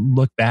can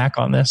look back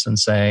on this and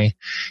say,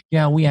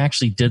 yeah, we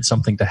actually did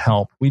something to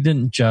help. We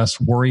didn't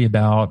just worry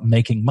about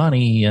making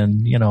money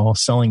and,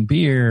 selling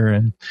beer.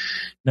 And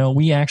no,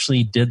 we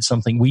actually did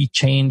something. We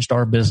changed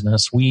our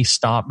business. We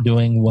stopped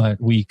doing what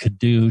we could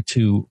do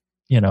to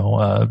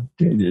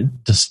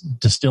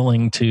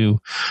distilling to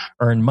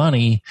earn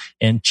money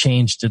and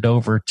changed it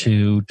over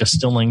to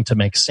distilling to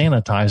make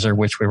sanitizer,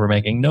 which we were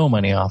making no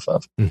money off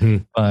of. Mm-hmm.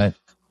 But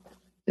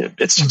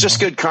It's just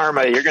good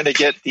karma. You're going to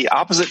get the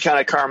opposite kind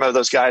of karma of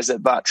those guys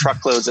that bought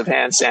truckloads of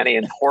hand sani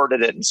and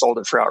hoarded it and sold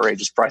it for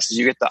outrageous prices.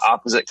 You get the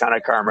opposite kind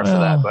of karma for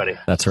that, buddy.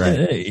 That's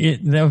right.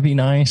 That would be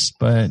nice,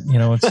 but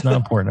it's not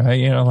important.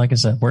 Like I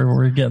said,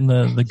 we're getting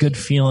the good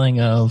feeling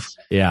of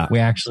we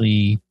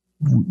actually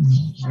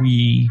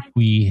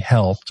we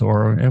helped,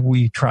 or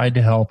we tried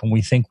to help, and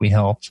we think we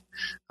helped.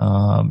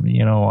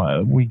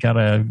 We got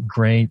a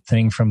great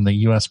thing from the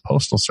U.S.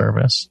 Postal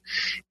Service,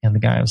 and the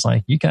guy was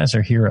like, "You guys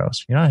are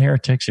heroes. You're not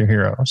heretics. You're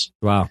heroes."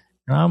 Wow.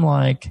 And I'm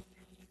like,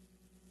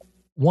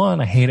 one,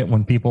 I hate it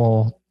when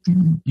people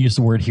use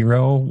the word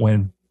hero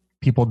when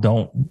people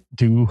don't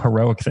do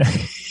heroic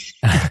things.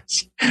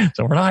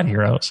 So we're not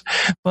heroes,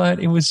 but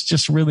it was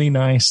just really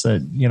nice that,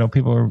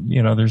 people are,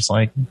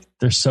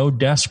 they're so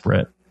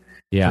desperate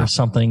for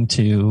something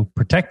to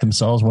protect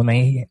themselves when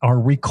they are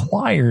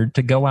required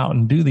to go out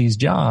and do these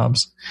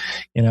jobs,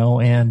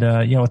 and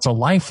it's a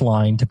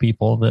lifeline to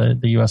people, the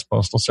U.S.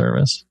 Postal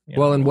Service.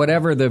 Well, and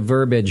whatever the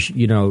verbiage,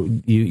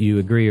 you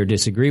agree or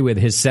disagree with,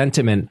 his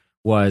sentiment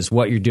was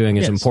what you're doing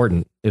is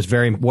important.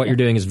 What you're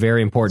doing is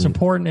very important. It's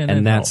important,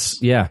 and that's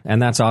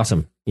and that's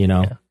awesome.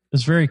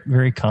 It's very,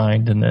 very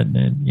kind, and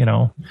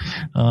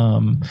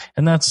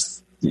and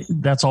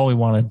that's all we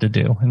wanted to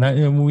do,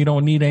 and we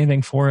don't need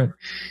anything for it.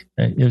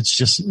 It's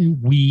just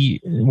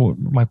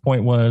my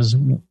point was,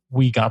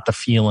 we got the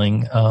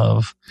feeling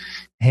of,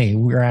 hey,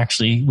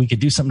 we could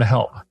do something to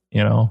help,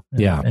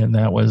 and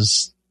that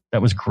was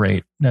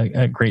great,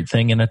 a great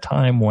thing in a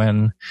time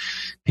when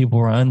people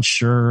were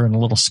unsure and a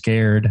little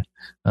scared,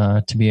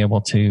 to be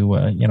able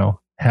to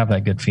have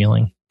that good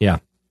feeling. Yeah,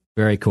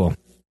 very cool,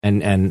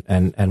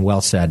 and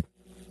well said.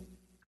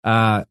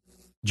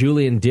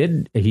 Julian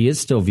he is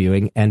still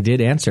viewing and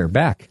did answer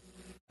back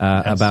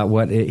about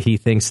what he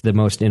thinks the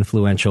most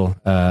influential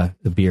the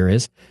beer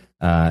is.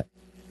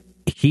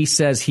 He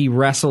says he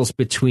wrestles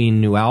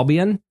between New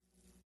Albion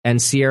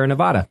and Sierra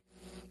Nevada,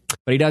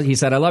 but he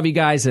said, "I love you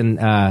guys and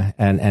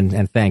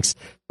thanks."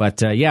 But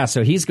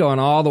so he's going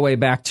all the way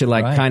back to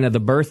kind of the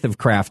birth of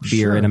craft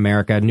beer in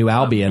America, New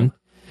Albion.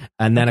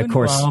 And then, of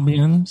course, New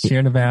Albion,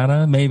 Sierra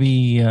Nevada, maybe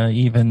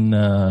even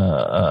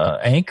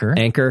Anchor.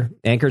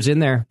 Anchor's in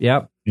there.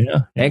 Yep.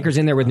 Yeah. Anchor's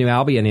in there with New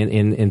Albion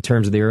in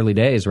terms of the early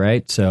days,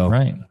 right? So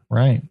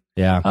right.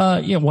 Yeah.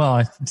 Well,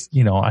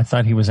 I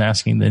thought he was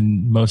asking the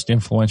most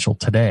influential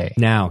today.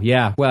 Now,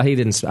 yeah. Well, he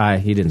didn't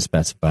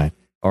specify,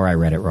 or I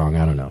read it wrong.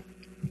 I don't know.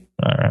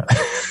 All right.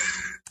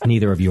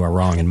 Neither of you are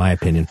wrong, in my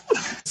opinion.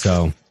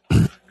 So.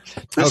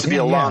 This would be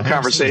a long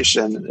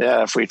conversation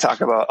if we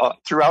talk about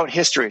throughout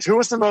history. Who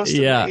was the most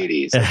in the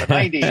 80s and the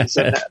 90s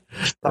and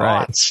the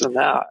aughts and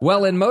that?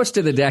 Well, in most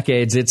of the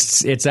decades,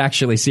 it's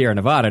actually Sierra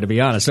Nevada, to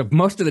be honest. So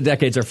most of the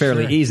decades are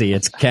fairly easy.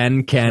 It's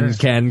Ken, and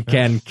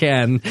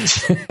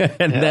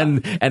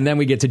then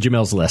we get to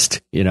Jamil's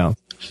list,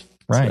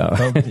 Right.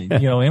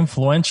 So.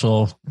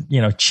 Influential,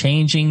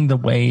 changing the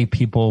way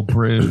people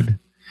brewed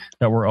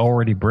that were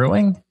already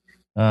brewing.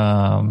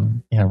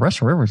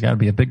 Russian River's got to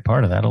be a big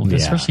part of that,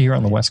 especially here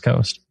on the West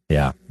Coast.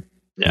 Yeah.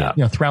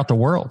 Throughout the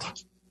world.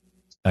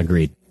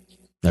 Agreed.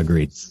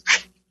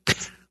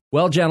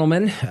 Well,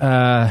 gentlemen,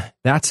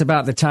 that's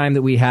about the time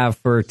that we have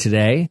for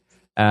today.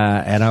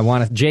 And I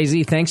want to,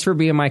 Jay-Z, thanks for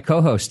being my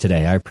co-host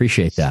today. I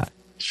appreciate that.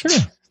 Sure.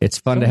 It's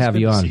fun to have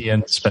you on. See you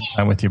and spend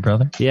time with you,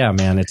 brother. Yeah,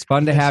 man. It's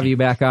fun to have you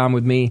back on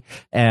with me.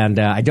 And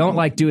I don't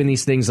like doing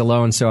these things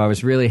alone, so I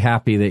was really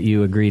happy that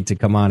you agreed to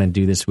come on and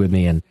do this with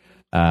me. And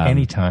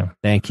anytime.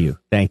 Thank you.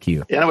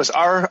 And it was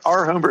our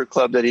homebrew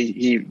club that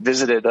he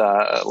visited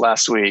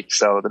last week.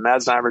 So the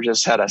Madsneimer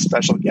just had a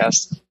special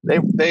guest. They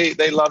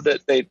loved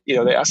it. They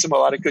asked him a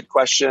lot of good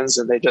questions,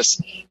 and they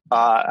just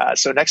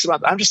so next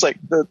month I'm just like,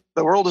 the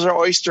world is our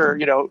oyster.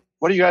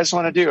 What do you guys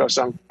want to do?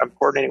 So I'm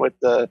coordinating with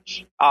the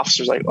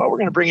officers. Like, we're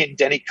going to bring in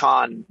Denny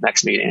Kahn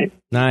next meeting.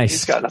 Nice.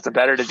 He's got nothing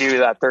better to do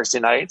that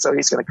Thursday night, so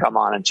he's going to come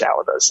on and chat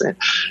with us. And,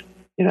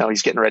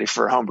 he's getting ready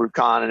for Homebrew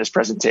Con and his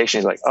presentation.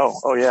 He's like,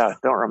 oh yeah,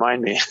 don't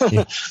remind me.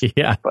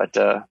 Yeah. But,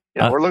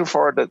 we're looking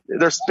forward to,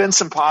 there's been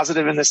some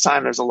positive in this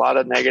time. There's a lot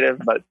of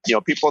negative, but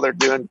people that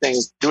are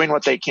doing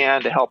what they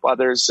can to help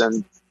others.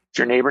 And if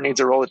your neighbor needs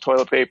a roll of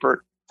toilet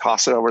paper,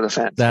 toss it over the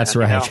fence. That's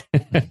right.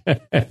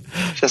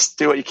 Just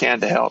do what you can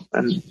to help.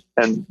 And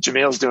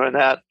Jamil's doing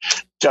that.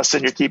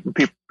 Justin, you're keeping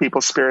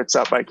people's spirits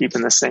up by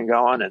keeping this thing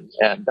going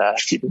and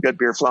keeping good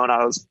beer flowing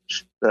out of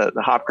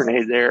the hop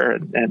grenade there,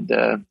 and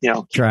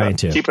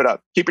keep it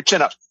up, keep your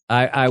chin up.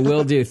 I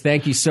will do.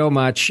 Thank you so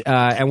much.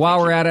 And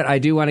while we're at it, I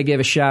do want to give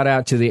a shout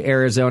out to the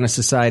Arizona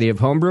Society of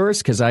Homebrewers,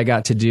 because I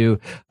got to do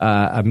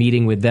a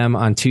meeting with them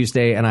on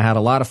Tuesday, and I had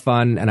a lot of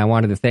fun. And I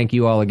wanted to thank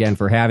you all again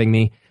for having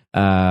me.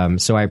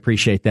 So I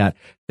appreciate that.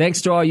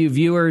 Thanks to all you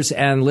viewers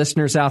and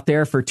listeners out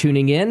there for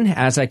tuning in.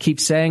 As I keep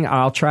saying,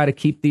 I'll try to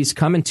keep these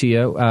coming to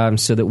you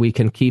so that we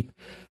can keep,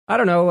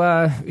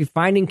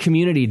 finding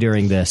community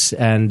during this.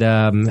 And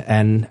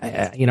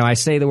I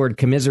say the word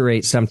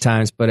commiserate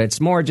sometimes, but it's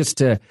more just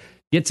to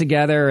get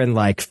together and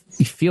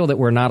feel that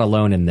we're not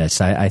alone in this.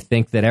 I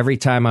think that every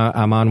time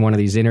I'm on one of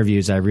these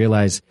interviews, I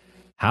realize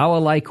how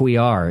alike we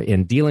are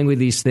in dealing with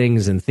these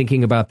things and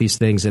thinking about these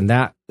things. And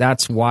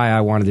that's why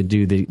I wanted to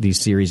do these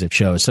series of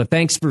shows. So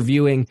thanks for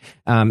viewing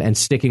and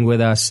sticking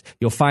with us.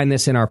 You'll find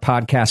this in our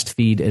podcast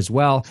feed as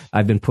well.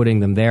 I've been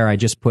putting them there. I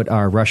just put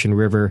our Russian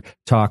River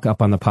talk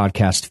up on the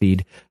podcast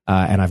feed,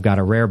 and I've got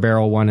a Rare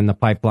Barrel one in the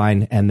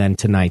pipeline, and then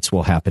tonight's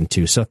will happen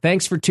too. So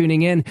thanks for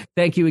tuning in.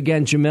 Thank you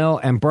again, Jamil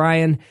and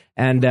Brian,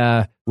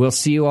 and we'll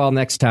see you all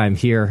next time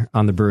here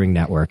on the Brewing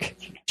Network.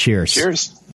 Cheers. Cheers.